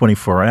Dubai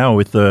 24-hour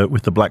with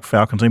the Black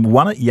Falcon team.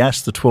 Won at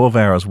Yas the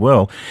 12-hour as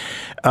well.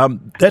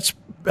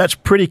 That's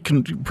pretty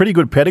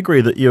good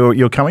pedigree that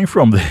you're coming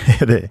from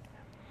there.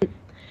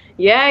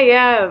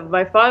 Yeah.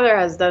 My father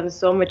has done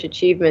so much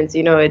achievements.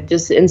 It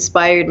just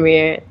inspired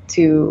me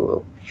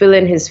to fill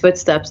in his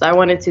footsteps. I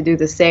wanted to do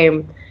the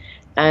same.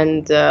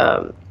 And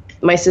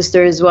my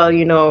sister as well,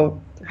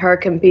 her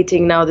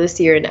competing now this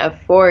year in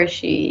F4,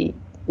 she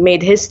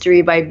made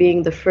history by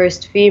being the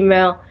first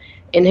female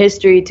in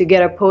history to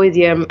get a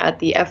podium at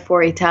the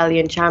F4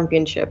 Italian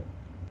Championship.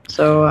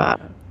 So,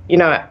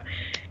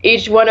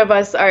 each one of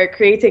us are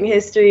creating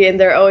history in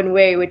their own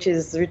way, which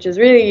is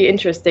really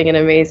interesting and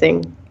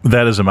amazing.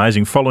 That is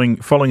amazing.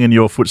 Following in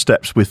your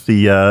footsteps with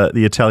the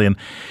Italian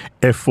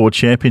F4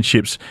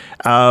 Championships,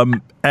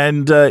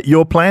 and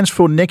your plans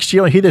for next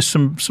year. I hear there's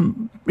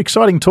some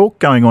exciting talk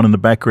going on in the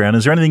background.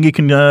 Is there anything you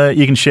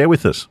can share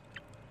with us?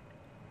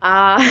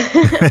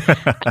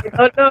 I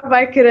don't know if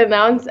I could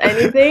announce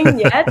anything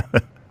yet,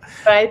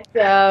 but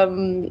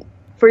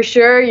for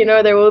sure,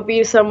 there will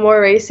be some more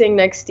racing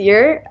next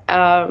year.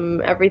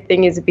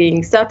 Everything is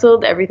being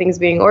settled, everything's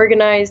being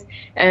organized,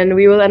 and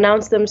we will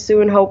announce them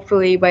soon,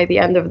 hopefully by the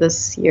end of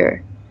this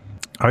year.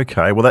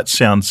 Okay, well that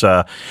sounds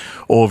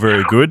all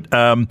very good.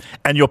 And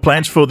your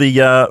plans for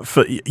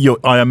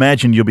I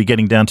imagine you'll be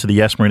getting down to the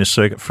Yas Marina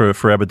circuit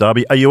for Abu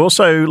Dhabi. Are you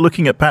also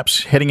looking at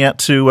perhaps heading out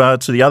to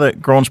the other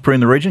Grands Prix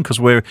in the region?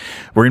 Because we're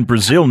in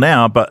Brazil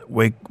now, but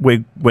we're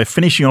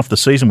finishing off the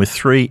season with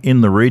 3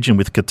 in the region,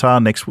 with Qatar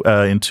next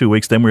in 2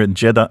 weeks. Then we're in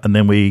Jeddah, and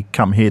then we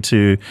come here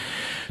to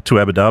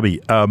Abu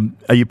Dhabi.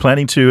 Are you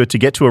planning to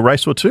get to a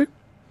race or two?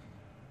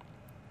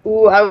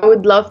 Ooh, I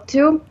would love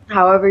to.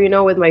 However,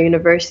 with my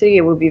university,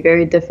 it would be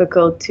very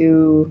difficult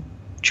to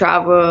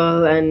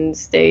travel and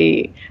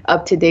stay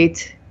up to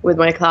date with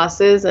my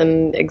classes,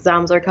 and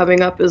exams are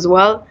coming up as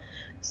well.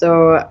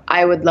 So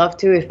I would love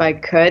to if I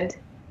could.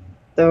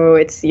 So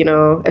it's, a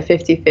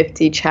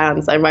 50-50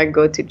 chance I might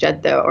go to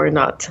Jeddah or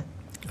not.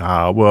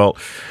 Well,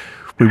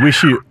 we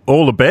wish you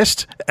all the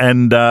best,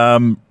 and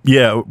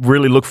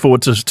really look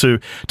forward to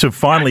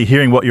finally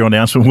hearing what your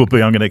announcement will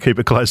be. I'm going to keep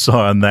a close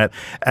eye on that.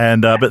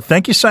 And but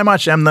thank you so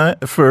much, Amna,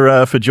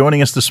 for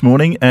joining us this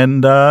morning.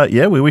 And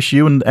we wish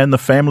you and the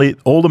family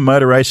all the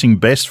motor racing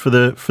best for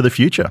the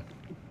future.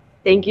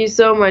 Thank you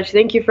so much.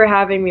 Thank you for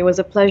having me. It was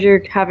a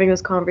pleasure having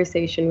this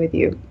conversation with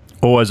you.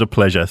 Always a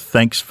pleasure.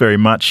 Thanks very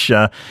much.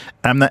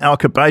 Amna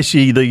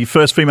Al-Khabaisi, the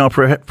first female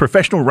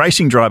professional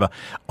racing driver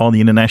on the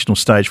international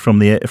stage from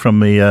the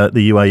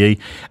UAE,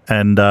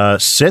 and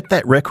set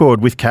that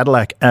record with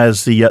Cadillac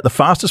as the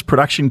fastest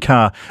production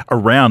car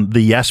around the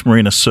Yas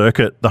Marina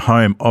circuit, the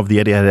home of the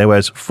Etihad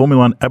Airways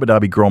Formula One Abu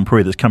Dhabi Grand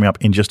Prix that's coming up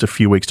in just a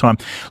few weeks' time.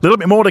 A little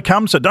bit more to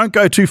come, so don't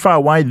go too far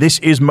away. This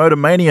is Motor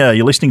Mania.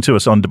 You're listening to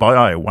us on Dubai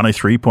Eye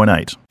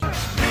 103.8.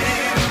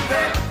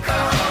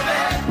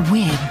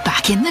 We're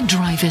back in the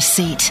driver's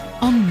seat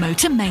on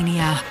Motor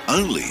Mania.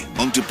 Only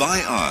on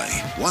Dubai Eye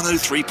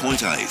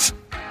 103.8.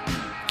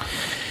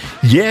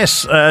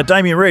 Yes,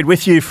 Damien Reid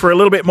with you for a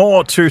little bit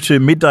more to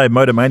midday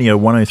Motor Mania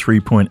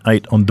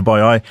 103.8 on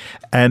Dubai Eye.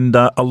 And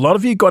a lot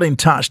of you got in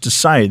touch to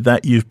say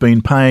that you've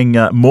been paying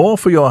more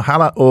for your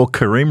Hala or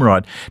Careem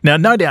ride. Now,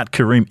 no doubt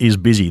Careem is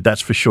busy,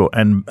 that's for sure.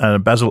 And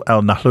Basil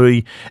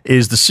Al-Nahloui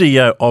is the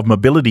CEO of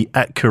Mobility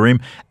at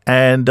Careem.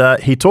 And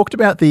he talked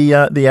about the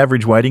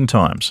average waiting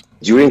times.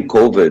 During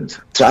COVID,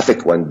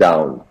 traffic went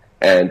down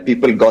and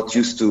people got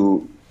used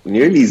to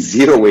nearly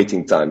zero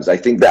waiting times. I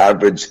think the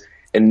average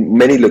in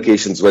many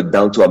locations went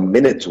down to a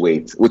minute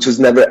wait, which was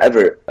never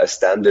ever a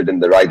standard in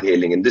the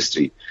ride-hailing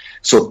industry.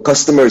 So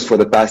customers for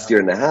the past year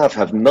and a half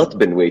have not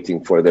been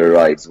waiting for their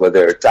rides,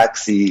 whether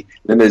taxi,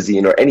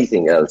 limousine, or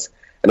anything else.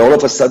 And all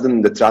of a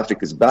sudden, the traffic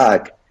is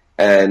back,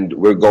 and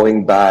we're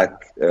going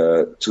back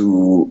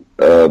to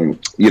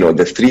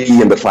the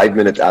 3 and the 5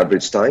 minute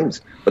average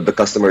times, but the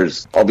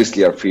customers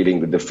obviously are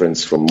feeling the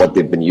difference from what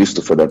they've been used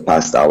to for the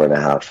past hour and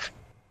a half.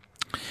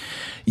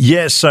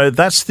 Yeah, so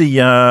that's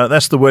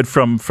the word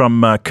from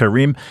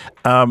Karim.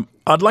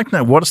 I'd like to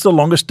know, what is the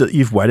longest that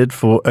you've waited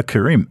for a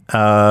Karim?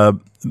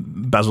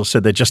 Basil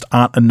said there just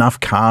aren't enough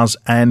cars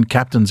and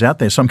captains out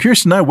there. So I'm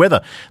curious to know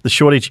whether the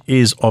shortage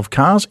of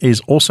cars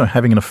is also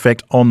having an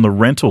effect on the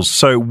rentals.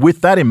 So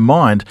with that in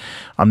mind,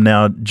 I'm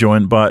now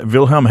joined by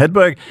Wilhelm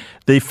Hedberg,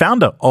 the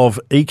founder of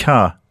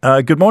eCar.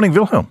 Good morning,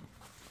 Wilhelm.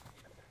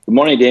 Good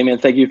morning, Damien.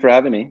 Thank you for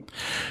having me.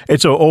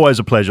 It's always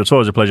a pleasure. It's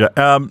always a pleasure.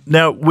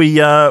 Now, we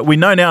know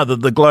now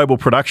that the global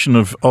production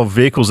of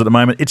vehicles at the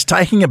moment, it's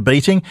taking a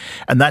beating,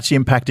 and that's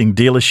impacting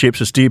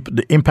dealerships. It's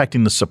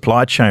impacting the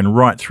supply chain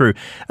right through.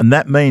 And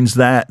that means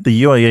that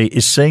the UAE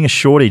is seeing a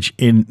shortage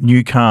in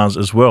new cars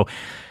as well.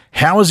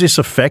 How has this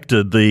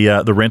affected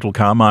the rental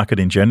car market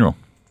in general?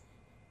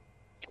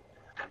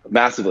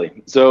 Massively.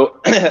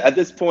 So at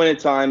this point in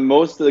time,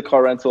 most of the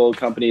car rental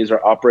companies are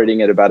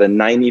operating at about a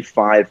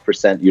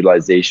 95%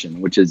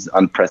 utilization, which is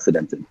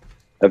unprecedented.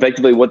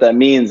 Effectively, what that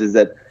means is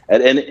that at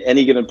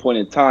any given point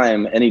in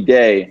time, any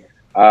day,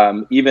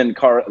 even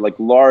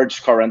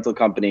large car rental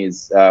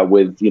companies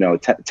with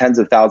tens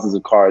of thousands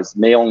of cars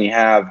may only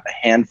have a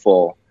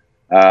handful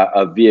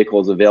of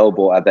vehicles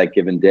available at that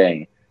given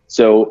day.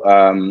 So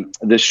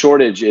the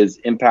shortage is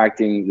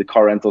impacting the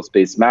car rental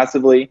space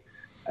massively.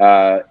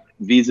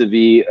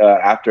 Vis-a-vis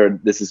after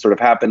this has sort of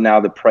happened now,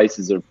 the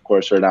prices, of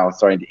course, are now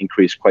starting to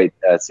increase quite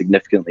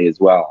significantly as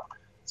well.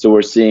 So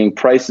we're seeing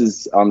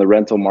prices on the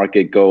rental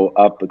market go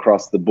up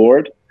across the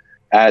board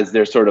as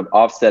they're sort of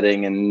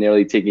offsetting and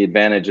nearly taking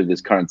advantage of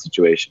this current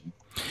situation.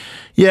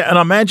 Yeah, and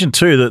I imagine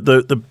too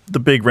that the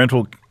big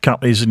rental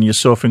companies and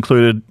yourself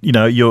included,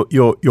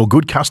 you're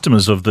good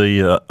customers of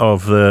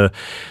the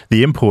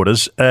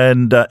importers,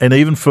 and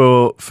even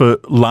for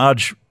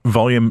large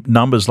volume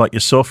numbers like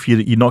yourself,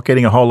 you're not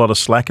getting a whole lot of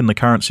slack in the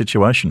current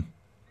situation.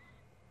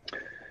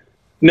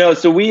 No,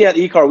 so we at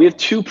eCar, we have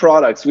two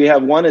products. We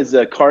have one is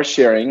car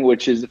sharing,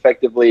 which is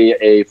effectively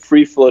a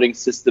free-floating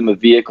system of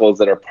vehicles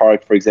that are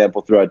parked, for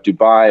example, throughout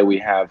Dubai. We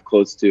have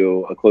close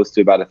to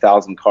about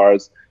 1,000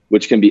 cars,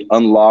 which can be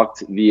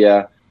unlocked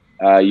via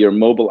your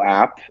mobile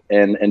app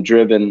and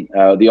driven.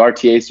 The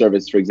RTA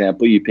service, for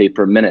example, you pay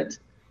per minute.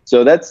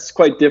 So that's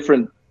quite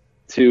different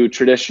to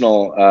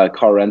traditional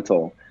car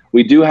rental.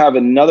 We do have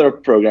another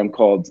program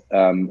called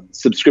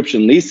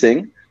subscription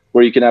leasing,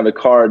 where you can have a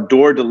car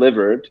door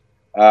delivered,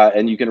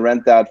 and you can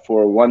rent that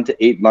for 1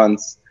 to 8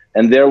 months.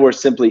 And there we're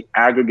simply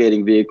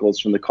aggregating vehicles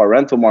from the car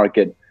rental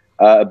market,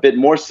 a bit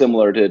more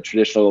similar to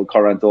traditional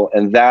car rental.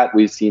 And that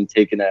we've seen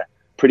taken a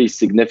pretty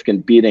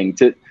significant beating.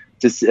 To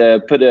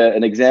put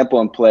an example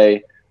in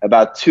play,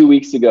 about 2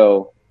 weeks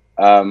ago,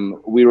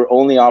 we were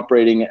only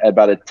operating at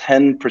about a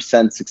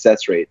 10%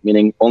 success rate,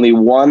 meaning only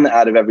 1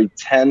 out of every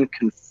 10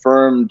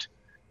 confirmed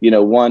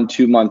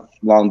 1-2 month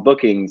long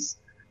bookings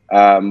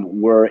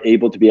were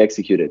able to be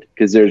executed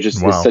because there's just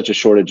such a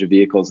shortage of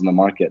vehicles in the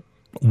market.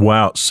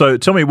 Wow. So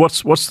tell me,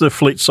 what's the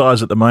fleet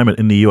size at the moment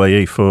in the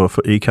UAE for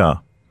eCar?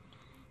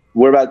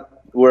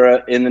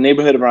 We're in the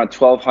neighborhood of around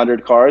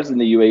 1,200 cars in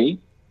the UAE.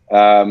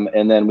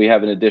 And then we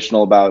have an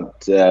additional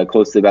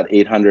close to about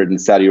 800 in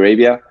Saudi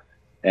Arabia.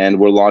 And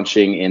we're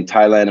launching in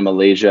Thailand and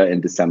Malaysia in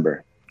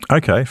December.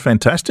 Okay,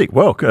 fantastic.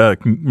 Well,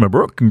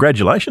 Mabruk,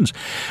 congratulations.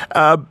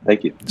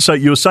 Thank you. So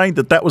you were saying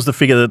that was the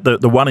figure,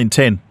 the 1 in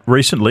 10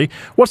 recently.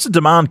 What's the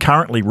demand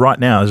currently right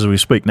now, as we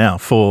speak now,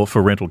 for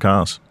rental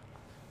cars?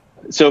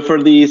 So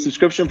for the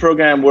subscription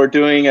program, we're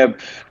doing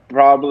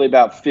probably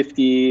about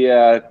 50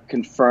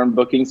 confirmed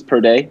bookings per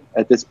day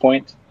at this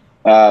point.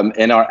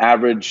 And our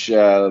average,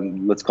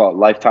 let's call it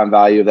lifetime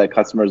value of that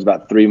customer is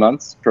about 3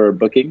 months per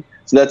booking.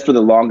 So that's for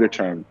the longer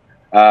term.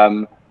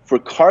 For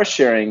car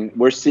sharing,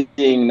 we're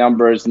seeing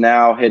numbers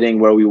now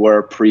hitting where we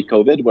were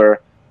pre-COVID, where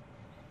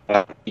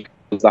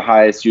the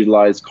highest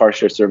utilized car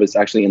share service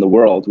actually in the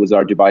world was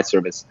our Dubai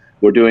service.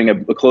 We're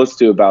doing close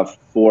to about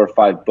 4 or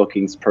 5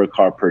 bookings per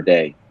car per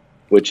day,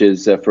 which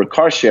is for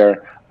car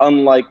share,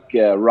 unlike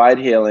ride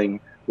hailing,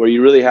 where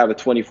you really have a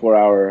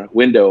 24-hour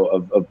window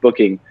of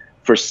booking.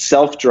 For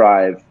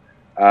self-drive,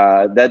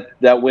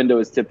 that window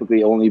is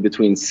typically only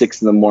between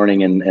 6 in the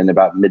morning and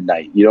about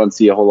midnight. You don't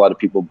see a whole lot of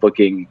people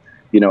booking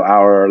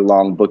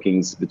hour-long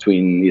bookings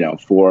between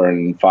 4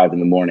 and 5 in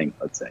the morning,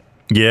 let's say.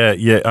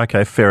 Yeah.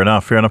 Okay, fair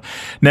enough.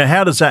 Now,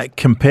 how does that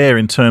compare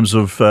in terms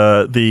of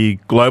the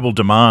global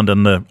demand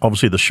and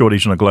obviously the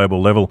shortage on a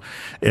global level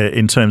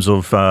in terms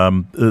of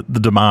the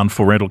demand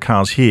for rental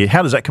cars here?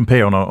 How does that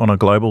compare on a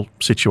global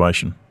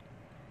situation?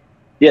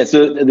 Yeah,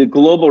 so the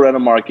global rental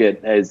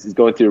market is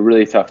going through a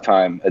really tough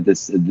time at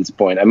this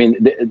point. I mean,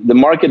 the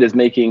market is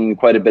making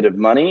quite a bit of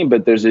money,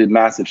 but there's a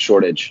massive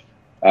shortage.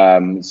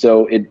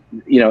 So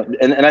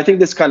and I think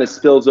this kind of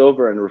spills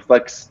over and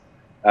reflects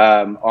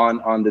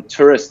on the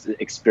tourist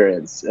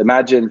experience.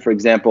 Imagine, for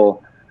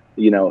example,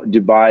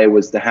 Dubai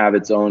was to have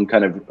its own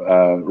kind of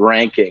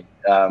ranking.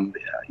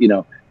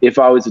 If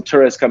I was a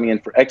tourist coming in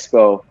for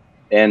Expo,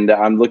 and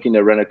I'm looking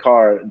to rent a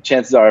car,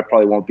 chances are I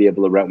probably won't be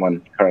able to rent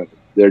one currently.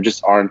 There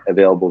just aren't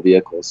available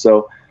vehicles.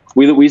 So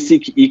we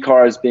see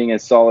e-cars being a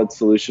solid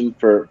solution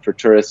for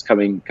tourists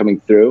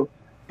coming through.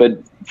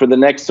 But for the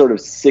next sort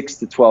of 6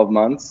 to 12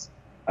 months,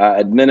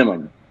 at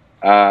minimum,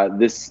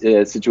 this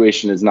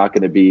situation is not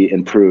going to be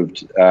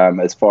improved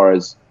as far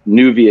as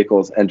new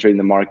vehicles entering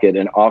the market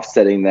and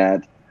offsetting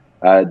that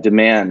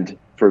demand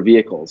for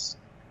vehicles.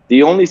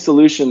 The only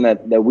solution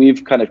that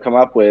we've kind of come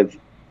up with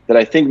that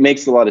I think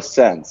makes a lot of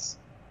sense.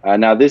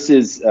 Now, this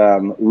is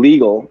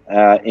legal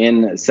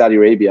in Saudi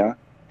Arabia,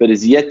 but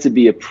is yet to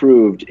be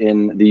approved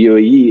in the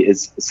UAE,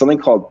 is something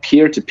called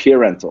peer-to-peer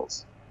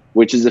rentals,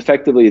 which is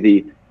effectively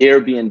the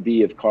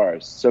Airbnb of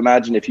cars. So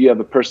imagine if you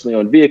have a personally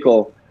owned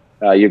vehicle,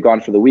 you're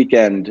gone for the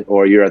weekend,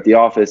 or you're at the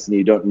office and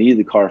you don't need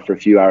the car for a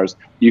few hours,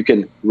 you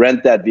can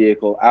rent that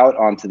vehicle out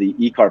onto the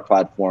e-car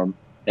platform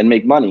and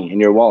make money in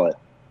your wallet.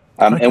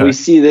 And we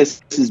see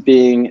this as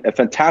being a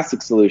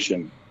fantastic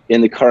solution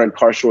in the current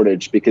car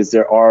shortage, because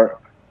there are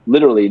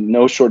literally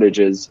no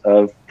shortages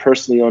of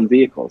personally owned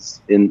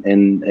vehicles in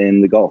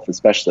the Gulf,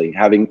 especially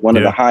having one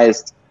of the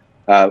highest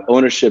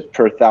ownership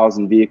per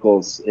 1,000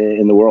 vehicles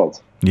in the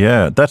world.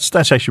 Yeah, that's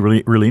actually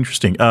really, really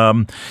interesting.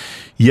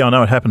 Yeah, I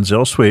know it happens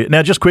elsewhere.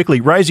 Now, just quickly,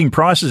 raising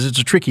prices, it's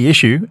a tricky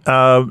issue,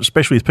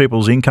 especially with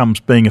people's incomes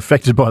being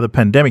affected by the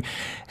pandemic.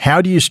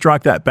 How do you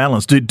strike that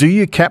balance? Do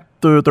you cap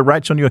the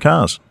rates on your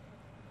cars?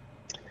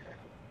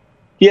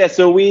 Yeah,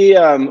 so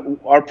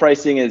our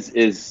pricing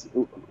is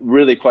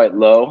really quite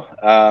low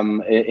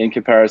in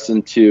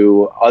comparison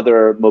to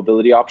other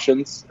mobility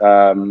options.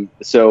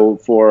 So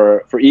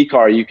for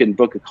e-car, you can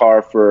book a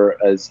car for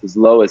as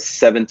low as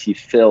 70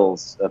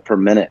 fills per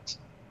minute.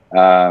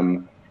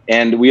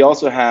 And we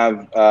also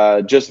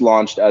have just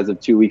launched, as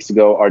of 2 weeks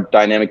ago, our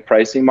dynamic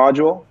pricing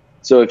module.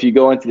 So if you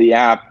go into the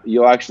app,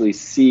 you'll actually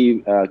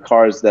see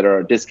cars that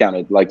are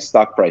discounted, like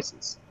stock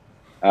prices.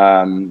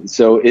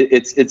 So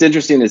it's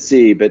interesting to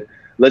see, but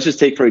let's just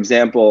take, for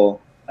example,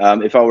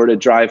 if I were to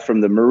drive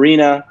from the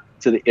marina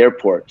to the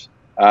airport,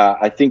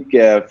 I think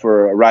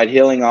for a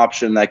ride-hailing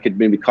option, that could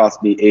maybe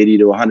cost me 80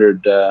 to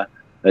 100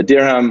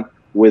 dirham.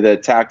 With a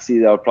taxi,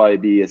 that would probably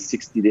be a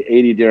 60 to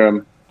 80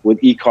 dirham. With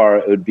e-car,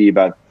 it would be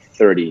about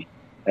 30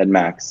 at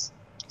max.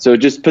 So it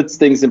just puts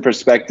things in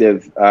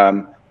perspective.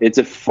 It's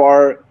a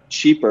far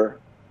cheaper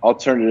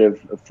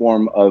alternative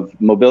form of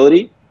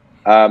mobility.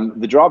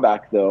 The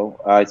drawback, though,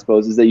 I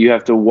suppose, is that you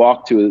have to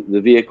walk to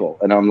the vehicle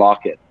and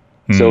unlock it.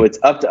 So it's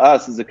up to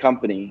us as a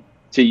company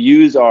to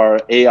use our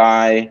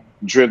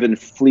AI-driven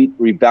fleet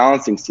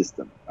rebalancing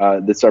system.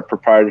 That's our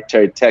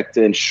proprietary tech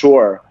to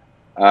ensure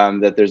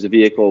that there's a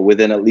vehicle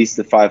within at least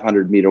the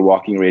 500-meter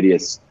walking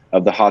radius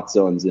of the hot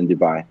zones in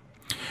Dubai.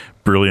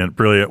 Brilliant,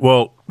 brilliant.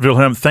 Well,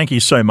 Wilhelm, thank you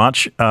so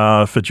much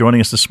for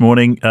joining us this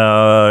morning.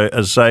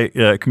 As I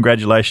say,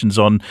 congratulations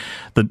on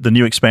the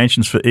new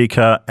expansions for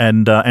e-car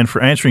and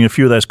for answering a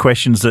few of those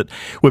questions that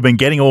we've been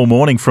getting all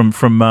morning from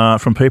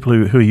people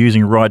who are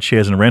using ride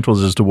shares and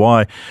rentals as to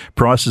why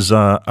prices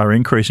are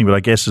increasing. But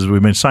I guess, as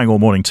we've been saying all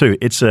morning too,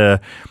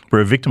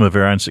 we're a victim of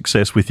our own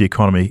success with the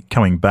economy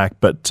coming back.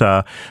 But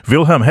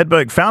Wilhelm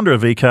Hedberg, founder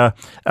of e-car,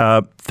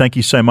 thank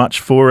you so much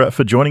for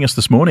joining us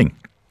this morning.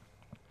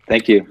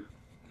 Thank you.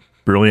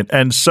 Brilliant.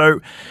 And so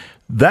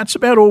that's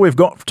about all we've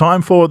got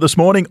time for this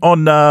morning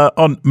on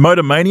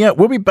Motor Mania.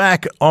 We'll be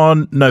back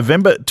on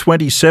November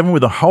 27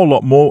 with a whole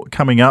lot more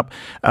coming up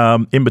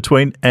in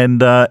between.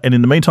 And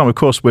in the meantime, of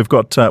course, we've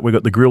got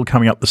the grill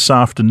coming up this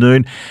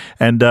afternoon.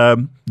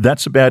 And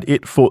that's about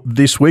it for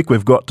this week.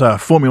 We've got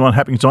Formula 1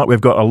 happening tonight.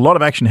 We've got a lot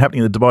of action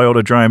happening at the Dubai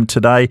Autodrome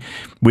today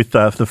with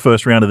the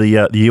first round of the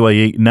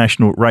UAE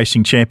National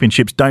Racing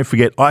Championships. Don't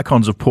forget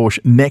Icons of Porsche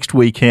next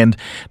weekend,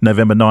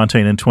 November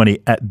 19 and 20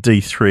 at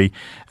D3,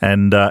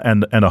 and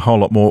a whole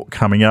lot more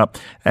coming up.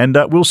 And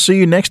we'll see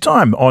you next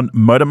time on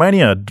Motor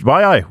Mania,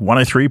 Dubai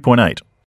 103.8.